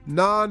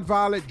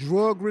 nonviolent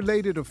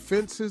drug-related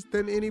offenses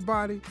than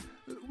anybody.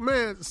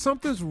 Man,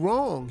 something's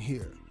wrong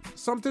here.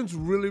 Something's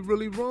really,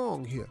 really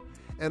wrong here.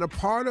 And a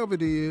part of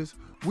it is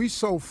we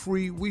so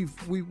free, we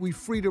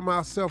freedom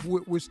ourselves,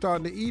 we're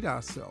starting to eat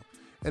ourselves.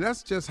 And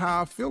that's just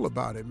how I feel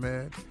about it,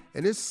 man.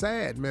 And it's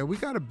sad, man. We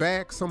got to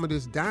back some of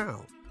this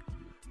down.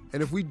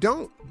 And if we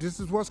don't, this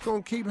is what's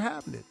going to keep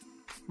happening.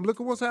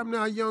 Look at what's happening to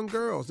our young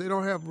girls. They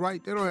don't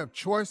have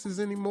choices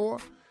anymore.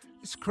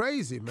 It's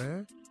crazy,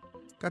 man.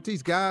 Got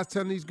these guys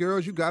telling these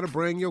girls, you got to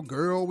bring your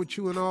girl with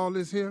you and all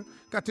this here.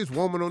 Got this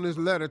woman on this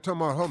letter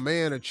talking about her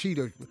man a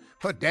cheater.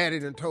 Her daddy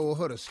done told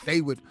her to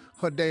stay with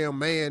her damn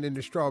man in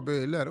the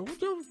strawberry letter. What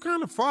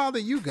kind of father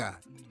you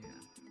got?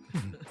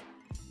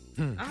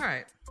 Yeah. All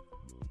right.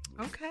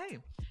 Okay.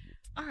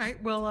 All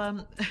right.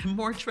 Well,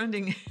 more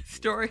trending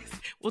stories.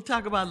 We'll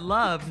talk about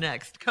love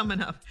next, coming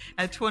up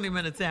at 20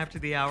 minutes after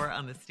the hour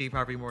on the Steve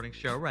Harvey Morning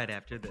Show, right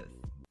after this.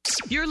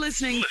 You're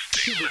listening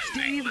to the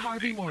Steve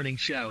Harvey Morning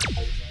Show.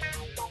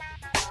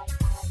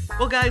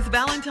 Well, guys,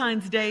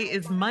 Valentine's Day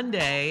is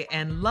Monday,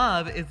 and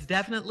love is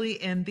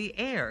definitely in the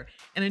air.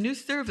 In a new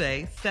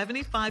survey,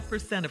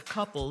 75% of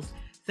couples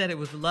said it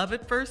was love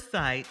at first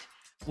sight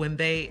when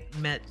they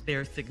met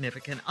their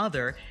significant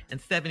other, and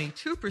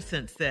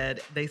 72%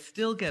 said they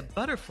still get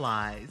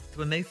butterflies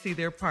when they see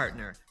their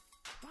partner.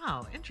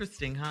 Wow,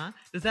 interesting, huh?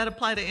 Does that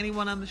apply to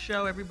anyone on the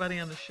show? Everybody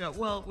on the show?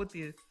 Well, with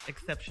the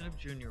exception of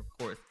Junior, of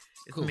course,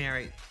 is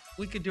married.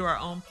 We could do our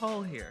own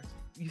poll here.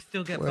 You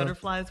still get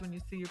butterflies when you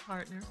see your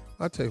partner?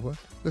 I'll tell you what.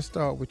 Let's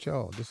start with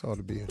y'all. This ought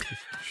to be interesting.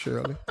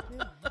 Shirley,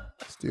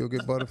 still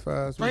get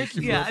butterflies? Thank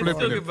you for I still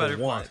flipping get it for butterflies.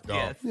 once, dog.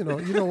 Yes. You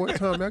know what,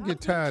 Tommy? I get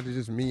tired of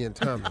just me and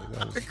Tommy.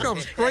 It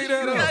comes straight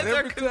at You us guys are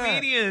every time.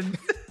 comedians.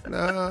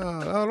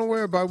 Nah, don't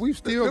worry about it. We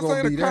still This gonna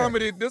ain't be a that.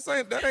 comedy.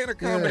 That ain't a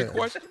comedy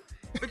question.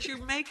 But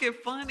you make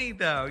it funny,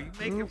 though. You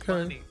make it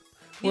funny.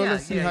 Well, Yeah,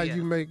 let's see how yeah.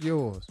 you make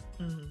yours.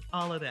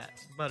 All of that.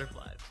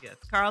 Butterflies, yes.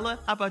 Carla,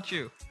 how about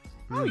you?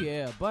 Oh,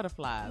 yeah,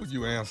 butterflies.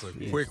 You answer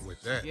quick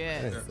with that.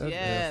 Yes, that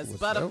yes, was-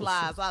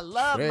 butterflies. I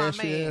love my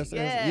Trashy man. ass answer.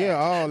 Yes. Yeah,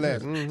 all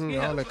that.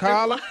 Yeah. All that.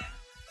 Carla?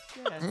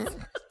 Yes.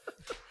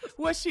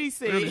 What she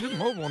said. Really, you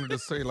more wanted to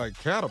say like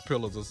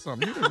caterpillars or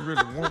something. You didn't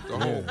really want the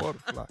whole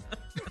butterfly.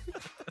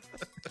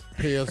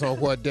 Depends on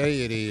what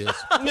day it is.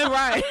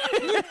 Right.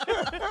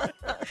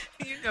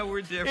 You know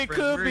we're different. It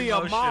could We're be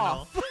emotional. a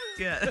moth.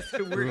 Yes,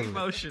 we're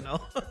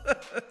emotional.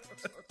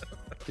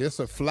 It's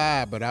a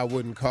fly, but I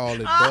wouldn't call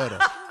it butter.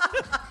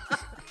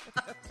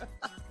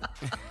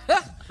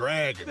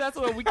 Dragon. That's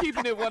what we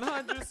keeping it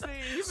 100.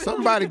 See?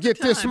 Somebody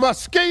get this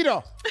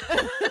mosquito.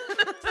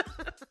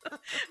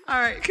 All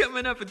right,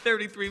 coming up in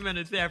 33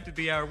 minutes after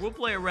the hour, we'll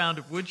play a round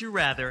of Would You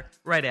Rather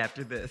right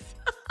after this.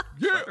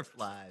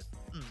 Butterflies.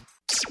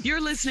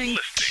 You're listening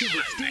to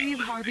the Steve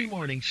Harvey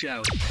Morning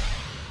Show.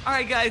 All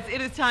right, guys,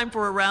 it is time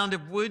for a round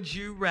of Would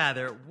You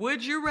Rather.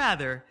 Would you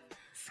rather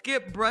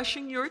skip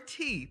brushing your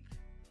teeth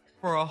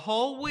for a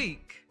whole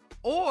week,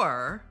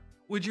 or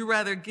would you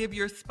rather give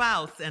your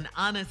spouse an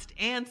honest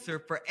answer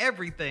for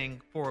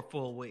everything for a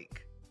full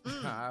week?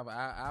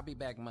 I'll be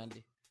back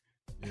Monday.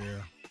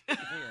 Yeah.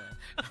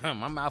 My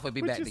mouth will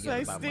be back What you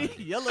together say, by Steve?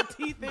 Monday. Yellow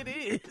teeth it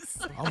is.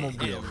 I'm going to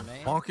be a man.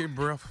 funky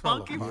breath fella.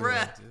 Funky man.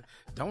 breath.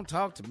 Don't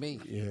talk to me.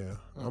 Yeah,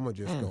 I'm going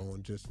to just go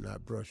and just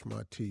not brush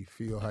my teeth.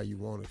 Feel how you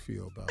want to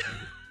feel about it.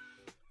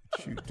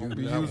 But you do Don't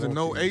be not using want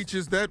no to.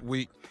 H's that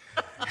week.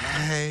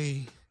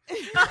 Hey.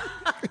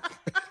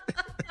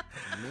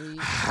 Me?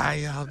 How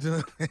y'all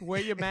doing?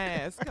 Wear your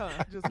mask, huh?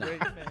 Just wear your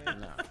mask.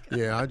 No.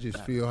 Yeah, I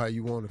just feel how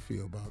you want to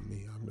feel about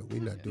me.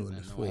 We're not doing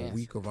this no for a answer.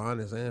 week of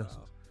honest answers.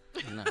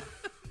 No.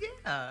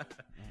 Yeah.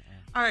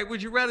 All right,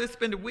 would you rather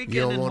spend a weekend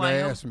You don't in want to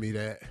Wyoming? ask me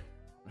that.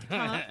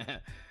 Huh?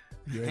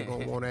 You ain't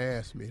going to want to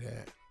ask me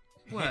that.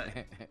 What?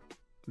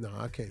 No,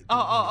 I can't. do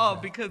Oh,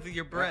 that. because of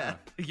your breath.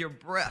 Your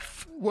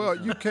breath. Well,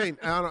 you can't.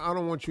 I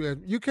don't want you to ask.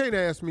 You can't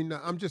ask me.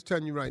 I'm just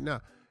telling you right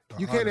now.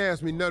 You can't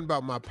ask me nothing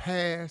about my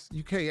past.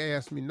 You can't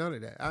ask me none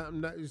of that.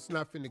 I'm not. It's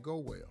not finna go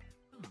well.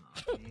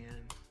 Oh,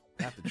 man.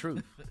 That's the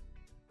truth.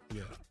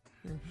 Yeah.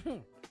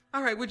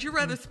 All right, would you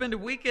rather spend a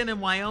weekend in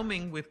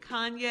Wyoming with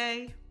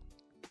Kanye?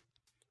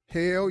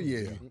 Hell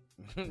yeah.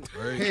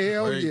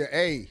 Hell yeah.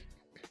 Hey.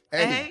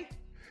 A?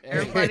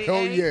 Everybody Hell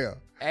A? yeah.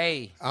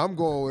 A. I'm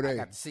going with I A.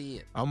 got to see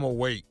it. I'm going to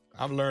wait.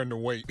 I've learned to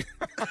wait.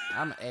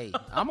 I'm A.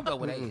 I'm gonna go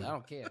with A. I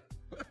don't care.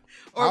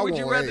 Or would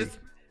you want rather?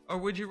 A. Or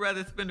would you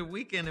rather spend a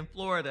weekend in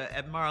Florida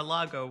at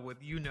Mar-a-Lago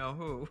with you know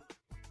who?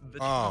 The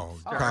Oh,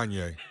 Trump star.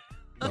 Kanye.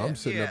 No, I'm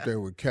sitting Yeah. up there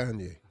with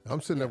Kanye.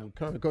 I'm sitting up with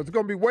Kanye because it's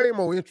gonna be way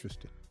more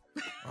interesting.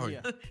 Oh,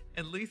 yeah.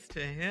 At least to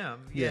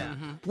him. Yeah.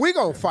 We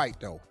gonna fight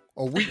though.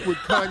 A week with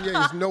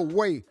Kanye is no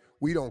way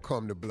we don't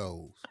come to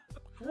blows.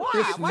 Why?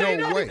 It's Why no you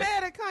don't way. be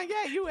mad at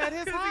Kanye? You at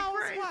his house?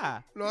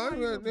 Why? No,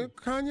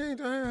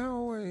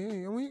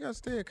 Kanye, we ain't got to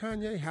stay at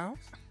Kanye's house.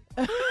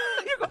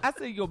 I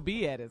said you'll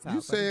be at his house.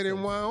 You said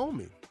in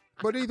Wyoming.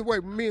 But either way,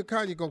 me and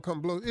Kanye gonna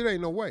come blows. It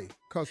ain't no way.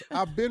 Because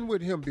I've been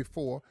with him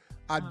before.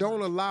 I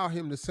don't allow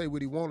him to say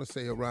what he want to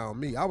say around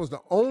me. I was the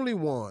only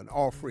one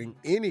offering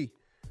any,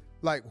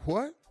 like,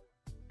 what?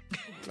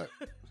 Like,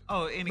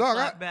 Oh, any Dog,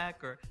 clap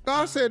back or? no,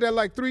 I said that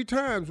like 3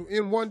 times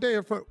in one day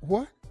in front.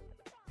 What?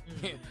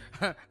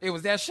 It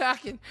was that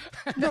shocking.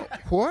 No,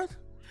 what?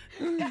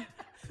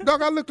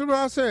 Dog, I looked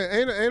around and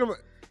said,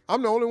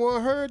 I'm the only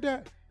one heard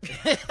that.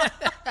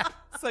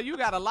 So you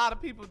got a lot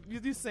of people.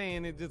 You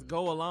saying it just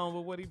go along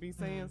with what he be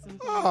saying?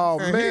 Sometimes? Oh,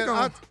 And he man.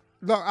 gonna-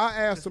 I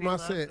asked him, I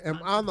loves said, to am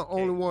I the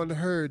only one that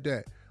heard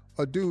that?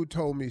 A dude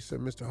told me, said,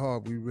 Mr.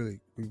 Hogg, we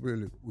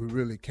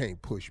really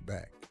can't push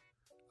back.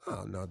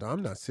 Oh, no,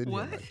 I'm not sitting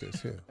here like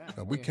this here.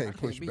 No, we can't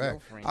push be back. your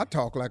friend. I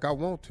talk like I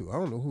want to. I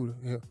don't know who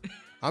the hell.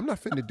 I'm not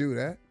finna do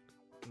that.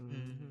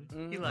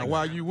 He Now, like,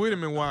 while you with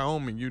him in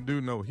Wyoming, you do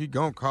know he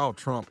gonna call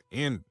Trump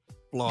in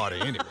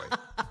Florida anyway.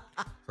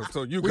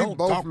 so you We gonna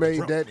both talk to made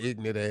Trump. that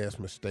ignorant ass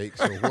mistake,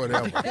 so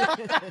whatever.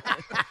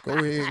 Go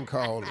ahead and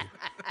call him.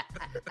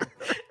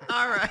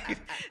 all right.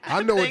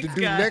 I know what to Thanks,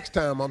 do guys. next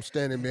time I'm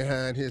standing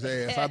behind his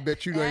ass. I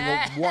bet you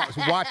ain't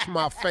gonna watch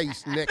my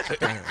face next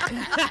time.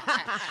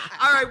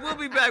 All right, we'll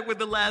be back with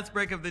the last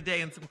break of the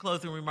day and some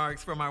closing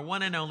remarks from our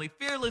one and only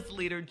fearless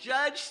leader,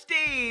 Judge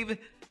Steve,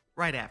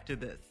 right after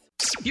this.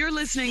 You're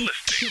listening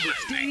to the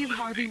Steve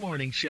Harvey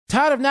Morning Show.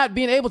 Tired of not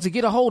being able to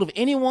get a hold of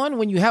anyone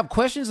when you have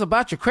questions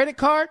about your credit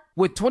card?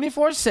 With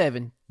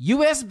 24/7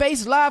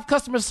 U.S.-based live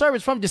customer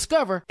service from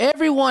Discover,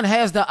 everyone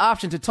has the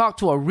option to talk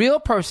to a real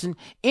person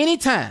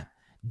anytime,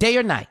 day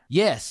or night.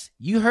 Yes,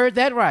 you heard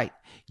that right.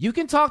 You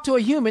can talk to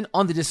a human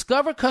on the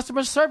Discover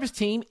customer service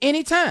team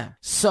anytime.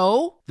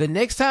 So, the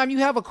next time you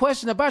have a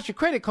question about your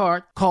credit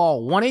card,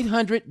 call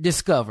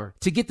 1-800-DISCOVER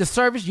to get the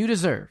service you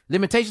deserve.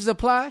 Limitations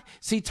apply.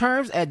 See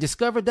terms at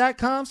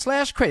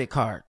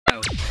discover.com/creditcard.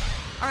 All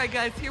right,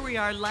 guys, here we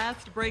are,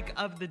 last break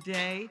of the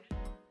day.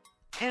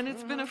 And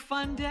it's been a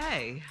fun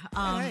day.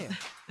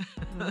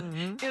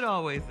 It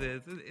always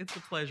is. It's a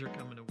pleasure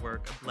coming to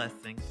work, a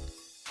blessing.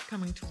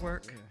 Coming to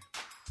work.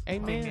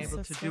 Amen. Being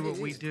able to do what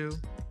we do.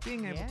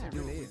 Being able to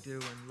do what we do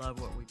and love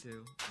what we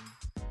do.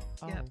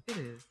 Yeah, it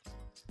is.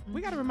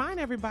 We got to remind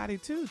everybody,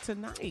 too,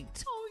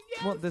 tonight. Oh,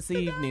 yes. Well, this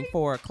evening,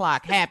 4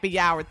 o'clock, happy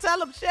hour. Tell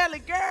them, Shelly,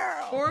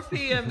 girl. 4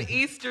 p.m.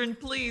 Eastern,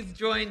 please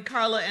join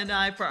Carla and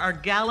I for our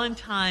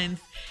Galentine's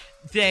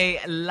Day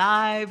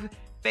live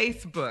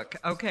Facebook.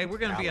 Okay, we're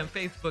going to be on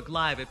Facebook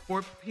Live at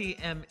 4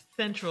 p.m.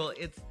 Central.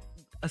 It's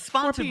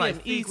sponsored by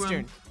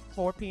Seagram.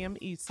 4 p.m.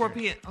 Eastern. 4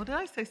 p.m. Oh, did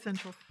I say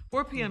Central?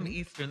 4 p.m.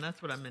 Eastern.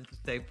 That's what I meant to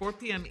say. 4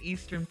 p.m.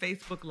 Eastern,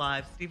 Facebook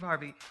Live, Steve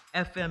Harvey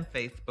FM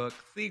Facebook,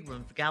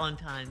 Seagram's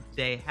Galentine's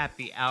Day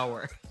Happy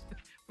Hour.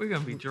 We're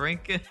going to be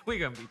drinking. We're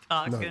going to be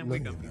talking. We're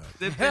going to be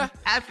sipping.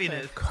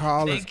 Happiness.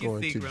 Carla's Thank you,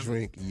 going to Seagram.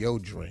 drink your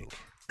drink.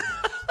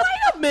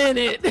 Wait a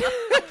minute.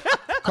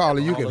 Carla,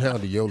 you can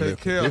handle your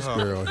liquor. This her.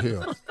 girl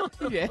here.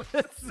 Yes.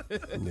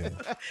 Yeah.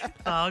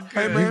 Oh,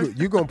 good.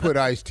 You going to put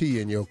iced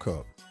tea in your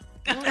cup.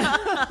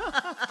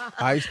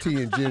 Iced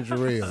tea and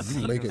ginger ale.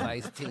 You make it.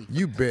 Iced tea.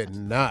 You bet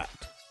not.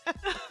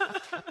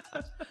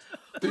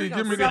 We're Give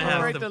going me to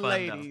celebrate some the fun,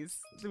 ladies.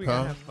 We're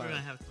Huh? going to have We're fun. going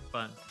to have some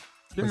fun.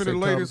 Give me What's the that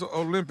latest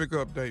Olympic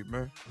update,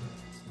 man.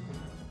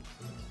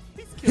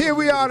 Here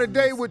we are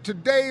today with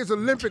today's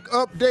Olympic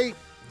update.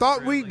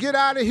 Thought we'd get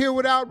out of here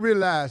without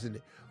realizing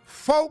it.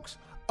 Folks,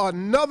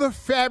 another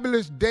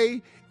fabulous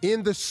day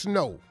in the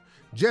snow.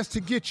 Just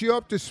to get you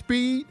up to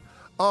speed,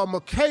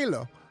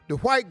 Michaela, the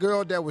white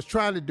girl that was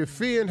trying to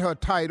defend her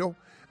title,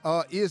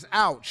 is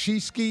out. She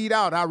skied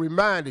out, I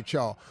reminded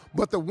y'all.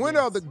 But the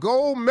winner of the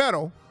gold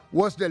medal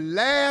was the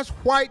last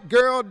white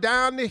girl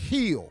down the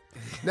hill.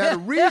 Now, the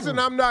reason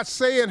I'm not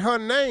saying her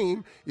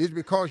name is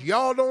because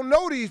y'all don't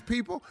know these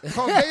people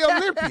because they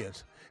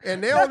Olympians.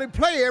 And they only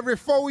play every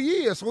 4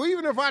 years. So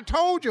even if I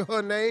told you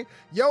her name,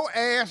 your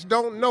ass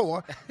don't know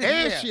her,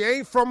 and she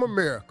ain't from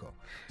America.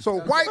 So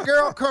white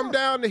girl come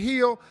down the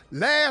hill,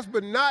 last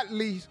but not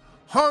least,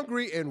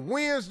 hungry, and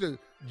wins the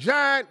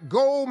giant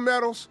gold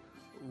medals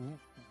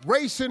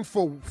racing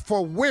for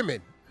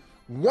women.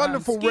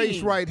 Wonderful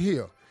race right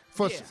here.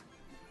 For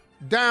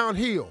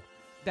downhill.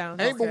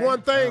 Ain't but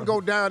one thing go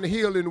down the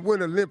hill in the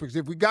Winter Olympics.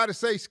 If we got to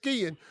say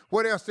skiing,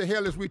 what else the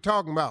hell is we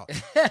talking about?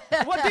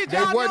 What did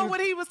y'all know what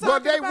he was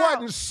talking about? Well,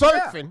 they wasn't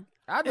surfing.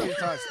 I know you're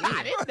talking skiing.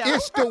 I didn't know.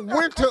 It's the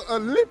Winter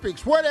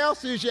Olympics. What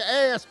else is your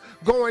ass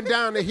going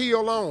down the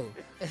hill on?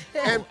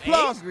 And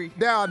plus,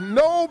 there are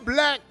no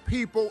black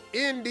people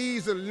in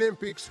these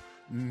Olympics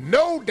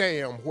no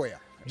damn where.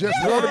 Just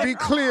want to be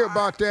clear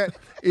about that.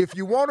 If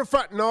you want to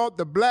fight, no,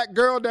 the black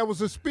girl that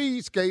was a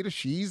speed skater,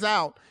 she's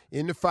out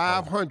in the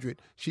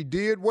 500. She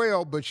did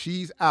well, but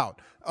she's out.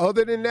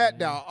 Other than that,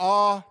 there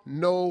are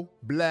no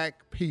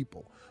black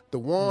people. The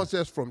ones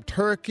that's from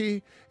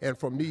Turkey and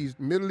from these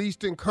Middle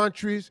Eastern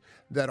countries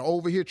that are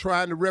over here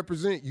trying to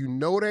represent, you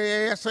know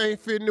their ass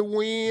ain't fitting to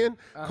win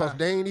because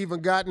they ain't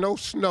even got no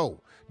snow.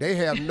 They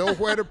have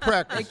nowhere to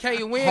practice. They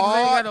can't win because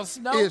they ain't got no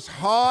snow. It's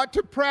hard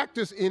to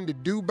practice in the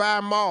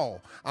Dubai Mall.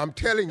 I'm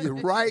telling you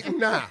right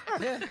now,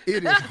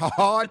 it is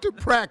hard to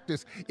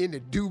practice in the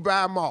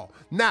Dubai Mall.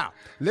 Now,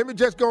 let me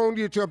just go and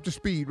get you up to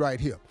speed right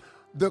here.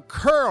 The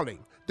curling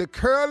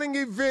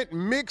event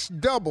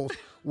mixed doubles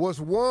was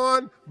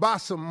won by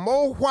some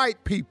more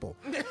white people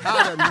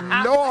out of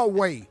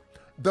Norway.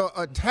 The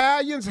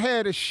Italians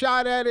had a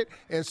shot at it,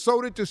 and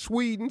so did the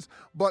Swedens,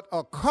 but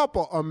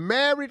a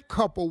married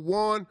couple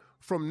won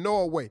from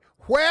Norway.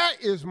 Where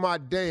is my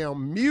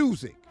damn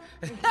music?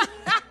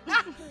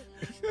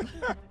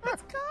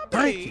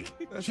 Thank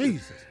you.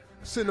 Jesus.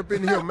 Sitting up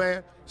in here,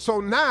 man.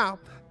 So now,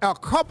 a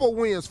couple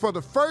wins. For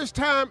the first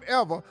time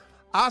ever,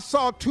 I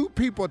saw two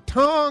people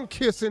tongue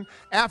kissing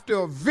after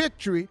a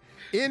victory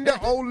in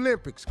the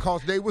Olympics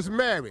because they was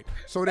married.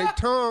 So they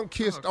tongue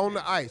kissed on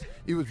the ice.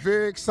 It was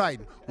very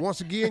exciting.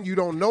 Once again, you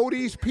don't know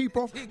these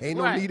people. Ain't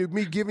no need of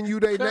me giving you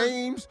their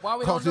names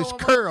because it's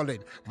curling.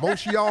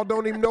 Most of y'all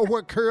don't even know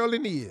what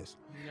curling is.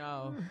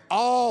 No.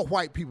 All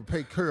white people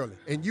play curling.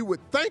 And you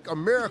would think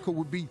America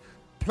would be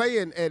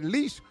playing at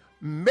least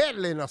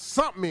meddling or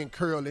something in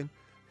curling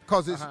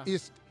because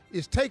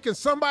it's taking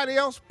somebody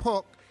else's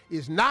puck,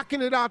 is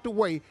knocking it out the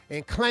way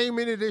and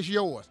claiming it as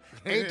yours.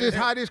 Ain't this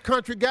how this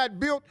country got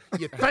built?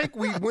 You think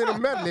we'd win a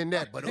medal in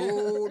that, but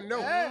oh no,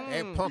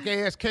 that punk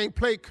ass can't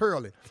play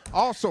curling.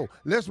 Also,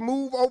 let's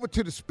move over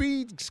to the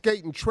speed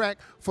skating track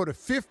for the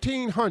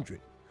 1500.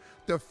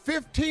 the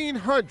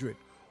 1500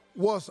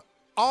 was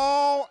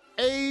all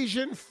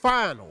Asian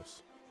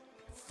finals.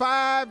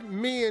 5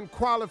 men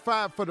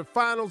qualified for the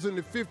finals in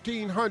the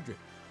 1500.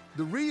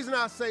 The reason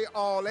I say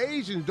all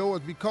Asians, though,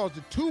 is because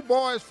the 2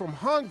 boys from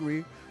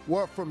Hungary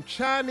were from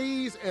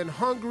Chinese and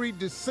Hungary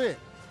descent.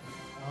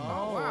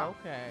 Oh, wow.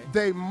 Okay.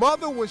 Their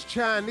mother was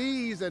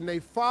Chinese and their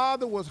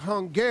father was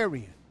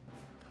Hungarian.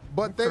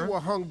 But they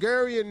were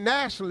Hungarian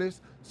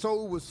nationalists,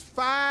 so it was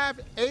 5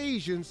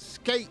 Asians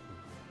skating.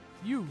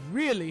 You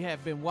really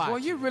have been watching.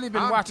 Well, you really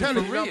been watching for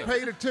real. I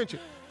paid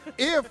attention.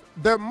 If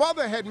their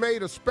mother had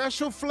made a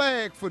special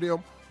flag for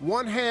them,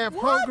 one half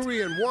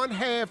Hungary and one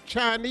half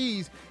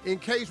Chinese, in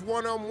case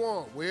one of them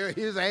won, well,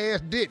 his ass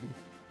didn't.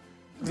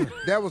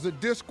 There was a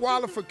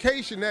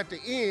disqualification at the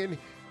end.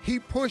 He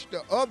pushed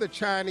the other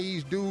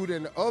Chinese dude,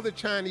 and the other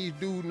Chinese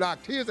dude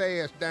knocked his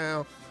ass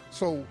down,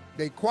 so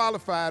they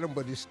qualified him,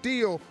 but it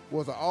still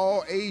was an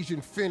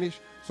all-Asian finish,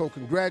 so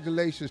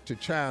congratulations to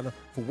China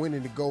for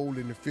winning the gold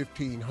in the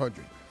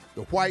 1500.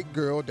 The white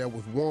girl that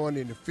was won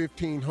in the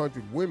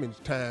 1500 women's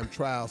time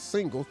trial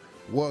singles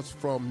was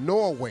from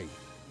Norway,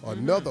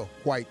 another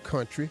white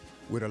country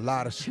with a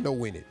lot of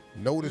snow in it.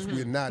 Notice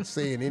we're not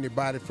saying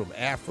anybody from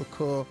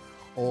Africa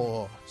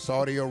or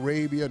Saudi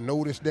Arabia.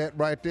 Notice that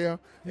right there?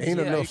 Ain't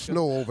enough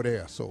snow over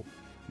there. So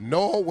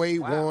Norway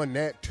won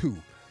that too.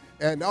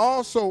 And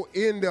also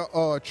in the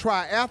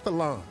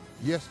triathlon.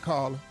 Yes,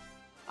 Carla?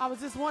 I was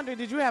just wondering,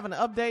 did you have an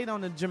update on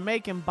the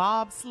Jamaican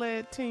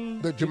bobsled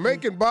team? The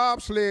Jamaican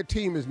bobsled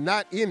team is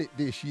not in it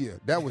this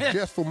year. That was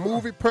just for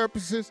movie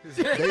purposes.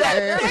 They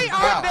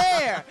are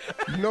there.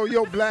 You know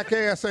your black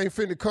ass ain't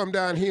finna come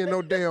down here in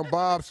no damn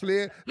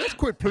bobsled. Let's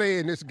quit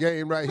playing this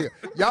game right here.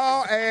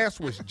 Y'all ass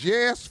was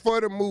just for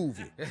the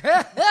movie.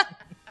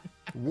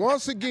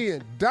 Once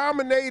again,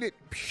 dominated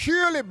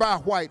purely by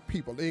white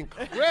people.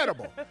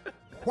 Incredible.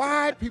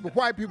 White people,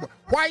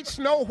 white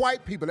snow,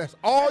 white people. That's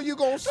all you're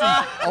going to see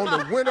on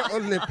the Winter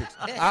Olympics.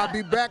 I'll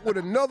be back with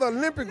another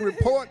Olympic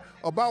report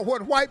about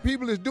what white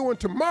people is doing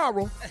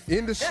tomorrow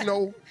in the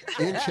snow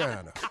in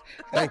China.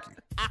 Thank you.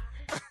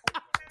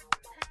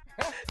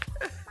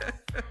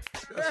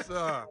 Yes,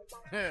 sir.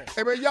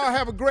 Hey, man, y'all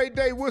have a great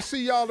day. We'll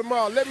see y'all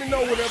tomorrow. Let me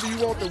know whenever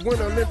you want the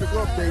Winter Olympic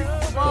update.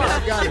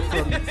 I got it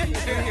from you.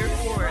 You're here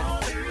for it.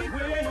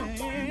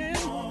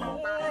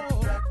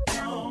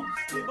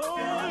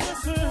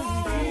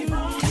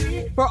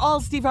 For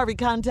all Steve Harvey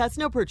contests,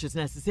 no purchase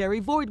necessary,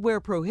 void where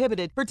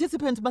prohibited.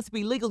 Participants must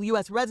be legal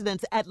U.S.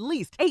 residents at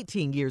least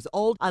 18 years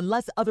old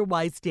unless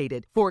otherwise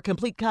stated. For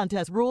complete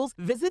contest rules,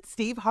 visit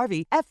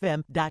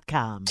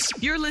SteveHarveyFM.com.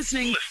 You're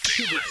listening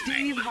to the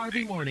Steve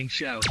Harvey Morning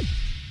Show.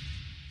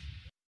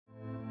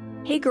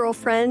 Hey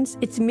girlfriends,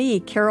 it's me,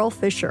 Carol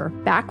Fisher,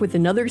 back with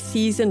another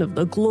season of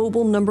the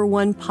global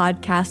 #1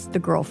 podcast, The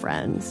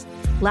Girlfriends.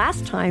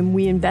 Last time,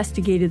 we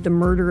investigated the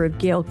murder of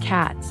Gail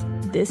Katz.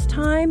 This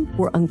time,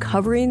 we're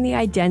uncovering the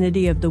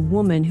identity of the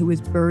woman who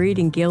was buried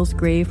in Gail's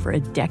grave for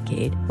a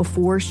decade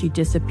before she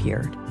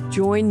disappeared.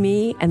 Join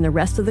me and the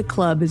rest of the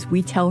club as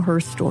we tell her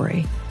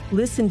story.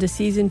 Listen to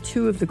Season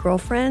 2 of The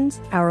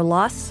Girlfriends, Our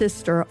Lost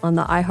Sister on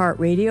the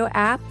iHeartRadio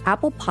app,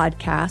 Apple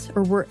Podcasts,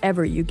 or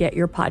wherever you get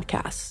your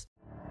podcasts.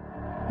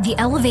 The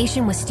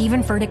Elevation with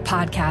Stephen Furtick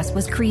podcast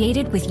was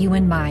created with you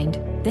in mind.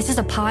 This is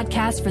a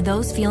podcast for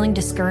those feeling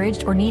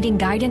discouraged or needing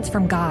guidance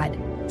from God.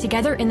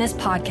 Together in this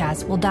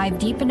podcast, we'll dive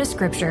deep into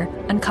Scripture,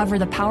 uncover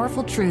the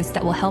powerful truths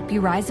that will help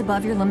you rise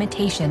above your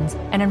limitations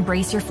and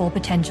embrace your full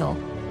potential.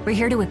 We're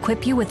here to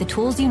equip you with the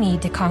tools you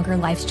need to conquer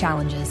life's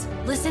challenges.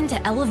 Listen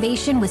to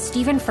Elevation with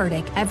Stephen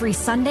Furtick every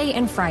Sunday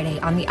and Friday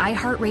on the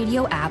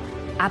iHeartRadio app,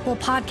 Apple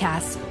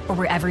Podcasts, or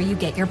wherever you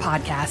get your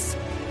podcasts.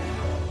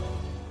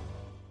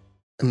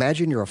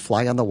 Imagine you're a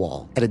fly on the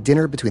wall at a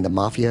dinner between the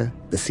Mafia,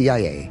 the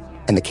CIA,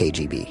 and the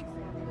KGB.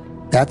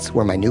 That's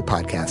where my new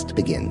podcast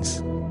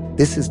begins.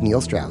 This is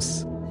Neil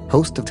Strauss,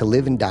 host of To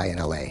Live and Die in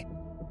LA,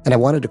 and I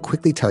wanted to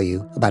quickly tell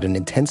you about an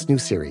intense new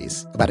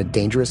series about a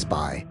dangerous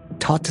spy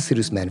taught to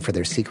seduce men for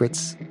their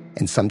secrets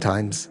and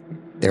sometimes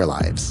their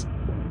lives.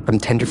 From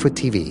Tenderfoot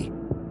TV,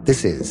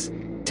 this is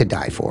To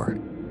Die For.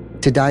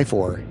 To Die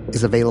For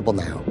is available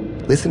now.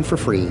 Listen for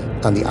free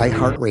on the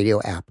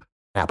iHeartRadio app,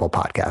 Apple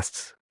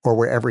Podcasts, or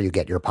wherever you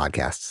get your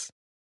podcasts.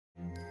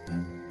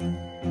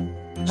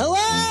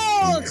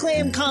 Hello,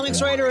 acclaimed comics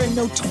writer and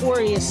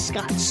notorious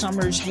Scott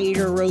Summers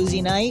hater,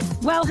 Rosie Knight.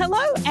 Well,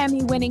 hello,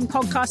 Emmy-winning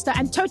podcaster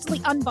and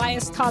totally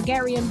unbiased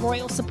Targaryen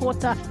royal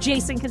supporter,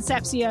 Jason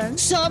Concepcion.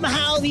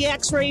 Somehow the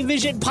X-Ray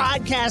Vision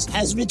podcast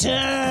has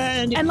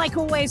returned. And like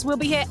always, we'll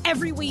be here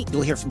every week.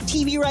 You'll hear from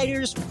TV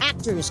writers,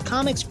 actors,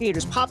 comics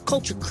creators, pop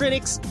culture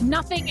critics.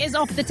 Nothing is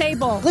off the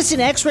table. Listen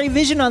to X-Ray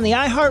Vision on the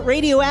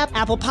iHeartRadio app,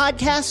 Apple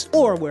Podcasts,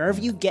 or wherever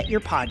you get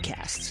your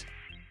podcasts.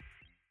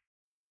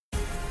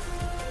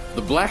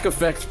 The Black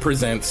Effect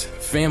presents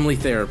Family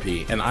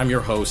Therapy, and I'm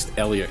your host,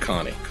 Elliot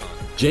Connie.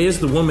 Jay is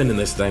the woman in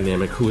this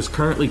dynamic who is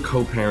currently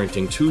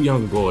co-parenting 2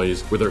 young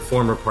boys with her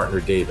former partner,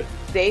 David.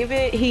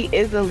 David, he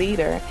is a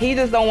leader. He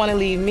just don't want to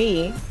leave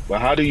me.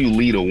 But how do you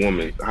lead a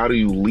woman? How do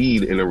you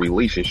lead in a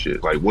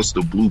relationship? Like, what's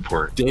the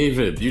blueprint?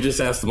 David, you just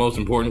asked the most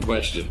important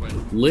question.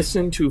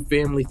 Listen to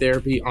Family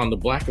Therapy on the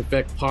Black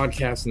Effect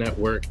Podcast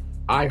Network,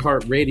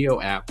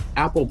 iHeartRadio app,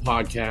 Apple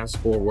Podcasts,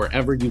 or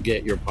wherever you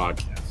get your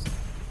podcasts.